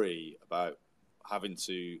going to worry about having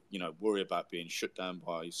to, worry about being shut down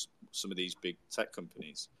by some of these big tech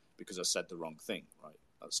companies because I said the wrong thing, right?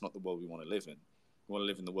 That's not the world we want to live in. We want to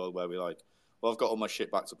live in the world where we're like, well, I've got all my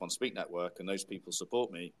shit backed up on Speak Network, and those people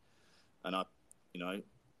support me, and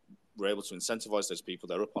we're able to incentivize those people.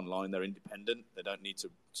 They're up online, they're independent, they don't need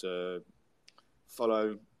to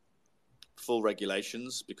follow full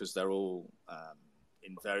regulations because they're all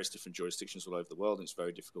in various different jurisdictions all over the world, and it's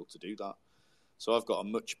very difficult to do that. So I've got a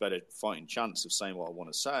much better fighting chance of saying what I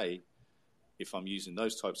want to say if I'm using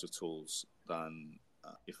those types of tools than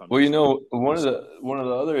if I'm. Well, one of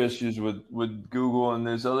the other issues with Google and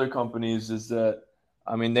these other companies is that,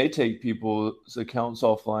 I mean, they take people's accounts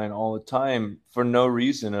offline all the time for no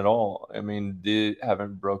reason at all. I mean, they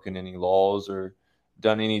haven't broken any laws or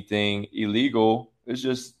done anything illegal. It's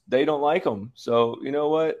just they don't like them. So you know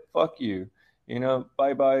what? Fuck you.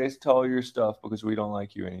 Bye bye. Tell all your stuff because we don't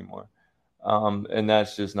like you anymore. And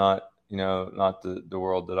that's just not the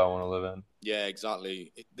world that I want to live in. Yeah,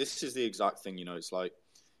 exactly. This is the exact thing. It's like,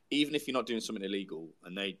 even if you're not doing something illegal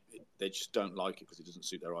and they just don't like it because it doesn't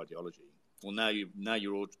suit their ideology. Well, now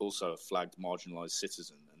you're also a flagged marginalized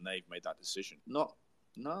citizen, and they've made that decision. No,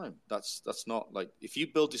 that's not like, if you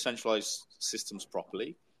build decentralized systems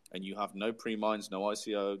properly and you have no pre-mines, no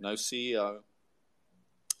ICO, no CEO.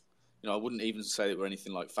 I wouldn't even say that we're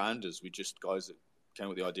anything like founders. We're just guys that came up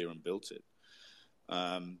with the idea and built it.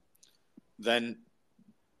 Then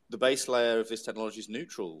the base layer of this technology is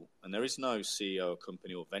neutral, and there is no CEO,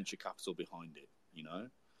 company, or venture capital behind it.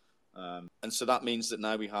 And so that means that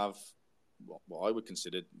now we have what I would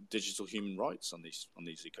consider digital human rights on these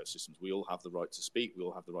ecosystems. We all have the right to speak. We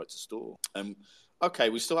all have the right to store. Okay,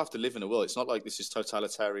 we still have to live in a world. It's not like this is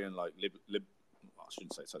totalitarian, like I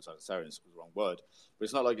shouldn't say totalitarian, it's the wrong word, but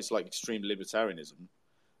it's not like it's like extreme libertarianism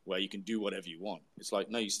where you can do whatever you want. It's like,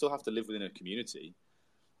 no, you still have to live within a community,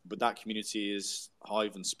 but that community is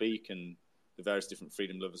Hive and Speak and the various different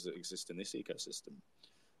freedom lovers that exist in this ecosystem.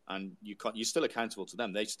 And you're still accountable to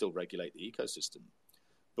them. They still regulate the ecosystem.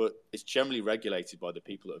 But it's generally regulated by the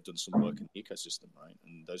people that have done some work in the ecosystem, right?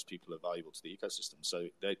 And those people are valuable to the ecosystem. So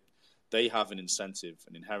they have an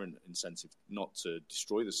inherent incentive not to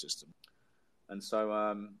destroy the system. And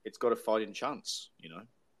so it's got a fighting chance,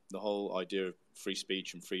 The whole idea of free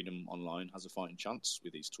speech and freedom online has a fighting chance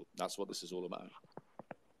with these tools. That's what this is all about.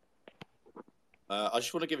 I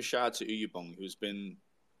just want to give a shout out to Uyubong, who's been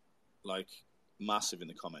like massive in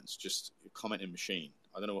the comments, just a commenting machine.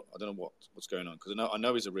 I don't know what's going on, because I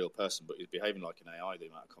know he's a real person, but he's behaving like an AI, the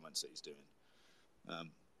amount of comments that he's doing.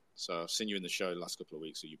 So I've seen you in the show the last couple of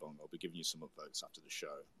weeks, Uyubong. I'll be giving you some upvotes after the show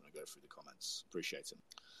when I go through the comments. Appreciate it.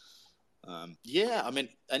 Yeah, I mean,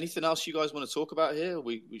 anything else you guys want to talk about here?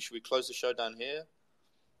 Should we close the show down here?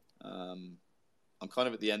 I'm kind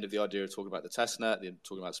of at the end of the idea of talking about the Testnet,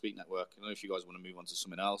 talking about Speak Network. I don't know if you guys want to move on to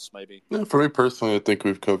something else, maybe. Yeah, for me personally, I think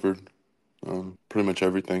we've covered pretty much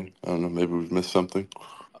everything. I don't know, maybe we've missed something.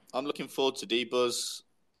 I'm looking forward to DBuzz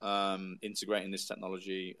integrating this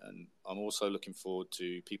technology, and I'm also looking forward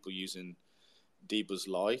to people using DBuzz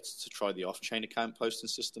Lite to try the off-chain account posting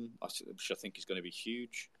system, which I think is going to be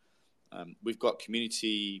huge. We've got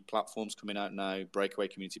community platforms coming out now, breakaway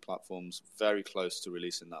community platforms, very close to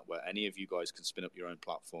releasing that, where any of you guys can spin up your own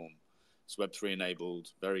platform. It's Web3 enabled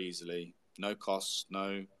very easily, no costs,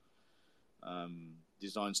 no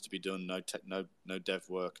designs to be done, no dev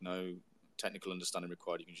work, no technical understanding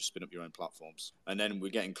required. You can just spin up your own platforms. And then we're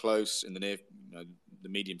getting close in the the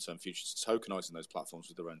medium-term future to tokenizing those platforms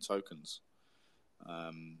with their own tokens.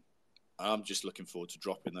 I'm just looking forward to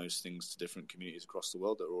dropping those things to different communities across the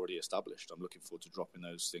world that are already established. I'm looking forward to dropping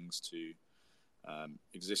those things to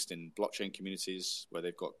existing blockchain communities where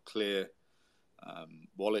they've got clear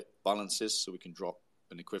wallet balances, so we can drop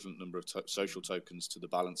an equivalent number of social tokens to the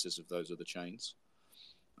balances of those other chains.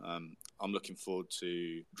 I'm looking forward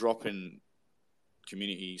to dropping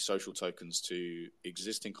community social tokens to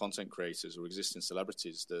existing content creators or existing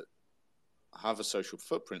celebrities that have a social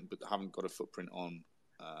footprint but haven't got a footprint on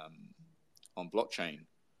blockchain,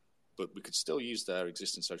 but we could still use their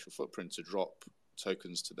existing social footprint to drop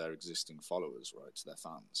tokens to their existing followers, right, to their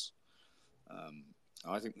fans.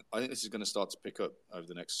 I think this is going to start to pick up over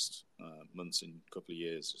the next months and couple of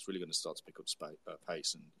years. It's really going to start to pick up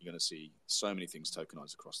pace, and you're going to see so many things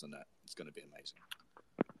tokenized across the net. It's going to be amazing.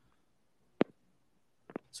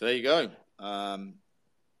 So there you go. I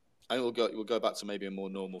think we'll go back to maybe a more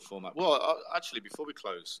normal format. Well, actually, before we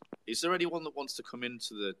close, is there anyone that wants to come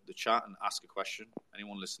into the chat and ask a question?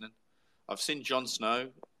 Anyone listening? I've seen Jon Snow.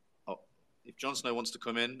 If Jon Snow wants to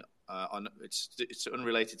come in, it's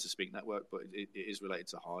unrelated to Speak Network, but it is related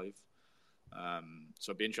to Hive.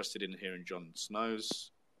 So I'd be interested in hearing Jon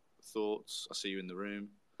Snow's thoughts. I see you in the room.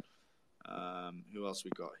 Who else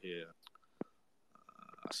we got here?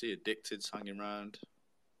 I see Addicted's hanging around.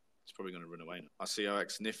 He's probably going to run away now. I see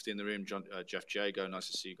OX Nifty in the room. Jeff Jago, nice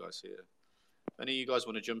to see you guys here. If any of you guys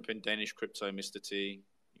want to jump in, Danish Crypto, Mr. T,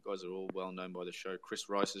 you guys are all well known by the show. Chris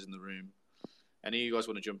Rice is in the room. Any of you guys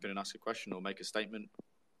want to jump in and ask a question or make a statement?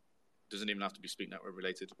 Doesn't even have to be Speak Network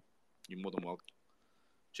related. You're more than welcome.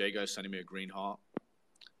 Jago sending me a green heart.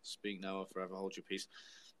 Speak now or forever hold your peace.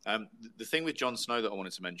 The thing with Jon Snow that I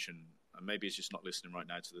wanted to mention, and maybe he's just not listening right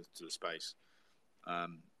now to the space.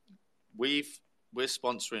 We're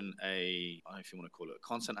sponsoring I don't know if you want to call it a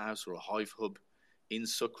content house or a Hive hub in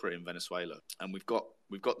Sucre in Venezuela, and we've got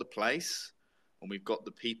the place and we've got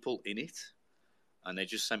the people in it, and they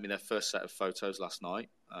just sent me their first set of photos last night.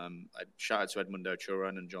 I shout out to Edmundo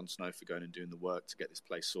Churon and Jon Snow for going and doing the work to get this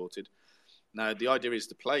place sorted. Now the idea is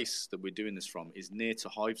the place that we're doing this from is near to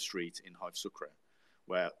Hive Street in Hive Sucre,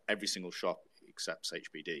 where every single shop accepts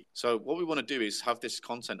HBD. So what we want to do is have this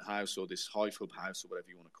content house or this Hive hub house or whatever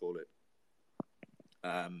you want to call it,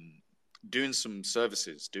 doing some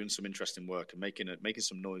services, doing some interesting work, and making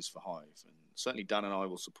some noise for Hive. And certainly Dan and I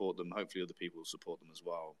will support them. Hopefully other people will support them as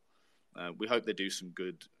well. We hope they do some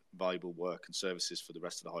good, valuable work and services for the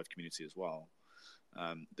rest of the Hive community as well.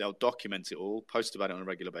 They'll document it all, post about it on a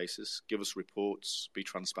regular basis, give us reports, be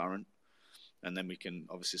transparent, and then we can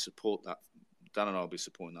obviously support that. Dan and I will be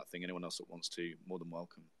supporting that thing. Anyone else that wants to, more than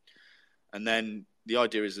welcome. And then the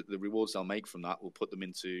idea is that the rewards they'll make from that will put them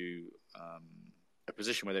into a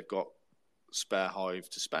position where they've got spare Hive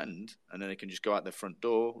to spend, and then they can just go out their front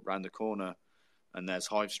door, round the corner, and there's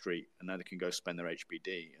Hive Street, and then they can go spend their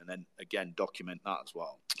HBD, and then again document that as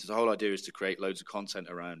well. So the whole idea is to create loads of content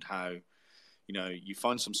around how, you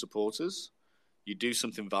find some supporters, you do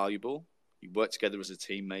something valuable, you work together as a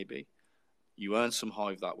team maybe, you earn some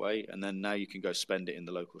Hive that way, and then now you can go spend it in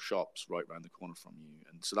the local shops right around the corner from you.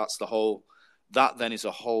 And so that then is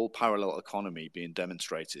a whole parallel economy being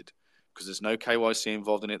demonstrated, because there's no KYC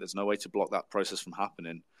involved in it. There's no way to block that process from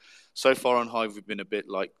happening. So far on Hive, we've been a bit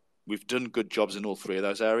like, we've done good jobs in all three of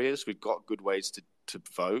those areas. We've got good ways to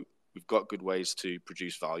vote. We've got good ways to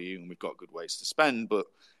produce value, and we've got good ways to spend, but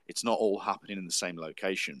it's not all happening in the same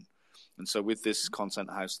location. And so with this content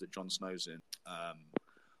house that Jon Snow's in,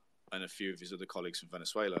 and a few of his other colleagues from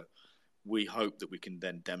Venezuela, we hope that we can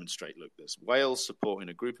then demonstrate, look, there's whales supporting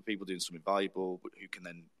a group of people doing something valuable who can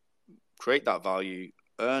then create that value,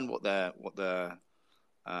 earn what they're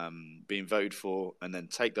being voted for, and then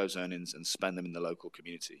take those earnings and spend them in the local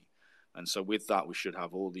community. And so with that, we should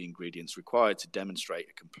have all the ingredients required to demonstrate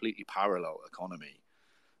a completely parallel economy.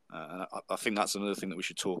 And I think that's another thing that we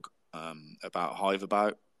should talk about Hive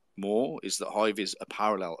about more, is that Hive is a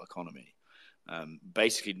parallel economy.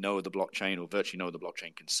 Basically, no other blockchain or virtually no other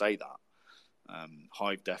blockchain can say that.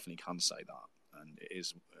 Hive definitely can say that, and it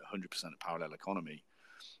is 100% a parallel economy.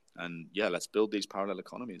 And yeah, let's build these parallel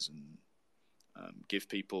economies and give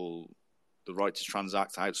people the right to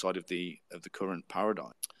transact outside of the current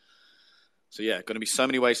paradigm. So yeah, going to be so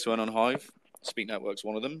many ways to earn on Hive. Speak Network's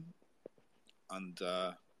one of them, and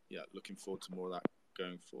looking forward to more of that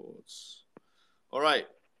going forwards. All right,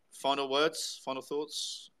 final words, final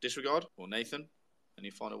thoughts. Disregard or Nathan? Any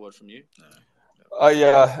final word from you? No.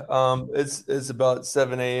 It's about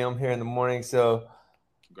 7 a.m. here in the morning, so.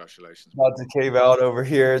 Congratulations. About to cave out over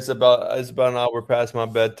here. It's about an hour past my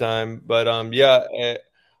bedtime, but I'm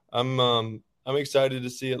excited to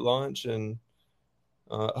see it launch, and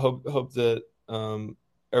hope that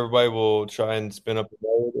everybody will try and spin up the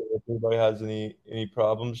node. If anybody has any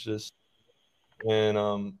problems, you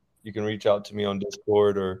can reach out to me on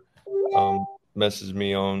Discord or message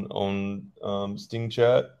me on Sting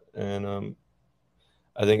Chat, and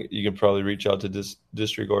I think you can probably reach out to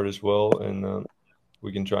Disregard as well, and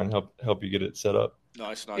we can try and help you get it set up.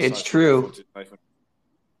 Nice. It's true.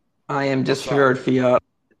 I am Disregard Fiat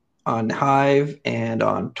on Hive and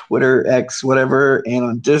on Twitter, X, whatever, and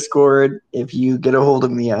on Discord. If you get a hold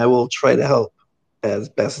of me, I will try to help as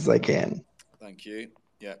best as I can. Thank you.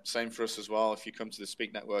 Yeah, same for us as well. If you come to the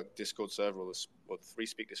Speak Network Discord server or the Free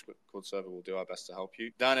Speak Discord server, we'll do our best to help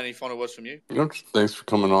you. Dan, any final words from you? Thanks for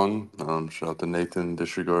coming on. Shout out to Nathan,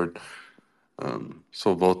 Disregard.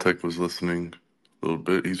 So Voltec was listening a little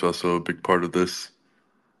bit. He's also a big part of this.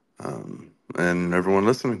 And everyone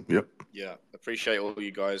listening. Yep. Yeah, appreciate all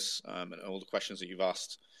you guys and all the questions that you've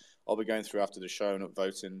asked. I'll be going through after the show and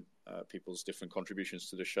voting people's different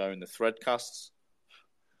contributions to the show in the threadcasts.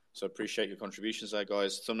 So appreciate your contributions there,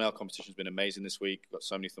 guys. Thumbnail competition's been amazing this week. Got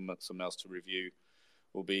so many thumbnails to review.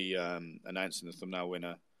 We'll be announcing the thumbnail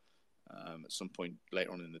winner at some point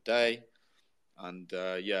later on in the day. And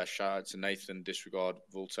shout out to Nathan, Disregard,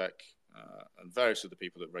 Voltec, and various other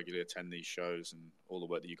people that regularly attend these shows and all the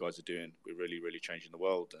work that you guys are doing. We're really, really changing the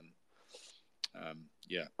world. And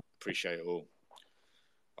appreciate it all.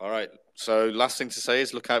 All right. So last thing to say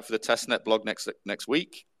is look out for the Testnet blog next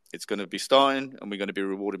week. It's going to be starting, and we're going to be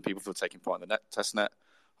rewarding people for taking part in the Testnet.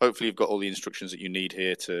 Hopefully, you've got all the instructions that you need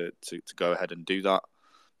here to go ahead and do that.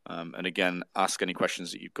 And again, ask any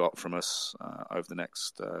questions that you've got from us over the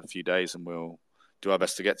next few days, and we'll do our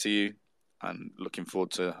best to get to you. And looking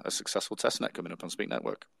forward to a successful Testnet coming up on Speak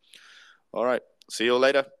Network. All right. See you all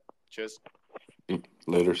later. Cheers.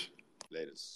 Laters.